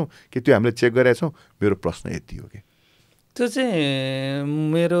गरेका छौँ कि त्यो हामीले चेक गरेका छौँ? मेरो प्रश्न यति हो कि त्यो चाहिँ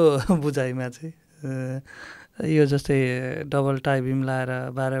मेरो बुझाइमा चाहिँ यो जस्तै डबल टाई बिम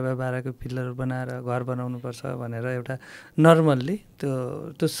लाएर 12x12को पिलर बनाएर घर बनाउनुपर्छ भनेर एउटा नर्मल्ली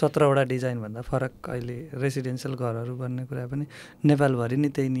त्यो 17वटा डिजाइनभन्दा फरक अहिले रेसिडेन्सियल घरहरू बन्ने कुरा पनि नेपालभरि नै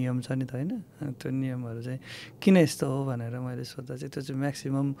त्यही नियम छ नि त होइन। त्यो नियमहरू चाहिँ किन यस्तो हो भनेर मैले सोध्दा चाहिँ त्यो चाहिँ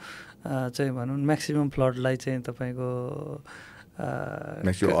म्याक्सिमम चाहिँ भनौँ म्याक्सिमम फ्लडलाई चाहिँ तपाईँको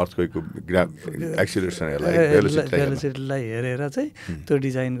भेलोसिटीलाई हेरेर चाहिँ त्यो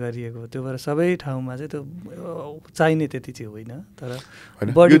डिजाइन गरिएको। त्यो भएर सबै ठाउँमा चाहिँ त्यो चाहिने त्यति चाहिँ होइन। तर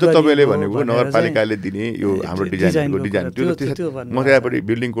यो त तपाईँले भनेको नगरपालिकाले दिने यो हाम्रो डिजाइनको डिजाइन त्यो म त्यहाँपट्टि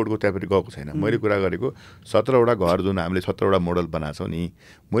बिल्डिङ कोडको त्यहाँपट्टि गएको छैन। मैले कुरा गरेको 17वटा घर जुन हामीले 17वटा मोडल बनाएको छौँ नि,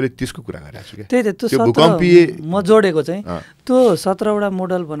 मैले त्यसको कुरा गरेको छु। त्यही त त्यो भूकम्पीय म जोडेको चाहिँ त्यो 17वटा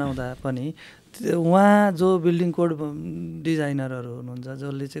मोडल बनाउँदा पनि उहाँ जो बिल्डिङ कोड डिजाइनरहरू हुनुहुन्छ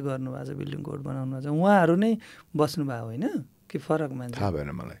जसले चाहिँ गर्नुभएको छ बिल्डिङ कोड बनाउनु भएको छ उहाँहरू नै बस्नुभएको होइन कि फरक मान्छे? थाहा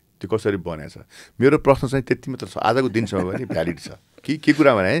भएन मलाई त्यो कसरी बनाएको छ। मेरो प्रश्न चाहिँ त्यति मात्र छ, आजको दिनसम्म पनि भ्यालिड छ। के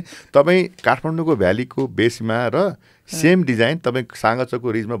कुरा भने तपाईँ काठमाडौँको भ्यालीको बेसमा र सेम डिजाइन तपाईँ साँगाचोकको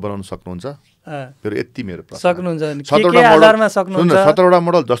रिजमा बनाउन सक्नुहुन्छ? मेरो यति मेरो प्रश्न। सक्नुहुन्छ 17वटा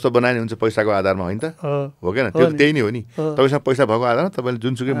मोडल जस्तो बनाइने हुन्छ पैसाको आधारमा होइन त हो क्या? त्यो त्यही नै हो नि। तपाईँसँग पैसा भएको आधारमा तपाईँले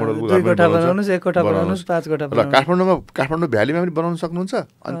जुनसुकै मोडलको काठमाडौँ भ्यालीमा पनि बनाउन सक्नुहुन्छ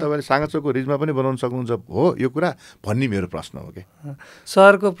अनि तपाईँले साँगाचोकको रिजमा पनि बनाउन सक्नुहुन्छ हो। यो कुरा भन्ने मेरो प्रश्न हो कि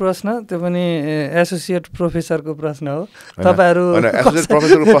सरको प्रश्न, त्यो पनि एसोसिएट प्रोफेसरको प्रश्न हो। तपाईँहरू एसोसिएट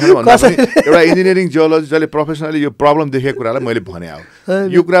प्रोफेसरको प्रश्न भन्दा पनि एउटा इन्जिनियरिङ जियोलोजी जसले प्रोफेसनली यो प्रब्लम देखेको कुरालाई मैले भने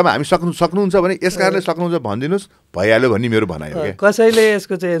हो। यो कुरामा हामी सक्नुहुन्छ भने यस कारणले सक्नुहुन्छ भनिदिनुहोस्, भइहाल्यो भन्ने मेरो भनाइ हो। कसैले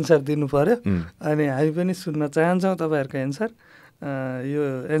यसको चाहिँ एन्सर दिनु पर्यो अनि हामी पनि सुन्न चाहन्छौँ तपाईँहरूको एन्सर।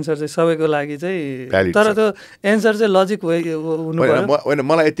 यो एन्सर चाहिँ सबैको लागि चाहिँ Valid तर छ। त्यो एन्सर चाहिँ लजिक हुनु पर्यो। होइन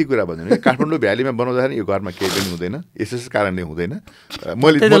मलाई यति कुरा भन्नु काठमाडौँ भ्यालीमा बनाउँदाखेरि यो घरमा केही पनि हुँदैन, यसै कारणले हुँदैन।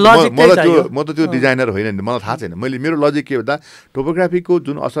 म त त्यो डिजाइनर होइन, मलाई थाहा छैन। मेरो लजिक के भन्दा टोपोग्राफीको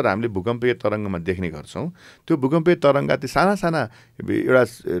जुन असर हामीले भूकम्पीय तरङ्गमा देख्ने गर्छौँ, त्यो भूकम्पीय तरङ्ग त्यो साना साना एउटा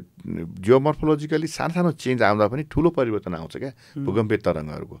जियोमर्फोलोजिकली सानो चेन्ज आउँदा पनि ठुलो परिवर्तन आउँछ क्या भूकम्पीय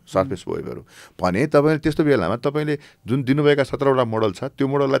तरङ्गहरूको सर्फेस वेभहरू। भने तपाईँले त्यस्तो बेलामा तपाईँले जुन दिनुभएका 17वटा मोडल छ त्यो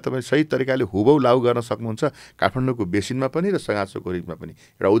मोडललाई तपाईँ सही तरिकाले हुबहु लागू गर्न सक्नुहुन्छ काठमाडौँको बेसिनमा पनि र सगासोको रिजमा पनि,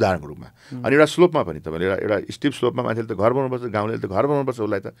 एउटा उदाहरणको रूपमा। अनि एउटा स्लोपमा पनि तपाईँले एउटा स्टिप स्लोपमा मान्छेले त घर बनाउनुपर्छ, गाउँले त घर बनाउनुपर्छ,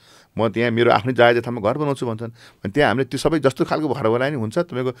 उसलाई त म त्यहाँ मेरो आफ्नै जग्गा ठाउँमा घर बनाउँछु भन्छन्। अनि त्यहाँ हामीले त्यो सबै जस्तो खालको घर बनाए नि हुन्छ,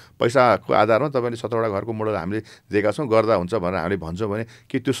 तपाईँको पैसाको आधारमा तपाईँले 17वटा घरको मोडल हामीले दिएका छौँ, गर्दा हुन्छ भनेर हामीले भन्छौँ भने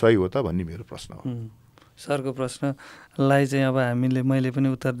के त्यो सही हो त भन्ने मेरो प्रश्न हो। सरको प्रश्नलाई चाहिँ अब मैले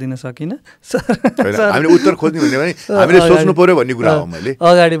पनि उत्तर दिन सकिनँ। हामीले उत्तर खोज्ने भन्ने भने हामीले सोच्नु पर्यो भन्ने कुरा हो।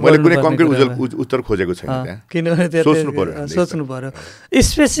 मैले कुनै कङ्क्रिट उत्तर खोजेको छैन त्यहाँ, किनभने सोच्नु पर्यो।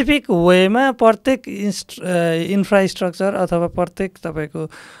 स्पेसिफिक वेमा प्रत्येक इन्फ्रास्ट्रक्चर अथवा प्रत्येक तपाईँको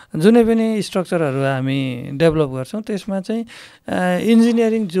जुनै पनि स्ट्रक्चरहरू हामी डेभलप गर्छौँ त्यसमा चाहिँ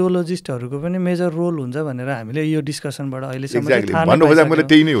इन्जिनियरिङ जियोलोजिस्टहरूको पनि मेजर रोल हुन्छ भनेर हामीले यो डिस्कसनबाट अहिलेसम्म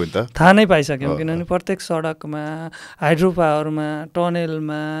थाहा नै पाइसक्यौँ। किनभने प्रत्येक सडकमा, हाइड्रो पावरमा,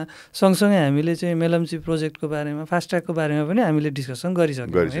 टनेलमा, सँगसँगै हामीले चाहिँ मेलम्ची प्रोजेक्टको बारेमा, फास्ट ट्र्याकको बारेमा पनि हामीले डिस्कसन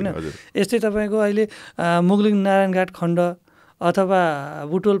गरिसक्यौँ होइन। यस्तै तपाईँको अहिले मुगलिङ नारायणघाट खण्ड अथवा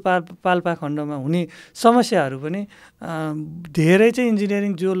बुटोल पाल्पा खण्डमा हुने समस्याहरू पनि धेरै चाहिँ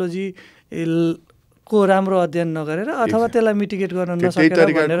इन्जिनियरिङ जियोलोजी को राम्रो अध्ययन नगरेर अथवा त्यसलाई मिटिगेट गर्न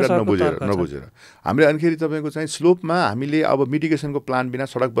नबुझेर हामीले अनिखेरि तपाईँको चाहिँ स्लोपमा हामीले अब मिटिगेसनको प्लान बिना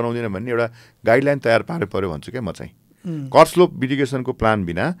सडक बनाउँदैन भन्ने एउटा गाइडलाइन तयार पार्नु पर्यो भन्छु क्या म चाहिँ। कट स्लोप मिटिगेसनको प्लान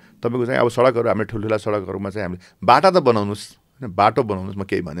बिना तपाईँको चाहिँ अब सडकहरू हामीले ठुल्ठुला सडकहरूमा चाहिँ हामीले बाटा त बनाउनुहोस्, बाटो बनाउनुहोस्, म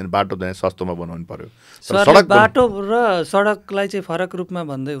केही भन्दैन, बाटो चाहिँ सस्तोमा बनाउनु पर्यो। सडक बाटो र सडकलाई चाहिँ फरक रूपमा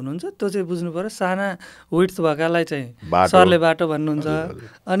भन्दै हुनुहुन्छ, त्यो चाहिँ बुझ्नु पर्यो। साना विड्थ भएकालाई चाहिँ सरले बाटो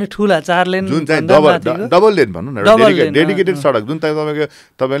भन्नुहुन्छ, अनि ठुला 4 लेन जुन चाहिँ डबल लेन भनौँ न, डेडिकेटेड सडक जुन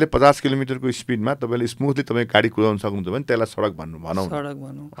तपाईँले 50 किलोमिटरको स्पिडमा तपाईँले स्मुथली तपाईँ गाडी कुदाउन सक्नुहुन्छ भने त्यसलाई सडक भनौँ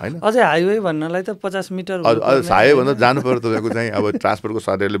होइन। अझै हाइवे भन्नलाई त 50 मिटर हाइवे भन्दा जानु पर्यो तपाईँको चाहिँ अब ट्रान्सपोर्टको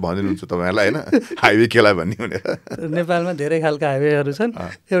साथीहरूले भनिदिनुहुन्छ तपाईँलाई होइन हाइवे केलाई भन्ने भनेर। नेपालमा धेरै खालका हाइवेहरू छन्,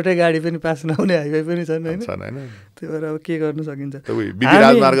 एउटै गाडी पनि पास नहुने हाइवे पनि छन् होइन। त्यही भएर अब के गर्नु सकिन्छ।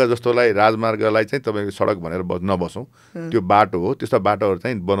 राजमार्ग जस्तोलाई राजमार्गलाई चाहिँ तपाईँको सडक भनेर नबसौँ, त्यो बाटो हो, त्यस्तो बाटोहरू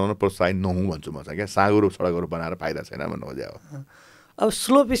चाहिँ बनाउन प्रोत्साहित नहुँ भन्छु म चाहिँ क्या। साँगुरो सडकहरू बनाएर फाइदा छैन भन्नु खोजे हो। अब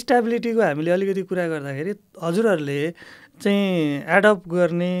स्लोप स्टेबिलिटीको हामीले अलिकति कुरा गर्दाखेरि हजुरहरूले चाहिँ एडप्ट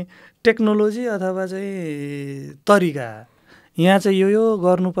गर्ने टेक्नोलोजी अथवा चाहिँ तरिका यहाँ चाहिँ यो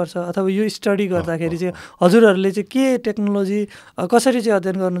गर्नुपर्छ अथवा यो स्टडी गर्दाखेरि चाहिँ हजुरहरूले चाहिँ के टेक्नोलोजी कसरी चाहिँ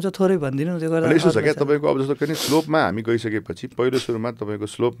अध्ययन गर्नुहुन्छ थोरै भनिदिनु। त्यो गर्दा यसो छ क्या तपाईँको अब जस्तो कि स्लोपमा हामी गइसकेपछि पहिलो सुरुमा तपाईँको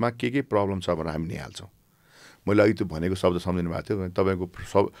स्लोपमा के प्रब्लम छ भनेर हामी निहाल्छौँ। मैले अघि त्यो भनेको शब्द सम्झिनु भएको थियो, तपाईँको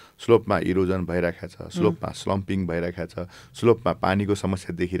स्लोपमा इरोजन भइरहेको छ, स्लोपमा स्लम्पिङ भइरहेको छ, स्लोपमा पानीको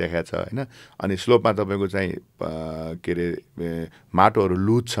समस्या देखिरहेको छ होइन। अनि स्लोपमा तपाईँको चाहिँ के अरे माटोहरू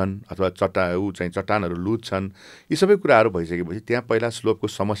लुज छन् अथवा चट्टानहरू लुज छन्, यी सबै कुराहरू भइसकेपछि त्यहाँ पहिला स्लोपको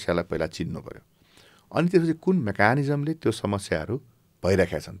समस्यालाई पहिला चिन्नु पऱ्यो। अनि त्यसपछि कुन मेकानिजमले त्यो समस्याहरू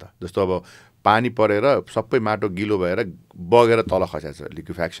भइरहेका छन् त। जस्तो अब पानी परेर सबै माटो गिलो भएर बगेर तल खसेको छ,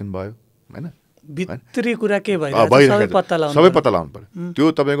 लिक्विफ्याक्सन भयो होइन, भित्री कुरा के भइरहेको छ सबै पत्ता लगाउनु पर्यो।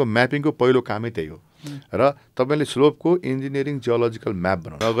 त्यो तपाईँको म्यापिङको पहिलो कामै त्यही हो। र तपाईँले स्लोपको इन्जिनियरिङ जियोलोजिकल म्याप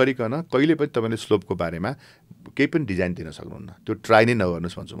बनाउनु नगरिकन कहिले पनि तपाईँले स्लोपको बारेमा केही पनि डिजाइन दिन सक्नुहुन्न, त्यो ट्राई नै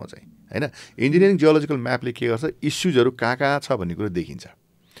नगर्नुहोस् भन्छु म चाहिँ होइन। इन्जिनियरिङ जियोलोजिकल म्यापले के गर्छ, इस्युजहरू कहाँ छ भन्ने कुरो देखिन्छ।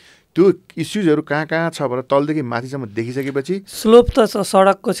 त्यो इस्युजहरू कहाँ छ भनेर तलदेखि माथिसम्म देखिसकेपछि स्लोप त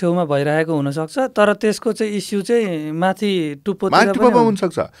सडकको छेउमा भइरहेको हुनसक्छ, तर त्यसको चाहिँ इस्यु चाहिँ माथि टुप्पोमा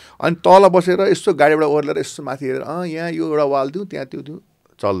हुनसक्छ। अनि तल बसेर यसो गाडीबाट ओर्लेर यसो माथि हेरेर यहाँ यो एउटा वाल दिउँ त्यहाँ त्यो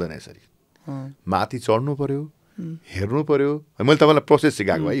चल्दैन। यसरी माथि चढ्नु पर्यो, हेर्नु पर्यो। मैले तपाईँलाई प्रोसेस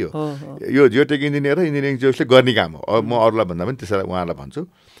सिकाएको है, यो जियोटेक इन्जिनियर र इन्जिनियरिङ जियोसले गर्ने काम हो। अब म अरूलाई भन्दा पनि त्यसलाई उहाँलाई भन्छु,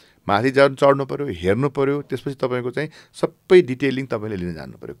 माथि चढ्नु पऱ्यो, हेर्नु पऱ्यो, त्यसपछि तपाईँको चाहिँ सबै डिटेलिङ तपाईँले लिन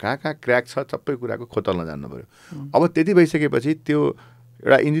जान्नु पऱ्यो, कहाँ क्र्याक छ सबै कुराको खोतल्न जान्नु पऱ्यो। अब त्यति भइसकेपछि त्यो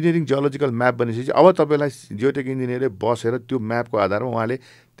एउटा इन्जिनियरिङ जियोलोजिकल म्याप बनिसकेपछि अब तपाईँलाई जियोटेक इन्जिनियरले बसेर त्यो म्यापको आधारमा उहाँले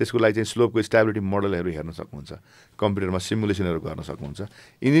त्यसको लागि चाहिँ स्लोपको स्टेबिलिटी मोडलहरू हेर्न सक्नुहुन्छ, कम्प्युटरमा सिमुलेसनहरू गर्न सक्नुहुन्छ।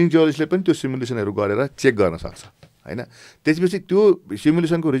 इन्जिनियरिङ जियोलोजीले पनि त्यो सिमुलेसनहरू गरेर चेक गर्न सक्छ होइन। त्यसपछि त्यो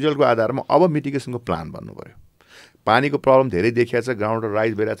सिमुलेसनको रिजल्टको आधारमा अब मिटिगेसनको प्लान भन्नु पऱ्यो। पानीको प्रब्लम धेरै देखिएको छ, ग्राउन्ड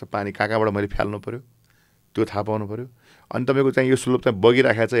राइज भइरहेको छ, पानी कहाँबाट मैले फाल्नु पऱ्यो त्यो थाहा पाउनु पऱ्यो। अनि तपाईँको चाहिँ यो स्लोप चाहिँ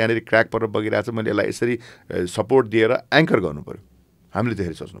बगिरहेको छ, यहाँनिर क्र्याक परेर बगिरहेको छ, मैले यसलाई यसरी सपोर्ट दिएर एङ्कर गर्नु पऱ्यो। हामीले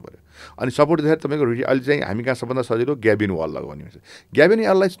त्यसरी सोच्नु पऱ्यो। अनि सपोर्ट दिँदाखेरि तपाईँको अहिले चाहिँ हामी कहाँ सबभन्दा सजिलो ग्याबिन वाल लगाउने हुन्छ। ग्याबिन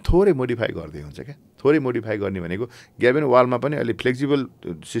वाललाई थोरै मोडिफाई गर्दै हुन्छ क्या। थोरै मोडिफाई गर्ने भनेको ग्याबिन वालमा पनि अहिले फ्लेक्सिबल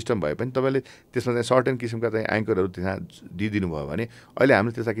सिस्टम भए पनि तपाईँले त्यसमा चाहिँ सर्टेन किसिमका चाहिँ एङ्करहरू त्यहाँ दिइदिनु भयो भने अहिले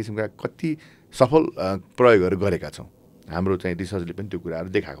हामीले त्यस्ता किसिमका कति सफल प्रयोगहरू गरेका छौँ। हाम्रो चाहिँ रिसर्चले पनि त्यो कुराहरू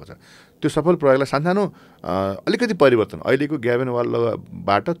देखाएको छ। त्यो सफल प्रयोगलाई सानसानो अलिकति परिवर्तन अहिलेको ग्याबिन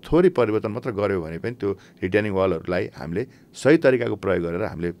वालबाट थोरै परिवर्तन मात्र गऱ्यो भने पनि त्यो रिटेनिङ वालहरूलाई हामीले सही तरिकाको प्रयोग गरेर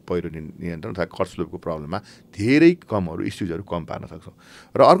हामीले पहिरो नियन्त्रण अथवा कट स्लोपको प्रब्लममा धेरै कमहरू इस्युजहरू कम पार्न सक्छौँ।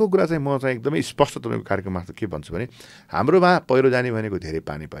 र अर्को कुरा चाहिँ म चाहिँ एकदमै स्पष्ट तपाईँको कार्यक्रम मार्फत के भन्छु भने हाम्रोमा पहिरो जाने भनेको धेरै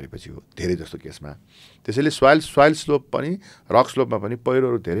पानी परेपछि हो, धेरै जस्तो केसमा। त्यसैले सोइल स्लोप पनि रक स्लोपमा पनि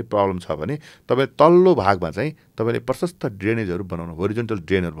पहिरोहरू धेरै प्रब्लम छ भने तपाईँ तल्लो भागमा चाहिँ तपाईँले प्रशस्त ड्रेनेजहरू बनाउनु, होरिजोन्टल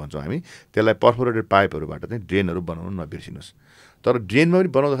ड्रेनहरू भन्छौँ हामी, त्यसलाई पर्फोरेटेड पाइपहरूबाट चाहिँ ड्रेनहरू बनाउनु नबिर्सिनुहोस्। तर ड्रेनमा पनि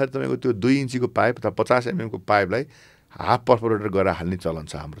बनाउँदाखेरि तपाईँको त्यो 2 इन्चीको पाइप अथवा 50 mm को पाइपलाई हाफ पर्फोरेटर गरेर हाल्ने चलन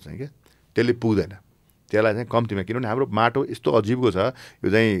छ हाम्रो चाहिँ क्या। त्यसले पुग्दैन, त्यसलाई चाहिँ कम्तीमा, किनभने हाम्रो माटो यस्तो अजिबको छ, यो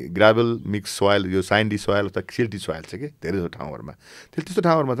चाहिँ ग्राभल मिक्स सोइल, यो साइन्डी सोइल अथवा सिल्टी सोइल छ कि धेरै जस्तो ठाउँहरूमा। त्यस्तो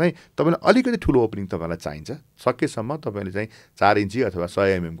ठाउँहरूमा चाहिँ तपाईँलाई अलिकति ठुलो ओपनिङ तपाईँलाई चाहिन्छ। सकेसम्म तपाईँले चाहिँ 4 इन्ची अथवा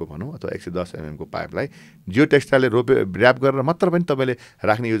 100 mm को भनौँ अथवा 110 mm को पाइपलाई जियो टेक्सटाइलले ऱ्याप गरेर मात्र पनि तपाईँले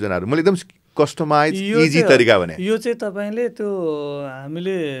राख्ने योजनाहरू मैले एकदम कस्टमाइज इजी तरिका भने यो चाहिँ तपाईँले त्यो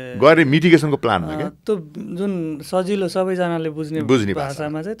हामीले गर्ने मिटिगेसनको प्लानमा क्या, त्यो जुन सजिलो सबैजनाले बुझ्ने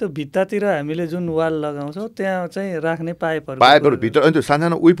भाषामा चाहिँ त्यो भित्तातिर हामीले जुन वाल लगाउँछौँ त्यहाँ चाहिँ राख्ने पाइपहरू भित्र अनि त्यो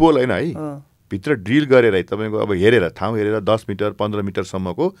सानो उही पोल होइन है, भित्र ड्रिल गरेर तपाईँको अब हेरेर ठाउँ हेरेर 10 मिटर 15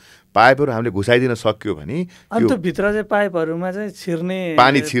 मिटरसम्मको पाइपहरू हामीले घुसाइदिन सक्यो भने अनि त्यो भित्र चाहिँ पाइपहरूमा चाहिँ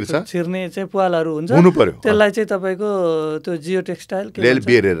पानी छिर्ने चाहिँ पालहरू हुन्छ, हुनु पर्यो। त्यसलाई चाहिँ तपाईँको त्यो जियो टेक्सटाइल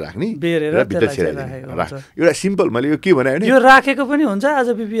बेरेर राख्ने, बेरेर एउटा सिम्पल मैले यो के भने यो राखेको पनि हुन्छ। आज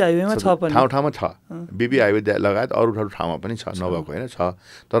बिबी हाइवेमा छ पनि, ठाउँमा छ, बिबी हाइवे लगायत अरू ठाउँमा पनि छ, नभएको होइन छ,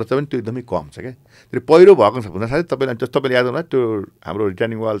 तर त्यो पनि त्यो एकदमै कम छ क्या। त्यो पहिरो भएको छ भन्दा साथै तपाईँले याद गर्नु, त्यो हाम्रो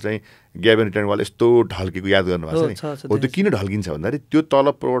रिटर्निङ वाल चाहिँ ग्याबिन रिटर्निङ वाल यस्तो ढल्केको याद गर्नुभएको छ नि, हो त्यो किन ढल्किन्छ भन्दाखेरि त्यो तल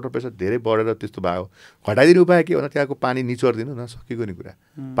वाटर प्रेसर धेरै बढेर त्यस्तो भयो। घटाइदिने उपाय के भन्दा त्यहाँको पानी निचोरिदिनु न, सकेको नि कुरा,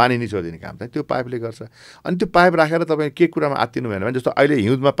 पानी निचोरिदिने काम चाहिँ त्यो पाइपले गर्छ। अनि त्यो पाइप राखेर तपाईँ के कुरामा आत्तिनु भएन भने, जस्तो अहिले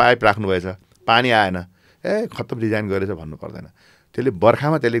हिउँदमा पाइप राख्नुभएछ, पानी आएन, खत्तम डिजाइन गरेछ भन्नु पर्दैन, त्यसले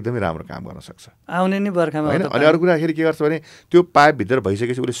बर्खामा त्यसले एकदमै राम्रो काम गर्न सक्छ, आउने नि बर्खामा होइन। अनि अर्को कुरा के गर्छ भने त्यो पाइपभित्र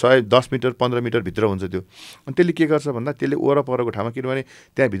भइसकेपछि उसले 110 मिटर 15 मिटर भित्र हुन्छ त्यो, अनि त्यसले के गर्छ भन्दा त्यसले वरपरको ठाउँमा, किनभने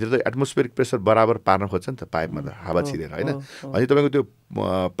त्यहाँभित्र त एटमोस्फेरिक प्रेसर बराबर पार्न खोज्छ नि त पाइपमा त, हावा छिरेर होइन। अनि तपाईँको त्यो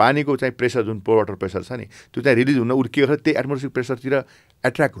पानीको चाहिँ प्रेसर जुन पोर वाटर प्रेसर छ नि त्यो चाहिँ रिलिज हुन उ के गर्छ, त्यही एटमोस्फेरिक प्रेसरतिर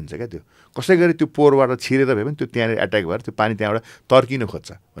एट्र्याक्ट हुन्छ क्या। त्यो कसै गरी त्यो पोर वाटर छिरेर भए पनि त्यो त्यहाँनिर एट्र्याक्ट भएर त्यो पानी त्यहाँबाट तर्किन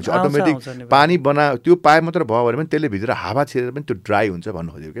खोज्छ भनेपछि अटोमेटिक पानी त्यो पाइप मात्र भयो भने पनि त्यसले भित्र हावा छिरेर पनि त्यो ड्राई हुन्छ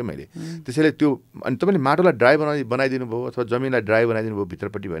भन्नु खोजेको क्या मैले। त्यसैले त्यो अनि तपाईँले माटोलाई ड्राई बनाइदिनु भयो अथवा जमिनलाई ड्राई बनाइदिनु भयो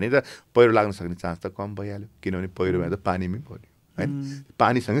भित्रपट्टि भने त पहिरो लाग्न सक्ने चान्स त कम भइहाल्यो, किनभने पहिरोमा त पानीमै पर्यो होइन,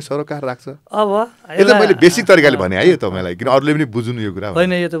 पानीसँगै सरोकार राख्छ। अब यसलाई मैले बेसिक तरिकाले भने है तपाईँलाई, किन अरूले पनि बुझ्नु यो कुरा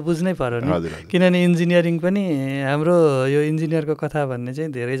होइन, यो त बुझ्नै पर्यो नि, किनभने इन्जिनियरिङ पनि हाम्रो यो इन्जिनियरको कथा भन्ने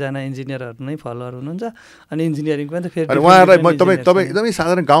चाहिँ धेरैजना इन्जिनियरहरू नै फलोअर हुनुहुन्छ। अनि इन्जिनियरिङ पनि त फेरि उहाँहरूलाई तपाईँ एकदमै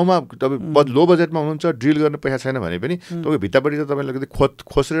साधारण गाउँमा तपाईँ लो बजेटमा हुनुहुन्छ, ड्रिल गर्ने पैसा छैन भने पनि तपाईँको भित्तापट्टि त तपाईँले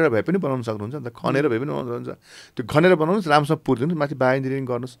खोसेर भए पनि बनाउन सक्नुहुन्छ नि त, खनेर भए पनि बनाउनु सक्नुहुन्छ। त्यो खनेर बनाउनुहोस्, राम्रोसँग पुर्दिनुहोस्, माथि बायो इन्जिनियरिङ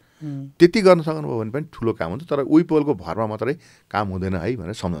गर्नुहोस्, त्यति गर्न सक्नुभयो भने पनि ठुलो काम हुन्छ। तर उही पोलको भरमा मात्रै काम हुँदैन है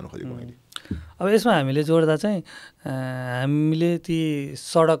भनेर सम्झाउनु खोजेको मैले। अब यसमा हामीले जोड्दा चाहिँ हामीले ती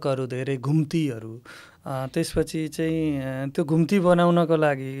सडकहरू धेरै घुम्तीहरू, त्यसपछि चाहिँ त्यो घुम्ती बनाउनको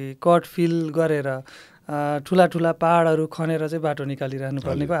लागि कट फिल गरेर ठुला ठुला पहाडहरू खनेर चाहिँ बाटो निकालिरहनु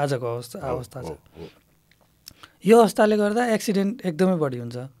पर्नेको आजको अवस्था छ। यो अवस्थाले गर्दा एक्सिडेन्ट एकदमै बढी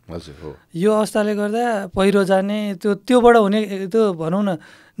हुन्छ। यो अवस्थाले गर्दा पहिरो जाने त्योबाट हुने त्यो भनौँ न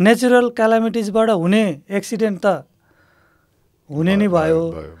नेचुरल क्यालामिटिजबाट हुने एक्सिडेन्ट त हुने नै भयो।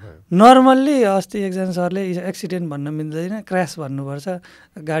 नर्मल्ली अस्ति एकजना सरले एक्सिडेन्ट भन्न मिल्दैन, क्रास भन्नुपर्छ,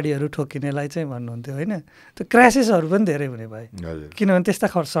 गाडीहरू ठोकिनेलाई चाहिँ भन्नुहुन्थ्यो होइन। त्यो क्रासेसहरू पनि धेरै हुने भयो किनभने त्यस्ता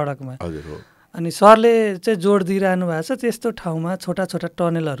सडकमा। अनि सरले चाहिँ जोड दिइरहनु भएको छ त्यस्तो ठाउँमा छोटा छोटा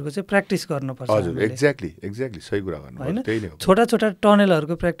टनेलहरूको चाहिँ प्र्याक्टिस गर्नुपर्छ। एक्ज्याक्टली सही कुरा गर्नु होइन, छोटा छोटा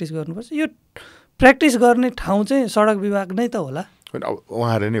टनेलहरूको प्र्याक्टिस गर्नुपर्छ। यो प्र्याक्टिस गर्ने ठाउँ चाहिँ सडक विभाग नै त होला,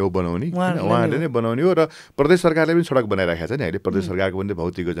 उहाँहरूले नै हो बनाउने, उहाँहरूले नै बनाउने हो। र प्रदेश सरकारले पनि सडक बनाइराखेको छ नि अहिले, प्रदेश सरकारको पनि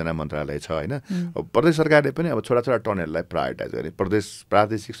भौतिक योजना मन्त्रालय छ होइन। प्रदेश सरकारले पनि अब छोटा छोटा टनललाई प्रायोरिटाइज गर्ने,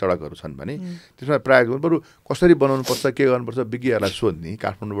 प्रादेशिक सडकहरू छन् भने त्यसमा प्रायोरिटाइज गर्नु, बरु कसरी बनाउनुपर्छ के गर्नुपर्छ विज्ञहरूलाई सोध्ने,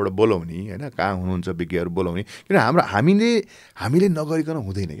 काठमाडौँबाट बोलाउने होइन, कहाँ हुनुहुन्छ विज्ञहरू बोलाउने, किन हामीले नगरिकन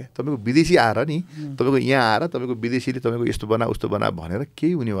हुँदैन क्या। तपाईँको विदेशी आएर नि, तपाईँको यहाँ आएर तपाईँको विदेशीले तपाईँको यस्तो बना उस्तो बना भनेर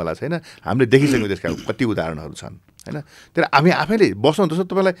केही हुनेवाला छैन। हामीले देखिसक्यौँ त्यसका कति उदाहरणहरू छन्। हैन। तर हामी आफैले बस्नु जस्तो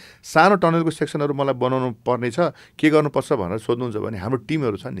तपाईँलाई सानो टनलको सेक्सनहरू मलाई बनाउनु पर्ने छ, के गर्नुपर्छ भनेर सोध्नुहुन्छ भने हाम्रो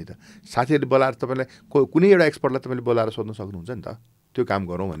टिमहरू छन् नि त, साथीहरूले बोलाएर तपाईँलाई कुनै एउटा एक्सपर्टलाई तपाईँले बोलाएर सोध्न सक्नुहुन्छ नि त, त्यो काम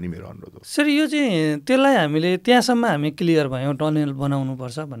गरौँ भन्ने मेरो अनुरोध हो। सर यो चाहिँ त्यसलाई हामीले त्यहाँसम्म हामी क्लियर भयौँ टनल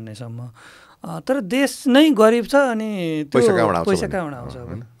बनाउनुपर्छ भन्नेसम्म, तर देश नै गरिब छ अनि पैसा कहाँबाट आउँछ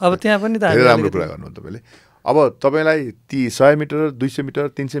अब त्यहाँ पनि त धेरै राम्रो कुरा गर्नु तपाईँले। अब तपाईँलाई ती 100 मिटर 200 मिटर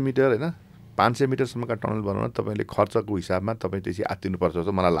 300 मिटर होइन 500 मिटरसम्मका टनल बनाउन तपाईँले खर्चको हिसाबमा तपाईँ त्यसै आत्तिनुपर्छ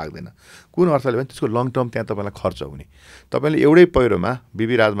जस्तो मलाई लाग्दैन। कुन अर्थले भने त्यसको लङ टर्म त्यहाँ तपाईँलाई खर्च हुने, तपाईँले एउटै पहिरोमा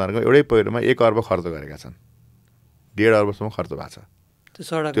बिबी राजमार्गमा एउटै पहिरोमा 1 अर्ब खर्च गरेका छन्, 1.5 अर्बसम्म खर्च भएको छ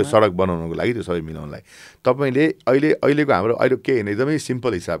त्यो सडक बनाउनको लागि, त्यो सबै मिलाउनलाई। तपाईँले अहिलेको हाम्रो अहिले के होइन, एकदमै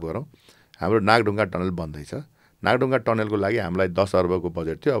सिम्पल हिसाब गरौँ, हाम्रो नागढुङ्गा टनल बन्दैछ, नागढुङ्गा टनलको लागि हामीलाई 10 अर्बको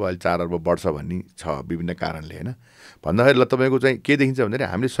बजेट थियो, अब अहिले 4 अर्ब बढ्छ भन्ने छ विभिन्न कारणले होइन। भन्दाखेरि ल तपाईँको चाहिँ के देखिन्छ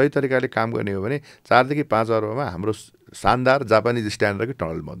भन्दाखेरि हामीले सही तरिकाले काम गर्ने हो भने 4 देखि 5 अर्बमा हाम्रो शानदार जापानिज स्ट्यान्डर्डकै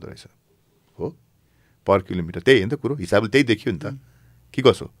टनल बन्दो रहेछ हो पर किलोमिटर। त्यही हो नि त कुरो, हिसाबले त्यही देखियो नि त, के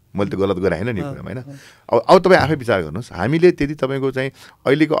कसो मैले त गलत गराएन नि कुरामा होइन। अब तपाईँ आफै विचार गर्नुहोस्, हामीले त्यति तपाईँको चाहिँ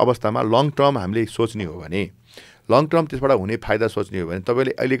अहिलेको अवस्थामा लङ टर्म हामीले सोच्ने हो भने, लङ टर्म त्यसबाट हुने फाइदा सोच्ने हो भने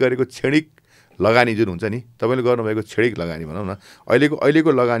तपाईँले अहिले गरेको क्षणिक लगानी जुन हुन्छ नि, तपाईँले गर्नुभएको क्षणिक लगानी भनौँ न,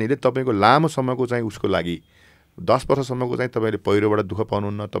 अहिलेको लगानीले तपाईँको लामो समयको चाहिँ उसको लागि 10 वर्षसम्मको चाहिँ तपाईँले पहिरोबाट दुःख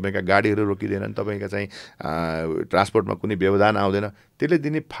पाउनुहुन्न, तपाईँका गाडीहरू रोकिँदैनन्, तपाईँका चाहिँ ट्रान्सपोर्टमा कुनै व्यवधान आउँदैन, त्यसले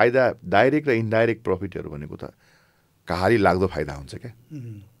दिने फाइदा डाइरेक्ट र इन्डाइरेक्ट प्रफिटहरू भनेको त कहारी लाग्दो फाइदा हुन्छ क्या,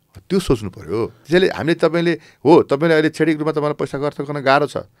 त्यो सोच्नु पऱ्यो। त्यसैले हामीले तपाईँले अहिले क्षणिक रूपमा तपाईँलाई पैसा खर्च गर्न गाह्रो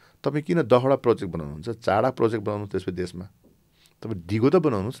छ, तपाईँ किन 10वटा प्रोजेक्ट बनाउनुहुन्छ, 4वटा प्रोजेक्ट बनाउनुहोस्, त्यसपछि देशमा तपाईँ दिगो त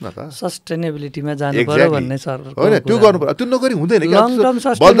बनाउनुहोस् न त, सस्टेनेबिलिटीमा जानु पर्यो भन्ने सर होइन, त्यो गर्नु पर्यो, त्यो नगरी हुँदैन कि।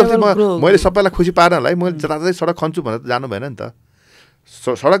 मैले सबैलाई खुसी पार्नलाई मैले जताततै सडक खन्छु भनेर जानु भएन नि त।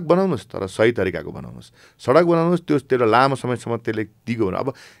 सडक बनाउनुहोस् तर सही तरिकाको बनाउनुहोस्, सडक बनाउनुहोस् त्यो लामो समयसम्म त्यसले दिगो हुनु। अब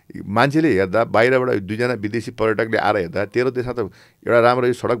मान्छेले हेर्दा बाहिरबाट 2जना विदेशी पर्यटकले आएर हेर्दा तेरो देशमा त एउटा राम्रो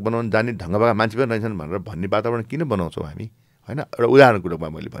यो सडक बनाउनु जाने ढङ्गबाट मान्छे पनि रहेछन् भनेर भन्ने वातावरण किन बनाउँछौँ हामी होइन। एउटा उदाहरणको रूपमा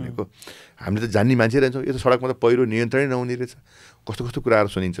मैले भनेको, हामीले त जान्ने मान्छे रहन्छौँ, यो त सडकमा त पहिरो नियन्त्रणै नहुने रहेछ, कस्तो कस्तो कुराहरू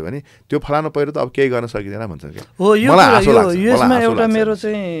सुनिन्छ भने त्यो फलानु पहिरो त अब केही गर्न सकिँदैन भन्छन् क्या। हो यसमा एउटा मेरो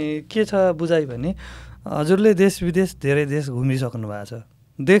चाहिँ के छ बुझाइ भने, हजुरले देश विदेश धेरै देश घुमिसक्नु भएको छ,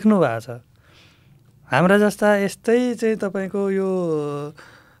 देख्नु भएको छ, हाम्रा जस्ता यस्तै चाहिँ तपाईँको यो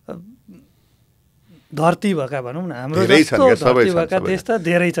धरती भएका भनौँ न, हाम्रो जस्तो धरती भएका देश त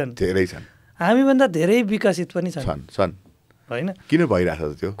धेरै छन्, हामीभन्दा धेरै विकसित पनि छन् होइन। किन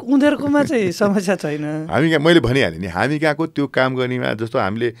भइरहेछ त्यो, उनीहरूकोमा चाहिँ समस्या छैन। हामी कहाँ मैले भनिहालेँ नि, हामी कहाँको त्यो काम गर्नेमा जस्तो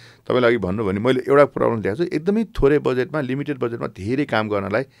हामीले तपाईँले अघि भन्नु भने मैले एउटा प्रब्लम देखाएको छु, एकदमै थोरै बजेटमा लिमिटेड बजेटमा धेरै काम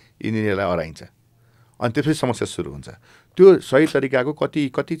गर्नलाई इन्जिनियरलाई अराइन्छ, अनि त्यसपछि समस्या सुरु हुन्छ। त्यो सही तरिकाको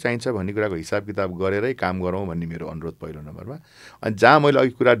कति चाहिन्छ भन्ने कुराको हिसाब किताब गरेरै काम गरौँ भन्ने मेरो अनुरोध पहिलो नम्बरमा। अनि जहाँ मैले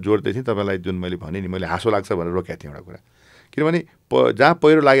अघि कुरा जोड्दै थिएँ तपाईँलाई, जुन मैले भने नि, मैले हाँसो लाग्छ भनेर रोकेको थिएँ एउटा कुरा, किनभने जहाँ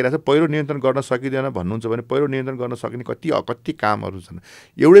पहिरो लागिरहेछ पहिरो नियन्त्रण गर्न सकिँदैन भन्नुहुन्छ भने पहिरो नियन्त्रण गर्न सकिने कति कामहरू छन्।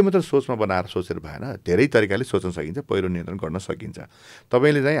 एउटै मात्र सोचमा बनाएर सोचेर भएन, धेरै तरिकाले सोच्न सकिन्छ, पहिरो नियन्त्रण गर्न सकिन्छ।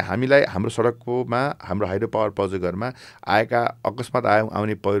 तपाईँले चाहिँ हामीलाई हाम्रो सडककोमा हाम्रो हाइड्रो पावर प्रोजेक्टहरूमा आएका अकस्मात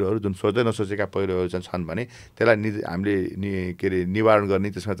आउने पहिरोहरू जुन सोच्दै नसोचेका पहिरोहरू छन् भने त्यसलाई हामीले के अरे निवारण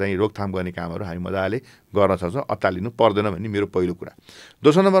गर्ने, त्यसमा चाहिँ रोकथाम गर्ने कामहरू हामी मजाले गर्न सक्छौँ, अत्तालिनु पर्दैन भन्ने मेरो पहिलो कुरा।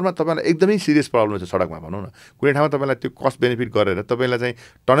 दोस्रो नम्बरमा तपाईँलाई एकदमै सिरियस प्रब्लम छ सडकमा भनौँ न, कुनै ठाउँमा तपाईँलाई त्यो कस्ट बेनिफिट गरेर तपाईँलाई चाहिँ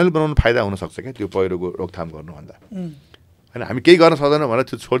टनल बनाउनु फाइदा हुनसक्छ क्या त्यो पहिरोको रोकथाम गर्नुभन्दा होइन। हामी केही गर्न सक्दैनौँ भनेर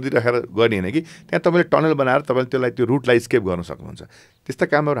त्यो छोडिदिइराखेर गर्ने होइन कि, त्यहाँ तपाईँले टनल बनाएर तपाईँले त्यसलाई त्यो रुटलाई स्केप गर्न सक्नुहुन्छ। त्यस्ता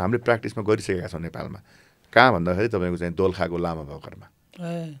कामहरू हामीले प्र्याक्टिसमा गरिसकेका छौँ नेपालमा। कहाँ भन्दाखेरि तपाईँको चाहिँ दोलखाको लामा भर्खरमा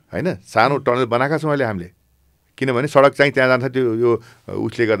होइन सानो टनल बनाएका छौँ अहिले हामीले, किनभने सडक चाहिँ त्यहाँ जान्छ, त्यो यो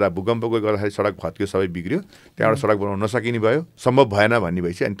उसले गर्दा भूकम्पको गर्दाखेरि सडक भत्कियो, सबै बिग्रियो, त्यहाँबाट सडक बनाउन नसकिने भयो, सम्भव भएन भन्ने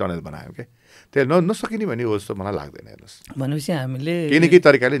भएपछि अनि टनल बनायो क्या। त्यो नसकिने भन्ने हो जस्तो मलाई लाग्दैन। हेर्नुहोस् भनेपछि हामीले केही न केही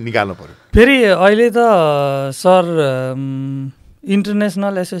तरिकाले निकाल्नु पर्यो। फेरि अहिले त sir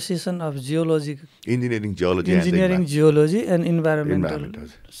international association of geology, engineering geology and environmental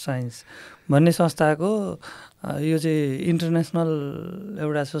science भन्ने संस्थाको यो चाहिँ इन्टरनेसनल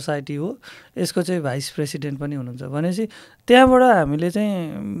एउटा सोसाइटी हो, यसको चाहिँ भाइस प्रेसिडेन्ट पनि हुनुहुन्छ। भनेपछि त्यहाँबाट हामीले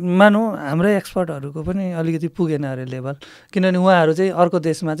चाहिँ मानौँ हाम्रै एक्सपर्टहरूको पनि अलिकति पुगेन अरे लेभल, किनभने उहाँहरू चाहिँ अर्को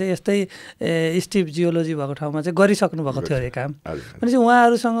देशमा चाहिँ यस्तै स्टिप जियोलोजी भएको ठाउँमा चाहिँ गरिसक्नु भएको थियो अरे काम। भनेपछि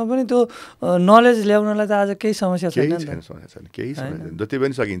उहाँहरूसँग पनि त्यो नलेज ल्याउनलाई त आज केही समस्या छैन, केही समस्या जति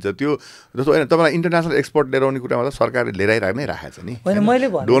पनि सकिन्छ। त्यो जस्तो होइन, तपाईँलाई इन्टरनेसनल एक्सपर्ट लिएर आउने कुरामा त सरकारले लिएर नै राखेको छ नि, होइन मैले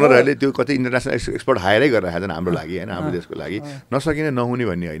डोनरहरूले त्यो कतै इन्टरनेसनल एक्सपर्ट हायरै गरेर राखेको छन् हाम्रो लागि होइन, हाम्रो देशको लागि। नसकिने नहुने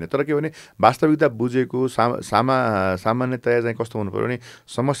भन्ने होइन, तर के भने वास्तविकता बुझेको सामान्यतया चाहिँ कस्तो हुनु पऱ्यो भने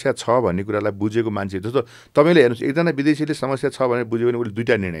समस्या छ भन्ने कुरालाई बुझेको मान्छे। जस्तो तपाईँले हेर्नुहोस्, एकजना विदेशीले समस्या छ भनेर बुझ्यो भने उसले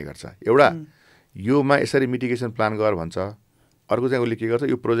दुईवटा निर्णय गर्छ। एउटा योमा यसरी मिटिगेसन प्लान गर भन्छ, अर्को चाहिँ उसले के गर्छ,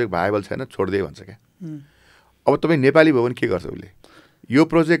 यो प्रोजेक्ट भाइबल छैन छोडिदिए भन्छ क्या। अब तपाईँ नेपाली भयो भने के गर्छ, उसले यो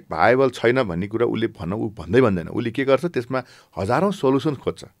प्रोजेक्ट भाइबल छैन भन्ने कुरा उसले भन्दैन, उसले के गर्छ त्यसमा हजारौँ सोल्युसन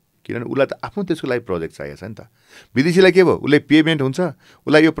खोज्छ, किनभने उसलाई त आफ्नो त्यसको लागि प्रोजेक्ट चाहिएको छ नि त। विदेशीलाई के भयो, उसले पेमेन्ट हुन्छ,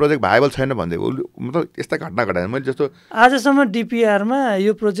 उसलाई यो प्रोजेक्ट भाइबल छैन भनिदिएको, मतलब यस्ता घटना घटाएन। मैले जस्तो आजसम्म डिपिआरमा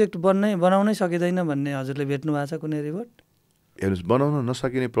यो प्रोजेक्ट बनाउनै सकिँदैन भन्ने हजुरले भेट्नु भएको छ कुनै रिपोर्ट? हेर्नुहोस्, बनाउन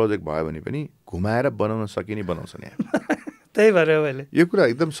नसकिने प्रोजेक्ट भयो भने पनि घुमाएर बनाउन सकिने बनाउँछ नि। त्यही भएर मैले यो कुरा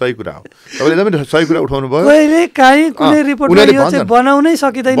एकदम सही कुरा हो, तपाईँले एकदमै सही कुरा उठाउनु भयो। कहिले काहीँ कुनै रिपोर्टमा यो चाहिँ बनाउनै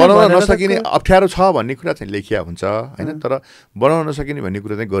सकिँदैन, बनाउन नसकिने अप्ठ्यारो छ भन्ने कुरा चाहिँ लेखिया हुन्छ होइन, तर बनाउन नसकिने भन्ने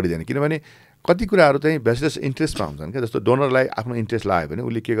कुरा चाहिँ गरिँदैन। किनभने कति कुराहरू चाहिँ भेस्टेड इन्ट्रेस्टमा हुन्छन् क्या। जस्तो डोनरलाई आफ्नो इन्ट्रेस्ट लाग्यो भने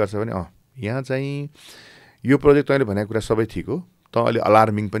उसले के गर्छ भने यहाँ चाहिँ यो प्रोजेक्ट तैँले भनेको कुरा सबै ठिक हो, त अहिले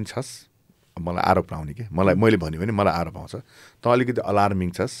अलार्मिङ पनि छस्, मलाई आरोप आउने कि मैले भन्यो भने मलाई आरोप आउँछ, त अलिकति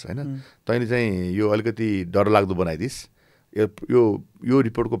अलार्मिङ छस् होइन, तैँले चाहिँ यो अलिकति डरलाग्दो बनाइदिस्, यो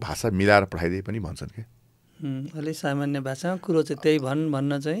रिपोर्टको भाषा मिलाएर पठाइदिए पनि भन्छन् कि। अलिक सामान्य भाषामा कुरो चाहिँ त्यही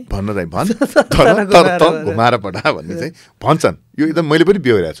भन्न चाहिँ घुमाएर पठा भन्ने चाहिँ भन्छन्। यो एकदम मैले पनि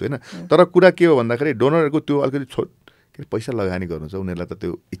बिहोरेको छु होइन। तर कुरा के हो भन्दाखेरि डोनरहरूको त्यो अलिकति पैसा लगानी गर्नु छ, उनीहरूलाई त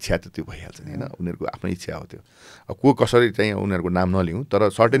त्यो इच्छा त त्यो भइहाल्छ नि होइन, उनीहरूको आफ्नो इच्छा हो त्यो। अब को कसरी चाहिँ उनीहरूको नाम नलिउँ,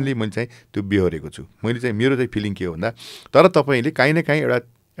 तर सर्टेनली मैले चाहिँ त्यो बिहोरेको छु। मैले चाहिँ मेरो चाहिँ फिलिङ के हो भन्दा, तर तपाईँले काहीँ न काहीँ एउटा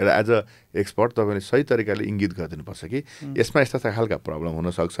एज अ एक्सपर्ट तपाईँले सही तरिकाले इङ्गित गरिदिनुपर्छ कि यसमा यस्ता खालका प्रब्लम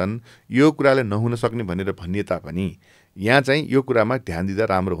हुन सक्छन्, यो कुराले नहुन सक्ने भनेर भनिए तापनि यहाँ चाहिँ यो कुरामा ध्यान दिँदा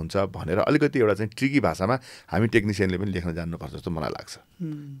राम्रो हुन्छ भनेर अलिकति एउटा चाहिँ ट्रिकी भाषामा हामी टेक्निसियनले पनि लेख्न जान्नुपर्छ जस्तो मलाई लाग्छ।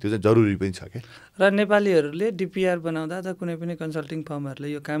 त्यो चाहिँ जरुरी पनि छ क्या। र नेपालीहरूले डिपिआर बनाउँदा त कुनै पनि कन्सल्टिङ फर्महरूले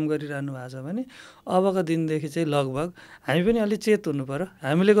यो काम गरिरहनु भएको छ भने अबको दिनदेखि चाहिँ लगभग हामी पनि अलिक चेत हुनु पर्यो।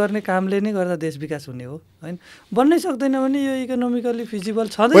 हामीले गर्ने कामले नै गर्दा देश विकास हुने हो होइन। बन्नै सक्दैन भने यो इकोनोमिकली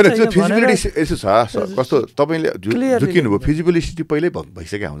फिजिबल छँदैन। यसो छ कस्तो तपाईँले झुकिनु भयो, फिजिबिलिटी पहिल्यै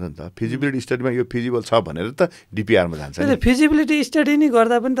भइसकेको हुन्छ नि त। फिजिबिलिटी स्टडीमा यो फिजिबल छ भनेर त डिपिआरमा फिजिबिलिटी स्टडी नै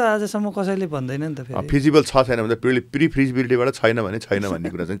गर्दा पनि त आजसम्म कसैले भन्दैन नि त। फिजिबल छ छैन भने प्री फिजिबिलिटीबाट छैन भने छैन भन्ने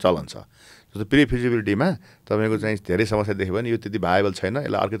कुरा चाहिँ चलन छ। जस्तो प्री फिजिबिलिटीमा तपाईँको चाहिँ धेरै समस्या देख्यो भने यो त्यति भाइबल छैन,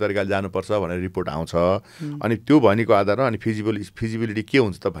 यसलाई अर्कै तरिकाले जानुपर्छ भनेर रिपोर्ट आउँछ, अनि त्यो भनेको आधारमा अनि फिजिबिलिटी के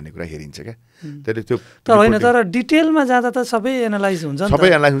हुन्छ त भन्ने कुरा हेरिन्छ क्या। त्यसले त्यो त होइन, तर डिटेलमा जाँदा त सबै एनालाइज हुन्छ, सबै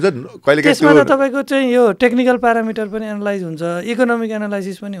एनालाइज हुन्छ। कहिले त्यसमा त तपाईँको चाहिँ यो टेक्निकल प्यारामिटर पनि एनालाइज हुन्छ, इकोनोमिक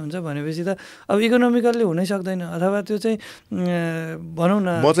एनालाइसिस पनि हुन्छ भनेपछि त अब इकोनोमिकल्ली हुनै सक्दैन। अथवा त्यो चाहिँ भनौँ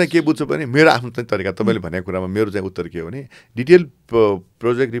न, म चाहिँ के बुझ्छु भने मेरो आफ्नो चाहिँ तरिका, तपाईँले भनेको कुरामा मेरो चाहिँ उत्तर के हो भने डिटेल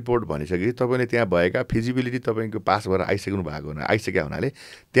प्रोजेक्ट रिपोर्ट भनिसकेपछि तपाईँले त्यहाँ भएका फिजिबिलिटी तपाईँको पास भएर आइसकेका हुनाले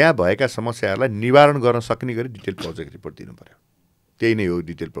त्यहाँ भएका समस्याहरूलाई निवारण गर्न सक्ने गरी डिटेल प्रोजेक्ट रिपोर्ट दिनु पर्यो। त्यही नै हो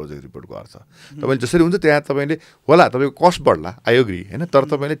डिटेल प्रोजेक्ट रिपोर्टको अर्थ। तपाईँले जसरी हुन्छ त्यहाँ तपाईँले होला तपाईँको कस्ट बढ्ला, आई एग्री होइन, तर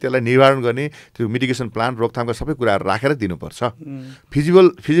तपाईँले त्यसलाई निवारण गर्ने त्यो मिटिगेसन प्लान रोकथामका सबै कुराहरू राखेर दिनुपर्छ।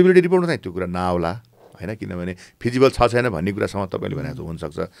 फिजिबिलिटी रिपोर्टमा चाहिँ त्यो कुरा नआउला होइन, किनभने फिजिबल छ छैन भन्ने कुरासम्म तपाईँले भनेको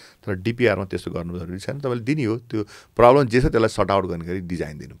हुनसक्छ, तर डिपिआरमा त्यस्तो गर्नु जरुरी छैन। तपाईँले दिने हो त्यो प्रब्लम जे छ त्यसलाई सर्ट आउट गर्ने गरी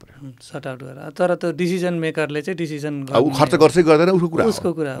डिजाइन दिनु पर्यो, सर्ट आउट गरेर। तर त्यो डिसिजन मेकरले चाहिँ डिसिजन खर्च गर्छै गर्दैन उसको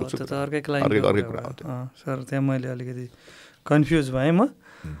कुरा हो, त्यो त अर्कै कुरा हो। सर त्यहाँ मैले अलिकति कन्फ्युज भएँ म।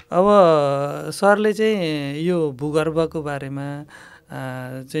 अब सरले चाहिँ यो भूगर्भको बारेमा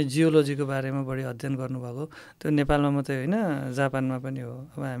चाहिँ जियोलोजीको बारेमा बढी अध्ययन गर्नुभएको, त्यो नेपालमा मात्रै होइन जापानमा पनि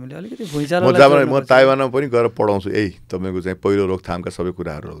हो। अब हामीले अलिकति भुइँचालो म ताइवानमा पनि गएर पढाउँछु, तपाईँको चाहिँ पहिलो रोकथामका सबै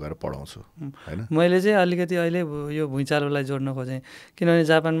कुराहरू गएर पढाउँछु होइन। मैले चाहिँ अलिकति अहिले यो भुइँचालोलाई जोड्न खोजेँ, किनभने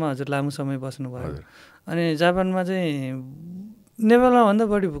जापानमा हजुर लामो समय बस्नुभयो, अनि जापानमा चाहिँ नेपालमा भन्दा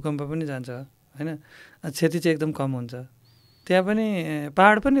बढी भूकम्प पनि जान्छ होइन, क्षति चाहिँ एकदम कम हुन्छ। त्यहाँ पनि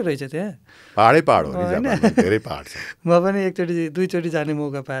पहाड पनि रहेछ, त्यहाँ पहाडै पहाड हो, धेरै पहाड छ। म पनि एकचोटि दुईचोटि जाने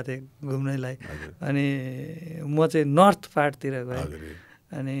मौका पाएको थिएँ घुम्नलाई, अनि म चाहिँ नर्थ पार्टतिर गएँ,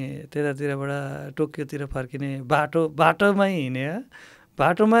 अनि त्यतातिरबाट टोकियोतिर फर्किने बाटोमै हिँडेँ,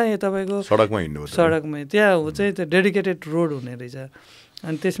 बाटोमा तपाईँको सडकमै त्यहाँ चाहिँ त्यो डेडिकेटेड रोड हुने रहेछ,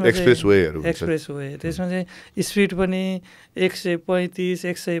 अनि त्यसमा एक्सप्रेस वे त्यसमा चाहिँ स्पिड पनि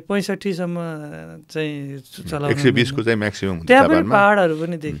 135 165सम्म चाहिँ चलाउनु, 120 को चाहिँ म्याक्सिमम हुन्छ। त्यहाँ पनि पहाडहरू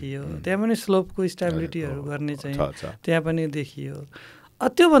पनि देखियो, त्यहाँ पनि स्लोपको स्टेबिलिटीहरू गर्ने चाहिँ त्यहाँ पनि देखियो।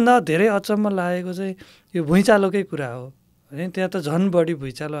 त्योभन्दा धेरै अचम्म लागेको चाहिँ यो भुइँचालोकै कुरा हो होइन। त्यहाँ त झन् बढी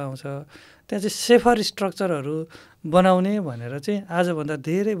भुइँचालो आउँछ, त्यहाँ चाहिँ सेफर स्ट्रक्चरहरू बनाउने भनेर चाहिँ आजभन्दा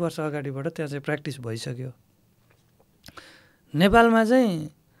धेरै वर्ष अगाडिबाट त्यहाँ चाहिँ प्र्याक्टिस भइसक्यो। नेपालमा चाहिँ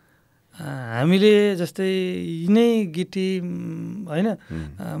हामीले जस्तै यिनै गिटी होइन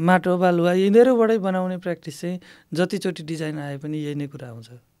माटो बालुवा यिनीहरूबाटै बनाउने प्र्याक्टिस चाहिँ जतिचोटि डिजाइन आए पनि यही नै कुरा आउँछ।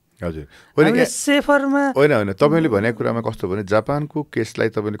 हजुर हामीले सेफरमा होइन तपाईँले भनेको कुरामा कस्तो भने जापानको केसलाई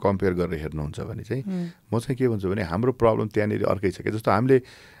तपाईँले कम्पेयर गरेर हेर्नुहुन्छ भने चाहिँ म चाहिँ के भन्छु भने हाम्रो प्रब्लम त्यहाँनिर अर्कै छ क्या। जस्तो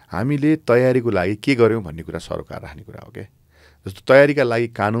हामीले तयारीको लागि के गर्यौँ भन्ने कुरा सरोकार राख्ने कुरा हो क्या। जस्तो तयारीका लागि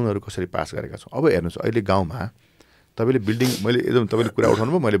कानुनहरू कसरी पास गरेका छौँ। अब हेर्नुहोस् अहिले गाउँमा तपाईँले बिल्डिङ मैले एकदम तपाईँले कुरा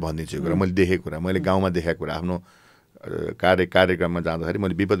उठाउनु भयो, मैले भनिदिन्छु यो कुरा, मैले देखेको कुरा, मैले गाउँमा देखेको कुरा। आफ्नो कार्यक्रममा जाँदाखेरि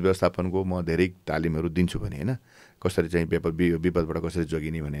मैले विपद व्यवस्थापनको म धेरै तालिमहरू दिन्छु भने होइन, कसरी चाहिँ विपदबाट कसरी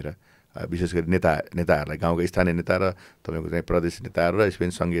जोगिने भनेर, विशेष गरी नेताहरूलाई, गाउँका स्थानीय नेता र तपाईँको चाहिँ प्रदेश नेताहरू र स्पेन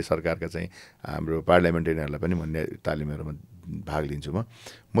सङ्घीय सरकारका चाहिँ हाम्रो पार्लियामेन्टेरियनहरूलाई पनि भन्ने तालिमहरूमा भाग लिन्छु।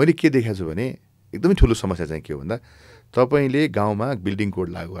 मैले के देखाएको छु भने एकदमै ठुलो समस्या चाहिँ के हो भन्दा तपाईँले गाउँमा बिल्डिङ कोड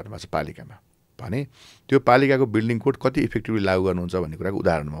लागू गर्नुभएको छ पालिकामा भने त्यो पालिकाको बिल्डिङ कोड कति इफेक्टिभली लागू गर्नुहुन्छ भन्ने कुराको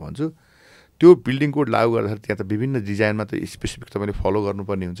उदाहरणमा भन्छु। त्यो बिल्डिङ कोड लागू गर्दाखेरि त्यहाँ त विभिन्न डिजाइनमा त स्पेसिफिक तपाईँले फलो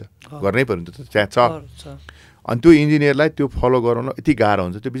गर्नुपर्ने हुन्छ, गर्नै पर्ने त त्यहाँ छ। अनि त्यो इन्जिनियरलाई त्यो फलो गराउन यति गाह्रो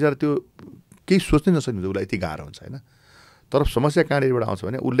हुन्छ, त्यो बिचरा त्यो केही सोच्नै नसक्ने हुन्छ, उसलाई यति गाह्रो हुन्छ होइन। तर समस्या कहाँनिरबाट आउँछ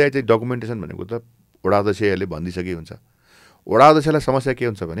भने उसलाई चाहिँ डकुमेन्टेसन भनेको त वडा अध्यक्षले भनिदिइसके हुन्छ। वडा अध्यक्षलाई समस्या के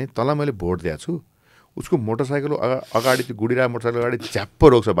हुन्छ भने तँलाई मैले भोट दिएको छु, उसको मोटरसाइकल अगाडि त्यो गुडिरहेको मोटरसाइकल अगाडि झ्याप्प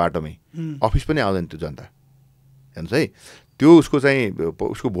रोक्छ बाटोमै, अफिस पनि आउँदैन त्यो जनता, हेर्नुहोस् है। त्यो उसको चाहिँ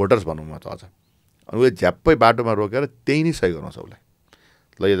उसको भोटर्स भनौँ म त अझ, अनि उसले झ्याप्पै बाटोमा रोकेर त्यही नै सही गराउँछ उसलाई,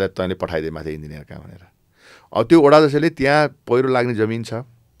 ल यो तैँले पठाइदिए माथि इन्जिनियर कहाँ भनेर। अब त्यो वडा अध्यक्षले त्यहाँ पहिरो लाग्ने जमिन छ,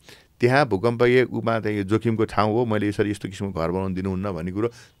 त्यहाँ भूकम्पीय उमा चाहिँ जोखिमको ठाउँ हो, मैले यसरी यस्तो किसिमको घर बनाउनु दिनुहुन्न भन्ने कुरो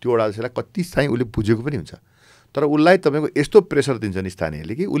त्यो वडा अध्यक्षलाई कति चाहिँ उसले बुझेको पनि हुन्छ। तर उसलाई तपाईँको यस्तो प्रेसर दिन्छ नि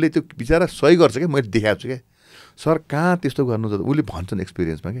स्थानीयले कि उसले त्यो बिचरा सही गर्छ क्या। मैले देखाएको छु क्या सर, कहाँ त्यस्तो गर्नु त उसले भन्छन्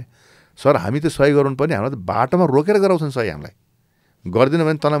एक्सपिरियन्समा क्या, सर हामी त सही गराउनु पर्ने, हाम्रो त बाटोमा रोकेर गराउँछन् सही, हामीलाई गर्दिनँ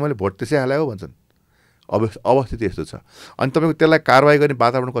भने तँलाई मैले भोट त्यसै हाल्यो भन्छन्। अवस्थिति यस्तो छ। अनि तपाईँको त्यसलाई कारवाही गर्ने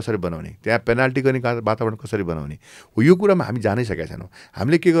वातावरण कसरी बनाउने, त्यहाँ पेनाल्टी गर्ने वातावरण कसरी बनाउने हो, यो कुरामा हामी जानै सकेका छैनौँ।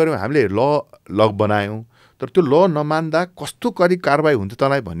 हामीले के गर्यौँ, हामीले ल बनायौँ, तर त्यो ल नमान्दा कस्तो गरी कारवाही हुन्छ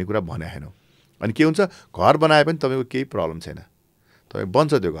तँलाई भन्ने कुरा भनेको छैनौँ। अनि के हुन्छ, घर बनाए पनि तपाईँको केही प्रब्लम छैन, तपाईँ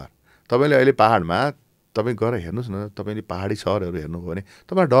बन्छ त्यो घर। तपाईँले अहिले पाहाडमा तपाईँ गएर हेर्नुहोस् न, तपाईँले पाहाडी सहरहरू हेर्नुभयो भने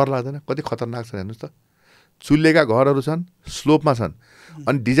तपाईँलाई डर लाग्दैन, कति खतरनाक छ हेर्नुहोस् त। चुल्लेका घरहरू छन्, स्लोपमा छन्,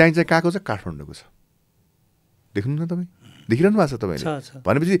 अनि डिजाइन चाहिँ कहाँको छ, काठमाडौँको छ। देख्नु न तपाईँ, देखिरहनु भएको छ तपाईँले।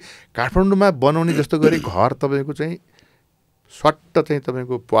 भनेपछि काठमाडौँमा बनाउने जस्तो गरी घर तपाईँको चाहिँ सट्ट चाहिँ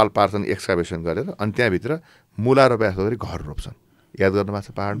तपाईँको पाल पार्छन् एक्सकाभेसन गरेर, अनि त्यहाँभित्र मुला र प्रयास गरी घर रोप्छन्। याद गर्नु भएको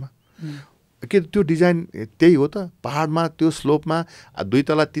छ पाहाडमा के त्यो डिजाइन त्यही हो त। पाहाडमा त्यो स्लोपमा 2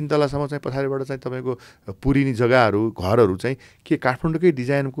 तला 3 तलासम्म चाहिँ पछाडिबाट चाहिँ तपाईँको पुरिने जग्गाहरू घरहरू चाहिँ के काठमाडौँकै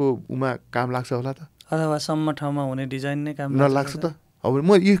डिजाइनको उमा काम लाग्छ होला त, अथवा सम्म ठाउँमा हुने डिजाइन नै काम नलाग्छ त। अब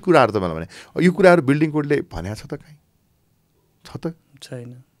म यी कुराहरू तपाईँलाई भने यो कुराहरू बिल्डिङ कोडले भनेको छ त, कहीँ छ त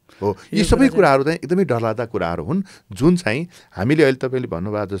छैन हो। यी सबै कुराहरू चाहिँ एकदमै डरलाग्दा कुराहरू हुन्, जुन चाहिँ हामीले अहिले तपाईँले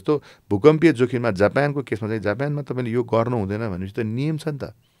भन्नुभएको जस्तो भूकम्पीय जोखिममा जापानको केसमा चाहिँ जापानमा तपाईँले यो गर्नु हुँदैन भनेपछि त नियम छ नि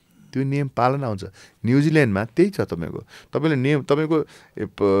त, त्यो नियम पालना हुन्छ। न्युजिल्यान्डमा त्यही छ तपाईँको, तपाईँले नियम तपाईँको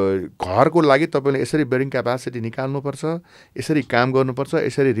घरको लागि तपाईँले यसरी बेरिङ क्यापासिटी निकाल्नुपर्छ, यसरी काम गर्नुपर्छ,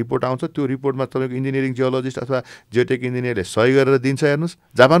 यसरी रिपोर्ट आउँछ, त्यो रिपोर्टमा तपाईँको इन्जिनियरिङ जियोलोजिस्ट अथवा जियोटेक इन्जिनियरले सही गरेर दिन्छ। हेर्नुहोस्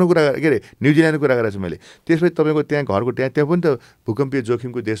जापानको कुरा के अरे न्युजिल्यान्डको कुरा गरेको छु मैले। त्यसपछि तपाईँको त्यहाँ घरको त्यहाँ पनि त भूकम्पीय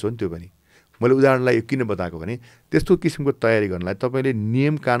जोखिमको देश हो नि त्यो पनि। मैले उदाहरणलाई यो किन बताएको भने त्यस्तो किसिमको तयारी गर्नलाई तपाईँले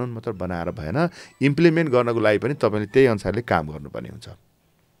नियम कानुन मात्र बनाएर भएन, इम्प्लिमेन्ट गर्नको लागि पनि तपाईँले त्यही अनुसारले काम गर्नुपर्ने हुन्छ।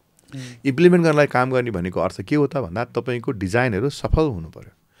 इम्प्लिमेन्ट गर्नलाई काम गर्ने भनेको अर्थ के हो त भन्दा तपाईँको डिजाइनहरू सफल हुनु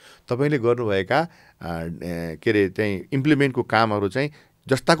पर्यो, तपाईँले गर्नुभएका के अरे चाहिँ इम्प्लिमेन्टको कामहरू चाहिँ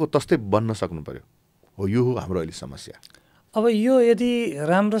जस्ताको तस्तै बन्न सक्नु पर्यो। हो यो हो हाम्रो अहिले समस्या। अब यो यदि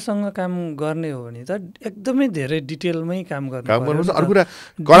राम्रोसँग काम गर्ने हो भने त एकदमै धेरै डिटेलमै काम गर्नुपर्छ। अर्को कुरा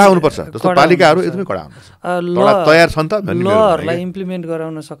कडा हुनुपर्छ, जस्तो पालिकाहरू एकदमै कडा हुनुपर्छ, तयार छन् त लहरूलाई इम्प्लिमेन्ट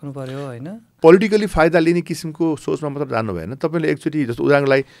गराउन सक्नु पर्यो होइन। पोलिटिकली फाइदा लिने किसिमको सोचमा मात्र जान्नु भएन। तपाईँले एकचोटि जस्तो उदाहरणको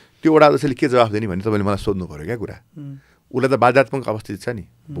लागि त्यो वडा अध्यक्षले के जवाफ दिने भने तपाईँले मलाई सोध्नु पऱ्यो क्या कुरा। उसलाई त बाध्यात्मक अवस्थित छ नि,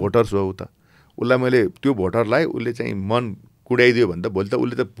 भोटर्स हो ऊ त, उसलाई मैले त्यो भोटरलाई उसले चाहिँ मन कुडाइदियो भने त भोलि त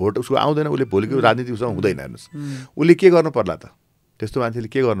उसले त भोट उसको आउँदैन, उसले भोलिको राजनीति उसँग हुँदैन। हेर्नुहोस् उसले के गर्नु पर्ला त, त्यस्तो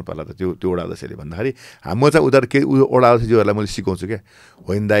मान्छेले के गर्नु पर्ला त त्यो वडा अध्यक्षले भन्दाखेरि म चाहिँ उनीहरू के वडा अध्यक्षज्यूहरूलाई मैले सिकाउँछु क्या,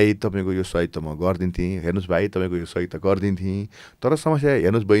 होइन दाइ तपाईँको यो सही त म गरिदिन्थेँ, हेर्नुहोस् भाइ तपाईँको यो सही त गरिदिन्थेँ, तर समस्या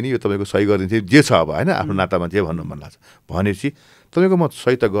हेर्नुहोस् बहिनी यो तपाईँको सही गरिदिन्थेँ जे छ अब होइन, आफ्नो नातामा जे भन्नु मन लाग्छ भनेपछि तपाईँको म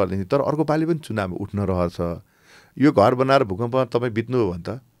सही त गरिदिन्थेँ, तर अर्को पालि पनि चुनाव उठ्न रहेछ, यो घर बनाएर भूकम्पमा तपाईँ बित्नु हो भने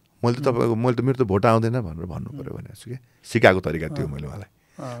त मैले त मेरो त भोट आउँदैन भनेर भन्नु पऱ्यो भनेर छु क्या। सिकाएको तरिका त्यो मैले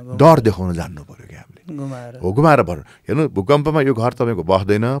उहाँलाई डर देखाउन जान्नु पऱ्यो क्या हामीले। घुमाएर भर हेर्नु भूकम्पमा यो घर तपाईँको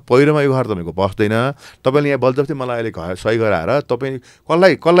बस्दैन, पहिरोमा यो घर तपाईँको बस्दैन। तपाईँले यहाँ बलजफ्ती मलाई अहिले घर सही गराएर तपाईँ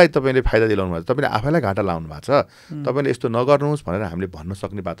कसलाई तपाईँले फाइदा दिलाउनु भएको छ, तपाईँले आफैलाई घाटा लाउनु भएको छ। तपाईँले यस्तो नगर्नुहोस् भनेर हामीले भन्न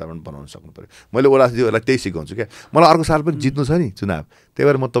सक्ने वातावरण बनाउन सक्नु पऱ्यो। मैले ओलासजीहरूलाई त्यही सिकाउँछु क्या। मलाई अर्को साल पनि जित्नु छ नि चुनाव, त्यही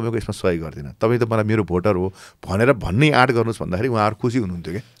भएर म तपाईँको यसमा सहयोग गर्दिनँ, तपाईँ त मलाई मेरो भोटर हो भनेर भन्ने आँट गर्नुहोस् भन्दाखेरि उहाँहरू खुसी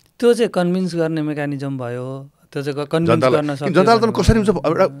हुनुहुन्थ्यो क्या। त्यो चाहिँ कन्भिन्स गर्ने मेकानिजम भयो, त्यो चाहिँ कन्भिन्स गर्न सक्छ। जनतालाई त कसरी हुन्छ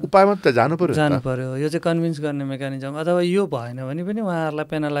एउटा उपायमा त जानु पर्यो। यो चाहिँ कन्भिन्स गर्ने मेकानिजम, अथवा यो भएन भने पनि उहाँहरूलाई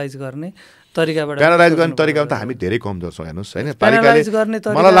पेनलाइज गर्ने तरिकाबाट। पेनलाइज गर्ने तरिकामा त हामी धेरै कमजोर छौँ हेर्नुहोस् होइन। पालिकाले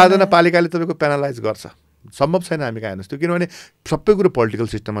मलाई लाग्दैन पालिकाले तपाईँको पेनलाइज गर्छ, सम्भव छैन हामी कहाँ हेर्नुहोस् त्यो, किनभने सबै कुरो पोलिटिकल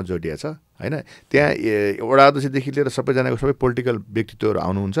सिस्टममा जोडिया छ होइन। त्यहाँ वडा अध्यक्षदेखि लिएर सबैजनाको सबै पोलिटिकल व्यक्तित्वहरू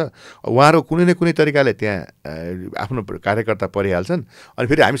आउनुहुन्छ, उहाँहरू कुनै न कुनै तरिकाले त्यहाँ आफ्नो कार्यकर्ता परिहाल्छन्। अनि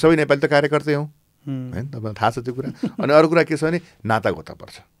फेरि हामी सबै नेपाली त कार्यकर्तै हौँ होइन, तपाईँलाई थाहा छ त्यो कुरा। अनि अरू कुरा के छ भने नातागोता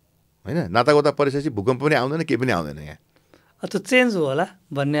पर्छ होइन, नातागोता परिसकेपछि भूकम्प पनि आउँदैन, केही पनि आउँदैन यहाँ। त्यो चेन्ज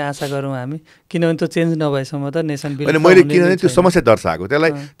होला भन्ने आशा गरौँ हामी, किनभने त्यो चेन्ज नभएसम्म त नेसन बिल्ड। अनि मैले किनभने त्यो समस्या दर्शाएको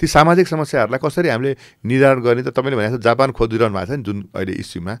त्यसलाई ती सामाजिक समस्याहरूलाई कसरी हामीले निर्धारण गर्ने, त तपाईँले भनेको जापान खोजिरहनु भएको छ नि जुन अहिले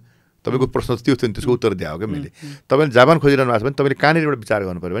इस्युमा, तपाईँको प्रश्न त्यो थियो नि, त्यसको उत्तर दिएको क्या मैले। तपाईँले जापान खोजिरहनु भएको छ भने तपाईँले कहाँनिर एउटा विचार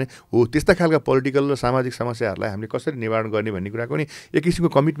गर्नु पऱ्यो भने हो त्यस्ता खालका पोलिटिकल र सामाजिक समस्याहरूलाई हामीले कसरी निवारण गर्ने भन्ने कुराको नि एक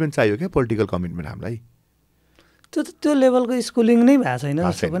किसिमको कमिटमेन्ट चाहियो क्या, पोलिटिकल कमिटमेन्ट हामीलाई। त्यो लेभलको स्कुलिङ नै भएको छैन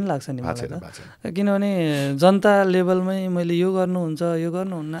जस्तो पनि लाग्छ नि मलाई त, किनभने जनता लेभलमै मैले यो गर्नुहुन्छ यो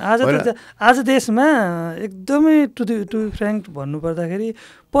गर्नुहुन्न। आज देशमा एकदमै टु फ्र्याङ्क भन्नुपर्दाखेरि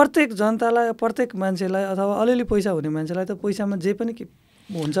प्रत्येक जनतालाई, प्रत्येक मान्छेलाई अथवा अलिअलि पैसा हुने मान्छेलाई त पैसामा जे पनि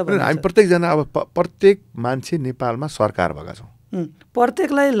हुन्छ। हामी प्रत्येकजना अब प्रत्येक मान्छे नेपालमा सरकार भएका छौँ,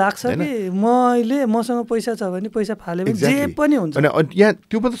 प्रत्येकलाई लाग्छ कि मसँग पैसा छ भने पैसा फाले भने जे पनि हुन्छ। अनि यहाँ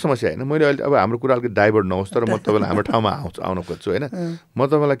त्यो मात्रै समस्या होइन। मैले अहिले अब हाम्रो कुरा अलिकति डाइभर्ट नहोस्, तर म तपाईँलाई हाम्रो ठाउँमा आउन खोज्छु होइन। म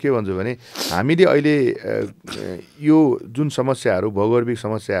तपाईँलाई के भन्छु भने हामीले अहिले यो जुन समस्याहरू, भौगोलिक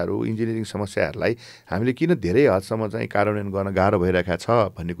समस्याहरू, इन्जिनियरिङ समस्याहरूलाई हामीले किन धेरै हदसम्म चाहिँ कार्यान्वयन गर्न गाह्रो भइरहेको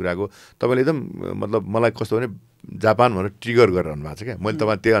छ भन्ने कुराको तपाईँले एकदम मतलब मलाई कस्तो भने जापान भनेर ट्रिगर गरिरहनु भएको छ क्या। मैले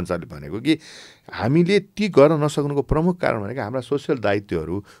तपाईँ त्यही अनुसारले भनेको कि हामीले ती गर्न नसक्नुको प्रमुख कारण भनेको हाम्रा सोसियल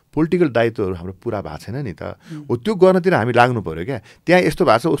दायित्वहरू, पोलिटिकल दायित्वहरू हाम्रो पुरा भएको छैन नि त। हो त्यो गर्नतिर हामी लाग्नु पऱ्यो क्या। त्यहाँ यस्तो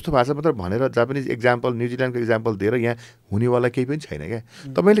भएको छ उस्तो भएको छ मात्र भनेर जापानिज इक्जाम्पल, न्युजिल्यान्डको इक्जाम्पल दिएर यहाँ हुनेवाला केही पनि छैन क्या।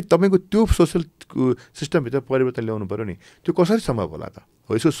 तपाईँको त्यो सोसियल सिस्टमभित्र परिवर्तन ल्याउनु पऱ्यो नि, त्यो कसरी सम्भव होला त?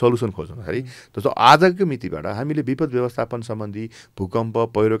 हो यसको सल्युसन खोज्दाखेरि जस्तो आजको मितिबाट हामीले विपद व्यवस्थापन सम्बन्धी भूकम्प,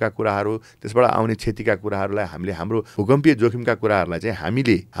 पहिरोका कुराहरू, त्यसबाट आउने क्षतिका कुराहरूलाई हामीले हाम्रो भूकम्पीय जोखिमका कुराहरूलाई चाहिँ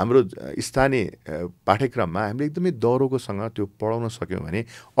हामीले हाम्रो स्थानीय पाठ्यक्रममा हामीले एकदमै दह्रोकोसँग त्यो पढाउन सक्यौँ भने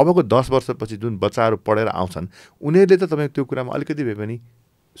अबको 10 वर्षपछि जुन बच्चाहरू पढेर आउँछन् उनीहरूले त तपाईँ त्यो कुरामा अलिकति भए पनि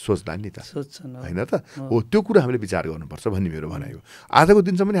सोच्ला नि त, होइन त? हो त्यो कुरा हामीले विचार गर्नुपर्छ भन्ने मेरो भनाइ हो। आजको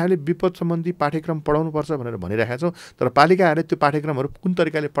दिनसम्म पनि हामीले विपद सम्बन्धी पाठ्यक्रम पढाउनुपर्छ भनेर भनिरहेका छौँ, तर पालिकाहरूले त्यो पाठ्यक्रमहरू कुन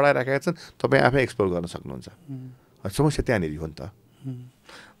तरिकाले पढाइरहेका छन् तपाईँ आफै एक्सप्लोर गर्न सक्नुहुन्छ। समस्या त्यहाँनिर हो नि त।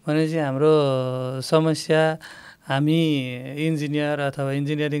 भनेपछि हाम्रो समस्या हामी इन्जिनियर अथवा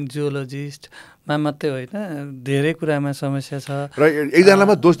इन्जिनियरिङ जियोलोजिस्टमा मात्रै होइन, धेरै कुरामा समस्या छ र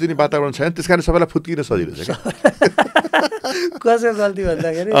एकजनामा दोष दिने वातावरण छैन, त्यस कारण सबैलाई फुत्किन सजिलो छ क्या। कसको गल्ती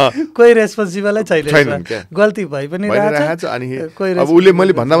भन्दाखेरि कोही रेस्पोन्सिबलै छैन, गल्ती भइ पनि रहेछ। अनि अब उसले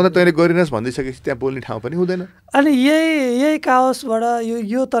मैले भन्दा तैँले गरिनस् भनिसकेपछि त्यहाँ बोल्ने ठाउँ पनि हुँदैन। अनि यही काओसबाट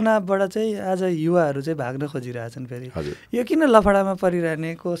यो तनावबाट चाहिँ आज युवाहरू चाहिँ भाग्न खोजिरहेछन्। फेरि यो किन लफडामा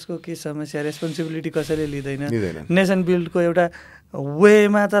परिरहने, कसको के समस्या, रेस्पोन्सिबिलिटी कसैले लिँदैन। नेसन बिल्डको एउटा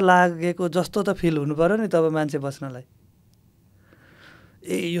वेमा त लागेको जस्तो त फिल हुनु पर्यो नि तब मान्छे बस्नलाई।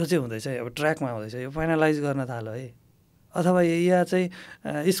 यो चाहिँ हुँदैछ, अब ट्र्याकमा हुँदैछ, यो फाइनलाइज गर्न थाल्यो है, अथवा यहाँ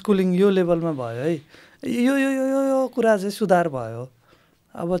चाहिँ स्कुलिङ यो लेभलमा भयो है, यो यो यो यो कुरा चाहिँ सुधार भयो।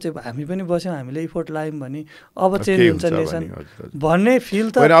 अब चाहिँ हामी पनि बस्यौँ, हामीले इफोर्ट लायौँ भने अब चेन्ज हुन्छ नेसन भन्ने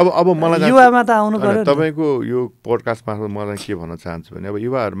फिल त अब मलाई युवामा त आउनु पर्यो। तपाईँको यो पोडकास्टमा मलाई के भन्न चाहन्छु भने अब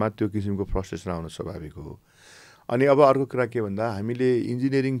युवाहरूमा त्यो किसिमको फ्रस्ट्रेसन आउनु स्वाभाविक हो। अनि अब अर्को कुरा के भन्दा हामीले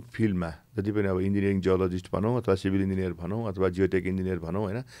इन्जिनियरिङ फिल्डमा जति पनि अब इन्जिनियरिङ जियोलोजिस्ट भनौँ अथवा सिभिल इन्जिनियर भनौँ अथवा जियोटेक इन्जिनियर भनौँ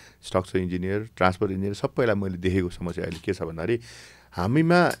होइन, स्ट्रक्चर इन्जिनियर, ट्रान्सपोर्ट इन्जिनियर, सबैलाई मैले देखेको समस्या अहिले के छ भन्दाखेरि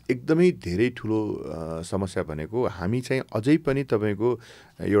हामीमा एकदमै धेरै ठुलो समस्या भनेको हामी चाहिँ अझै पनि तपाईँको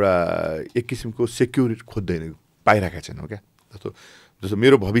एउटा एक किसिमको सेक्युर खोज्दैन, पाइरहेका छैनौँ क्या। जस्तो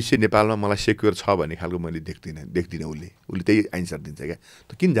मेरो भविष्य नेपालमा मलाई सेक्युर छ भन्ने खालको मैले देख्दिनँ। उसले त्यही एन्सर दिन्छ क्या।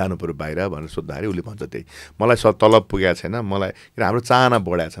 त किन जानु पऱ्यो बाहिर भनेर सोद्धाखेरि उसले भन्छ त्यही, मलाई तलब पुगेको छैन, मलाई किन हाम्रो चाहना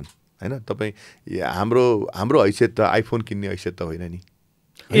बढाएको छन् होइन। तपाईँ हाम्रो हैसियत त आइफोन किन्ने हैसियत त होइन नि।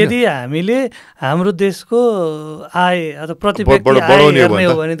 यदि हामीले हाम्रो देशको आय अथवा प्रति व्यक्ति बढाउने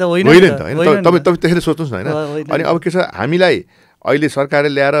हो भने त होइन नि त, तपाईँ त्यसरी सोच्नुहोस् न होइन। अनि अब के छ हामीलाई अहिले सरकारले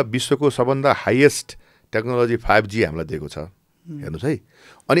ल्याएर विश्वको सबभन्दा हाइएस्ट टेक्नोलोजी 5G हामीलाई दिएको छ हेर्नुहोस् है।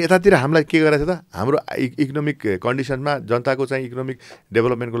 अनि यतातिर हामीलाई के गरेछ त हाम्रो इकोनोमिक कन्डिसनमा जनताको चाहिँ इकोनोमिक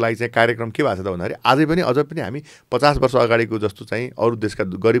डेभलपमेन्टको लागि चाहिँ कार्यक्रम के भएको छ त भन्दाखेरि अझै पनि हामी 50 वर्ष अगाडिको जस्तो चाहिँ अरू देशका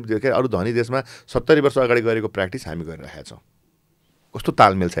गरिब देशका अरू धनी देशमा 70 वर्ष अगाडि गरेको प्र्याक्टिस हामी गरिरहेका छौँ। कस्तो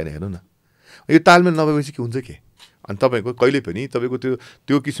तालमेल छैन हेर्नु न। यो तालमेल नभएपछि के हुन्छ के? अनि तपाईँको कहिले पनि तपाईँको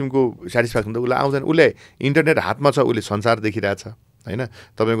त्यो किसिमको सेटिस्फ्याक्सन त उसलाई आउँदैन। उसले इन्टरनेट हातमा छ, उसले संसार देखिरहेछ होइन।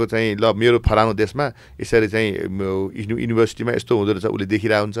 तपाईँको चाहिँ ल मेरो फलानु देशमा यसरी चाहिँ युनिभर्सिटीमा यस्तो हुँदो रहेछ उसले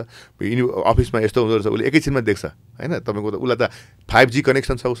देखिरहेको हुन्छ, अफिसमा यस्तो हुँदो रहेछ उसले एकैछिनमा देख्छ होइन। तपाईँको त उसलाई त 5G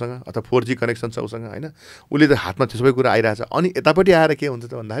कनेक्सन छ उसँग अथवा 4G कनेक्सन छ उसँग होइन। उसले त हातमा त्यो सबै कुरा आइरहेछ। अनि यतापट्टि आएर के हुन्छ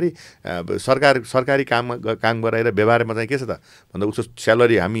त भन्दाखेरि सरकारी काम गराएर व्यवहारमा चाहिँ के छ त भन्दा उसको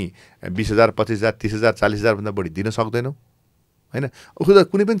स्यालेरी हामी 20,000 25,000 30,000 40,000 भन्दा बढी दिन सक्दैनौँ होइन। उसको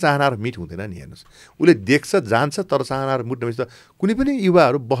त कुनै पनि चाहनाहरू मिट हुँदैन नि हेर्नुहोस्। उसले देख्छ जान्छ तर चाहनाहरू मिट नभएपछि त कुनै पनि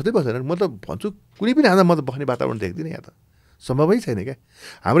युवाहरू बस्दै बस्दैनन्। म त भन्छु कुनै पनि म त बस्ने वातावरण देख्दिनँ यहाँ त, सम्भवै छैन क्या।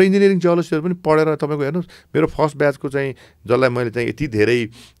 हाम्रो इन्जिनियरिङ जियोलोजिस्टहरू पनि पढेर तपाईँको हेर्नुहोस् मेरो फर्स्ट ब्याचको चाहिँ जसलाई मैले चाहिँ यति धेरै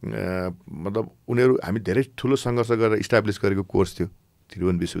मतलब उनीहरू हामी धेरै ठुलो सङ्घर्ष गरेर इस्टाब्लिस गरेको कोर्स थियो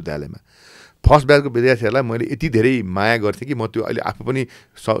त्रिभुवन विश्वविद्यालयमा। फर्स्ट ब्याचको विद्यार्थीहरूलाई मैले यति धेरै माया गर्थेँ कि म त्यो अहिले आफू पनि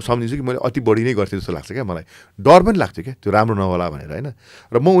सम्झिन्छु कि मैले अति बढी नै गर्थेँ जस्तो लाग्छ क्या। मलाई डर पनि लाग्थ्यो क्या त्यो राम्रो नहोला भनेर होइन।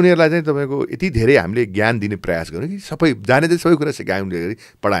 र म उनीहरूलाई चाहिँ तपाईँको यति धेरै हामीले ज्ञान दिने प्रयास गऱ्यौँ कि सबै जाने चाहिँ सबै कुरा सिकायौँ,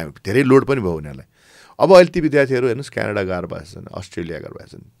 पढायौँ, धेरै लोड पनि भयो उनीहरूलाई। अब अहिले ती विद्यार्थीहरू हेर्नुहोस् क्यानाडा गएर भएका छन्, अस्ट्रेलिया गएर भएका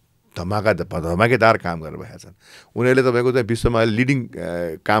छन्, धमाकेदार काम गरेर भएका छन्। उनीहरूले तपाईँको चाहिँ विश्वमा अहिले लिडिङ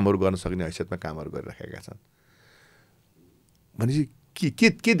कामहरू गर्न सक्ने हैसियतमा कामहरू गरिराखेका छन्। भनेपछि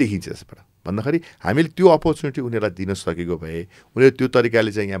के देखिन्छ यसबाट भन्दाखेरि हामीले त्यो अपर्च्युनिटी उनीहरूलाई दिन सकेको भए, उनीहरू त्यो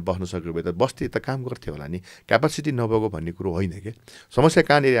तरिकाले चाहिँ यहाँ बस्न सकेको भए त बस्थे त काम गर्थ्यो होला नि। क्यापासिटी नभएको भन्ने कुरो होइन क्या। समस्या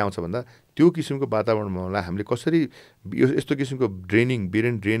कहाँनिर आउँछ भन्दा त्यो किसिमको वातावरणमा हामीले कसरी यस्तो किसिमको ड्रेन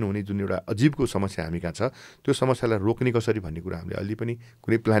हुने जुन एउटा अजीबको समस्या हामी कहाँ छ त्यो समस्यालाई रोक्ने कसरी भन्ने कुरा हामीले अलि पनि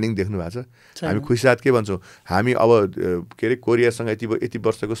कुनै प्लानिङ देख्नु भएको छ? हामी खुसीसाथ के भन्छौँ हामी अब के अरे कोरियासँग यति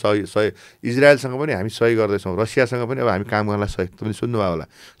वर्षको सहयोग, इजरायलसँग पनि हामी सहयोग गर्दैछौँ, रसियासँग पनि अब हामी काम गर्नलाई सहयोग। तपाईँले सुन्नुभयो होला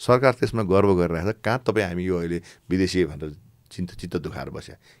सरकार त्यसमा गर्व गरिरहेको छ। कहाँ तपाईँ हामी यो अहिले विदेशी भनेर चित्त दुखाएर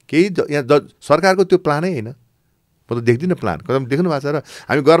बस्या केही यहाँ सरकारको त्यो प्लानै होइन। म त देख्दिनँ प्लान कदम देख्नु भएको छ। र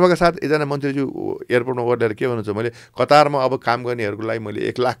हामी गर्वका साथ एकजना मन्त्रीज्यू एयरपोर्टमा ओर्लेर के भन्नुहुन्छ, मैले कतारमा अब काम गर्नेहरूको लागि मैले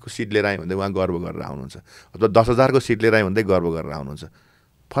 1 लाखको सिट लिएर आएँ भन्दै उहाँ गर्व गरेर आउनुहुन्छ, अथवा 10,000को सिट लिएर आएँ भन्दै गर्व गरेर आउनुहुन्छ।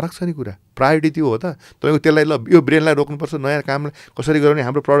 फरक छ नि कुरा, प्रायोरिटी त्यो हो त। तपाईँको त्यसलाई ल यो ब्रेनलाई रोक्नुपर्छ, नयाँ कामलाई कसरी गराउने।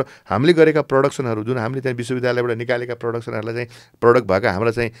 हामीले गरेका प्रडक्सनहरू जुन हामीले चाहिँ विश्वविद्यालयबाट निकालेका प्रडक्सनहरूलाई चाहिँ प्रडक्ट भएका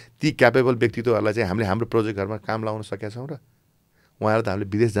हाम्रा चाहिँ ती क्यापेबल व्यक्तित्वहरूलाई चाहिँ हामीले हाम्रो प्रोजेक्टहरूमा काम लगाउन सकेका छौँ। र उहाँहरू त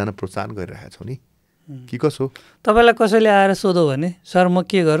हामीले विदेश जान प्रोत्साहन गरिरहेका छौँ नि कि कसो। तपाईँलाई कसैले आएर सोधो भने सर म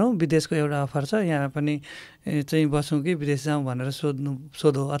के गरौँ, विदेशको एउटा अफर छ, यहाँ पनि चाहिँ बसौँ कि विदेश जाउँ भनेर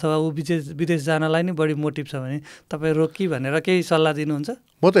सोधो, अथवा ऊ विदेश जानलाई नै बढी मोटिभ छ भने तपाईँ रोकी भनेर केही सल्लाह दिनुहुन्छ?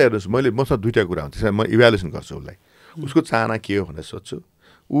 म त हेर्नुहोस् मसँग दुईवटा कुरा हुन्छ। म इभ्यालुएसन गर्छु उसलाई, उसको चाहना के हो भनेर सोध्छु।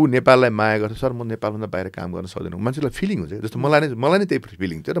 ऊ नेपाललाई माया गर्छ, सर म नेपालभन्दा बाहिर काम गर्न सक्दिनँ, मान्छेलाई फिलिङ हुन्छ। जस्तो मलाई नै त्यही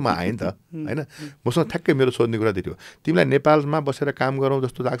फिलिङ थियो र म आएँ नि त होइन। मसँग ठ्याक्कै मेरो सोध्ने कुरा त्यही हो, तिमीलाई नेपालमा बसेर काम गरौँ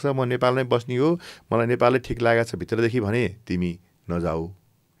जस्तो लाग्छ, म नेपालमै बस्ने हो, मलाई नेपालै ठिक लागेको छ भित्रदेखि भने तिमी नजाऊ,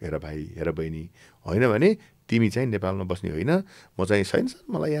 हेर भाइ हेर बहिनी, होइन भने तिमी चाहिँ नेपालमा बस्ने होइन। म चाहिँ छैन सर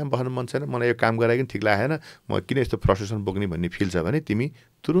मलाई यहाँ बस्नु मन छैन, मलाई यो काम गराएको ठिक लागेन, म किन यस्तो फ्रस्ट्रेसन बोक्ने भन्ने फिल छ भने तिमी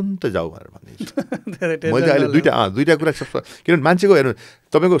तुरुन्त जाऊ भनेर भनिदिन्छु। मैले अहिले दुईवटा कुरा किनभने मान्छेको हेर्नु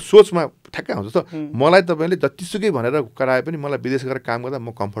तपाईँको सोचमा ठ्याक्कै आउँछ। त मलाई तपाईँले जतिसुकै भनेर कराए पनि मलाई विदेश गएर काम गर्दा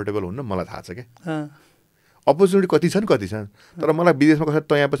म कम्फर्टेबल हुन्न, मलाई थाहा छ क्या। अपर्च्युनिटी कति छन् तर मलाई विदेशमा कसरी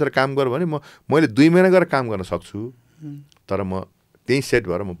त यहाँ बसेर काम गर भने मैले 2 महिना गएर काम गर्न सक्छु, तर म त्यहीँ सेट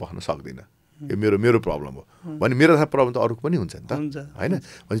भएर म बस्न सक्दिनँ। यो मेरो प्रब्लम हो भने मेरो प्रब्लम त अरूको पनि हुन्छ नि त होइन।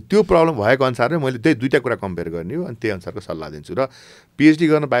 त्यो प्रब्लम भएको अनुसारले मैले त्यही दुईवटा कुरा कम्पेयर गर्ने हो अनि त्यही अनुसारको सल्लाह दिन्छु। र पिएचडी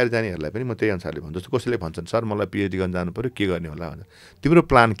गर्न बाहिर जानेहरूलाई पनि म त्यही अनुसारले भन्छु। जस्तो कसैले भन्छन् सर मलाई पिएचडी गर्न जानु पऱ्यो के गर्ने होला भनेर, तिम्रो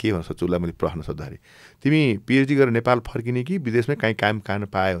प्लान के भनेर सोध्छु उसलाई मैले प्रश्न सोद्धाखेरि, तिमी पिएचडी गरेर नेपाल फर्किने कि विदेशमै काहीँ काम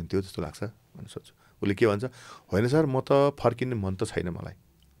खान पाए हुन्थ्यो जस्तो लाग्छ भनेर सोध्छु। उसले के भन्छ, होइन सर म त फर्किने मन त छैन मलाई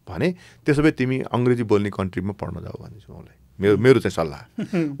भने, त्यसो भए तिमी अङ्ग्रेजी बोल्ने कन्ट्रीमा पढ्न जाऊ भनेछु उसलाई। मेरो चाहिँ सल्लाह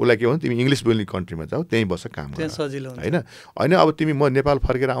उसलाई के भन्छ, तिमी इङ्ग्लिस बोल्ने कन्ट्रीमा जाऊ, त्यहीँ बस्छ काम गर होइन। अब तिमी म नेपाल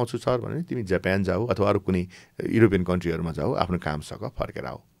फर्केर आउँछु सर भने तिमी जापान जाऊ अथवा अरू कुनै युरोपियन कन्ट्रीहरूमा जाऊ, आफ्नो काम सक फर्केर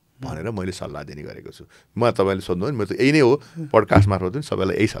आऊ भनेर मैले सल्लाह दिने गरेको छु। म तपाईँले सोध्नु भने मेरो त यही नै हो, पडकास्ट मार्फत पनि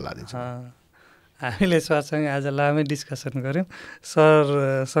सबैलाई यही सल्लाह दिन्छु। हामीले सरसँग आज लामै डिस्कसन गऱ्यौँ।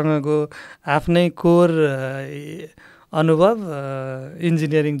 सरसँगको आफ्नै कोर अनुभव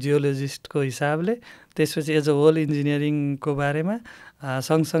इन्जिनियरिङ जियोलोजिस्टको हिसाबले, त्यसपछि एज अ होल इन्जिनियरिङको बारेमा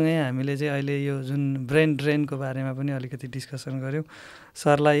सँगसँगै हामीले चाहिँ अहिले यो जुन ब्रेन ड्रेनको बारेमा पनि अलिकति डिस्कसन गऱ्यौँ।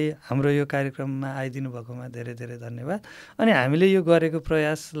 सरलाई हाम्रो यो कार्यक्रममा आइदिनु भएकोमा धेरै धेरै धन्यवाद। अनि हामीले यो गरेको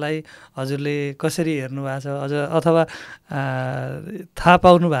प्रयासलाई हजुरले कसरी हेर्नु भएको छ, अझ अथवा थाहा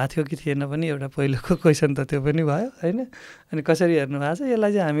पाउनु भएको थियो कि थिएन पनि एउटा पहिलोको क्वेसन त त्यो पनि भयो होइन। अनि कसरी हेर्नु भएको छ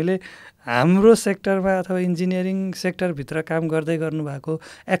यसलाई चाहिँ हामीले हाम्रो सेक्टरमा अथवा इन्जिनियरिङ सेक्टरभित्र काम गर्दै गर्नुभएको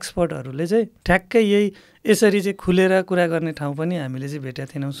एक्सपर्टहरूले चाहिँ ठ्याक्कै यही यसरी चाहिँ खुलेर कुरा गर्ने ठाउँ पनि हामीले चाहिँ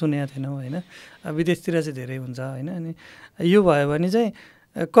भेटेका थिएनौँ, सुनेका थिएनौँ होइन। विदेशतिर चाहिँ धेरै हुन्छ होइन। अनि यो भयो भने चाहिँ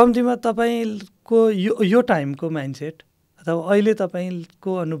कम्तीमा तपाईँको यो टाइमको माइन्डसेट अथवा अहिले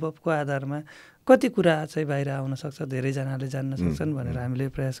तपाईँको अनुभवको आधारमा कति कुरा चाहिँ बाहिर आउन सक्छ, धेरैजनाले जान्न सक्छन् भनेर हामीले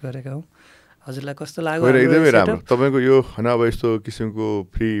प्रयास गरेका हौँ। हजुरलाई कस्तो लाग्यो? एकदमै राम्रो। तपाईँको यो होइन अब यस्तो किसिमको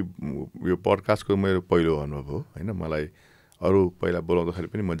फ्री यो पडकास्टको मेरो पहिलो अनुभव हो होइन। मलाई अरू पहिला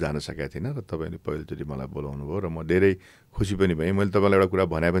बोलाउँदाखेरि पनि म जान सकेको थिइनँ र तपाईँले पहिलोचोटि मलाई बोलाउनु भयो र म धेरै खुसी पनि भएँ। मैले तपाईँलाई एउटा कुरा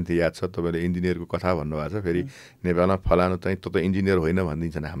भने पनि थिएँ, याद छ तपाईँले इन्जिनियरको कथा भन्नुभएको छ। फेरि नेपालमा फलानु चाहिँ त इन्जिनियर होइन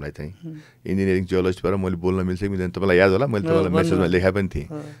भनिदिन्छन् हामीलाई चाहिँ। इन्जिनियरिङ जियोलोजिस्ट भएर मैले बोल्न मिल्छ कि मिल्दैन तपाईँलाई याद होला, मैले तपाईँलाई मेसेजमा लेखा पनि थिएँ।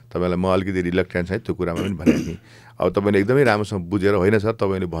 तपाईँलाई म अलिकति रिलक्टेन्स है त्यो कुरामा पनि भनेको थिएँ। अब तपाईँले एकदमै राम्रोसँग बुझेर होइन सर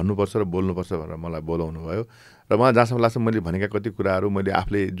तपाईँले भन्नुपर्छ र बोल्नुपर्छ भनेर मलाई बोलाउनु भयो र मलाई जहाँसम्म लाग्छ मैले भनेका कति कुराहरू मैले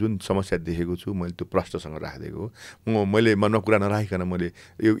आफूले जुन समस्या देखेको छु मैले त्यो प्रश्नसँग राखिदिएको हो। मैले मनमा कुरा नराखिकन मैले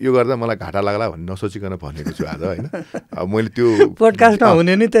यो गर्दा मलाई घाटा लाग्ला भन्ने नसोचिकन भनेको छु आज होइन। अब मैले त्यो पोडकास्टमा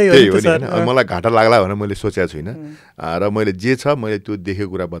हुने नि त्यही हो नि होइन। मलाई घाटा लाग्ला भनेर मैले सोचेको छुइनँ र मैले जे छ मैले त्यो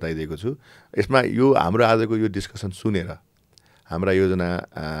देखेको कुरा बताइदिएको छु। यसमा यो हाम्रो आजको यो डिस्कसन सुनेर हाम्रा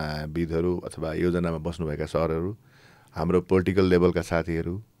योजनाविदहरू अथवा योजनामा बस्नुभएका सरहरू, हाम्रो पोलिटिकल लेभलका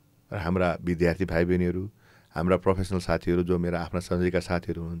साथीहरू र हाम्रा विद्यार्थी भाइ बहिनीहरू, हाम्रा प्रोफेसनल साथीहरू जो मेरा आफ्ना सजिका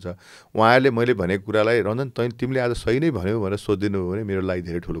साथीहरू हुनुहुन्छ, उहाँहरूले मैले भनेको कुरालाई रञ्जन तिमीले आज सही नै भन्यौ भनेर सोधिदिनु हो भने मेरो लागि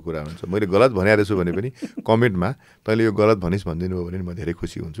धेरै ठुलो कुरा हुन्छ। मैले गलत भनिरहेको छु भने पनि कमेन्टमा तैँले यो गलत भनिस् भनिदिनु हो भने म धेरै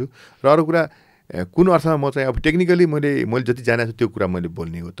खुसी हुन्छु। र अरू कुरा कुन अर्थमा म चाहिँ अब टेक्निकली मैले जति जानेको छु त्यो कुरा मैले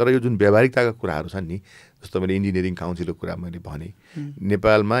बोल्ने हो। तर यो जुन व्यावहारिकताका कुराहरू छन् नि, जस्तो मैले इन्जिनियरिङ काउन्सिलको कुरा मैले भने,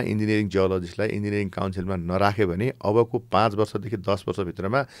 नेपालमा इन्जिनियरिङ जियोलोजिस्टलाई इन्जिनियरिङ काउन्सिलमा नराख्यो भने अबको 5 वर्षदेखि 10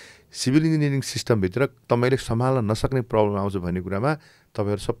 वर्षभित्रमा सिभिल इन्जिनियरिङ सिस्टमभित्र तपाईँले सम्हाल्न नसक्ने प्रब्लम आउँछ भन्ने कुरामा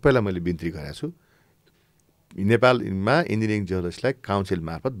तपाईँहरू सबैलाई मैले बिन्ती गरेको छु। नेपालमा इन्जिनियरिङ जियोलोजिस्टलाई काउन्सिल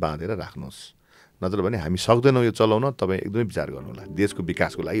मार्फत बाँधेर राख्नुहोस्, नत्र भने हामी सक्दैनौँ यो चलाउन। तपाईँ एकदमै विचार गर्नुहोला, देशको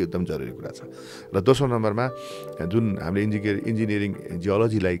विकासको लागि एकदम जरुरी कुरा छ। र दोस्रो नम्बरमा जुन हामीले इन्जिनियरिङ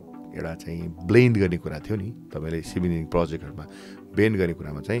जियोलोजीलाई एउटा चाहिँ ब्लेन्ड गर्ने कुरा थियो नि, तपाईँले सिभिल इन्जिनियरिङ प्रोजेक्टहरूमा ब्लेन्ड गर्ने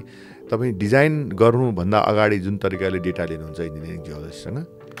कुरामा चाहिँ तपाईँ डिजाइन गर्नुभन्दा अगाडि जुन तरिकाले डेटा लिनुहुन्छ इन्जिनियरिङ जियोलोजीसँग,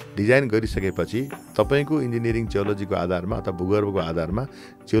 डिजाइन गरिसकेपछि तपाईँको इन्जिनियरिङ जियोलोजीको आधारमा अथवा भूगर्भको आधारमा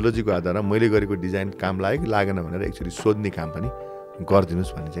जियोलोजीको आधारमा मैले गरेको डिजाइन काम लाग्यो कि लागेन भनेर एक्चुअली सोध्ने काम पनि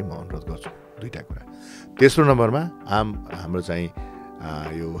गरिदिनुहोस् भन्ने चाहिँ म अनुरोध गर्छु। दुईवटा कुरा। तेस्रो नम्बरमा हाम्रो चाहिँ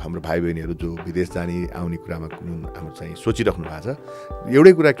यो हाम्रो भाइ बहिनीहरू जो विदेश आउने कुरामा हाम्रो चाहिँ सोचिराख्नु भएको छ,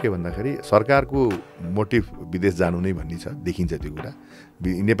 एउटै कुरा के भन्दाखेरि सरकारको मोटिभ विदेश जानु नै भन्ने छ, देखिन्छ त्यो कुरा।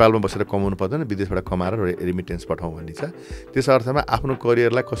 नेपालमा बसेर कमाउनु पर्दैन, विदेशबाट कमाएर रेमिटेन्स पठाउँ भन्ने छ। त्यस अर्थमा आफ्नो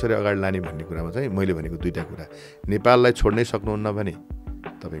करियरलाई कसरी अगाडि लाने भन्ने कुरामा चाहिँ मैले भनेको दुईवटा कुरा। नेपाललाई छोड्नै सक्नुहुन्न भने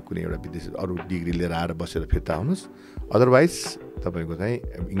तपाईँ कुनै एउटा विदेश अरू डिग्री लिएर आएर बसेर फिर्ता आउनुहोस्, अदरवाइज तपाईँको चाहिँ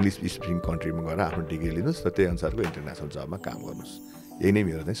इङ्ग्लिस स्पिकिङ कन्ट्रीमा गएर आफ्नो डिग्री लिनुहोस् र त्यही अनुसारको इन्टरनेसनल जबमा काम गर्नुहोस्। यही नै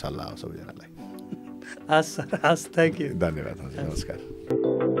मेरो चाहिँ सल्लाह हो सबैजनालाई। हस् सर, हस्, थ्याङ्क यू, धन्यवाद,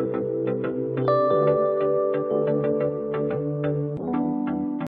 नमस्कार।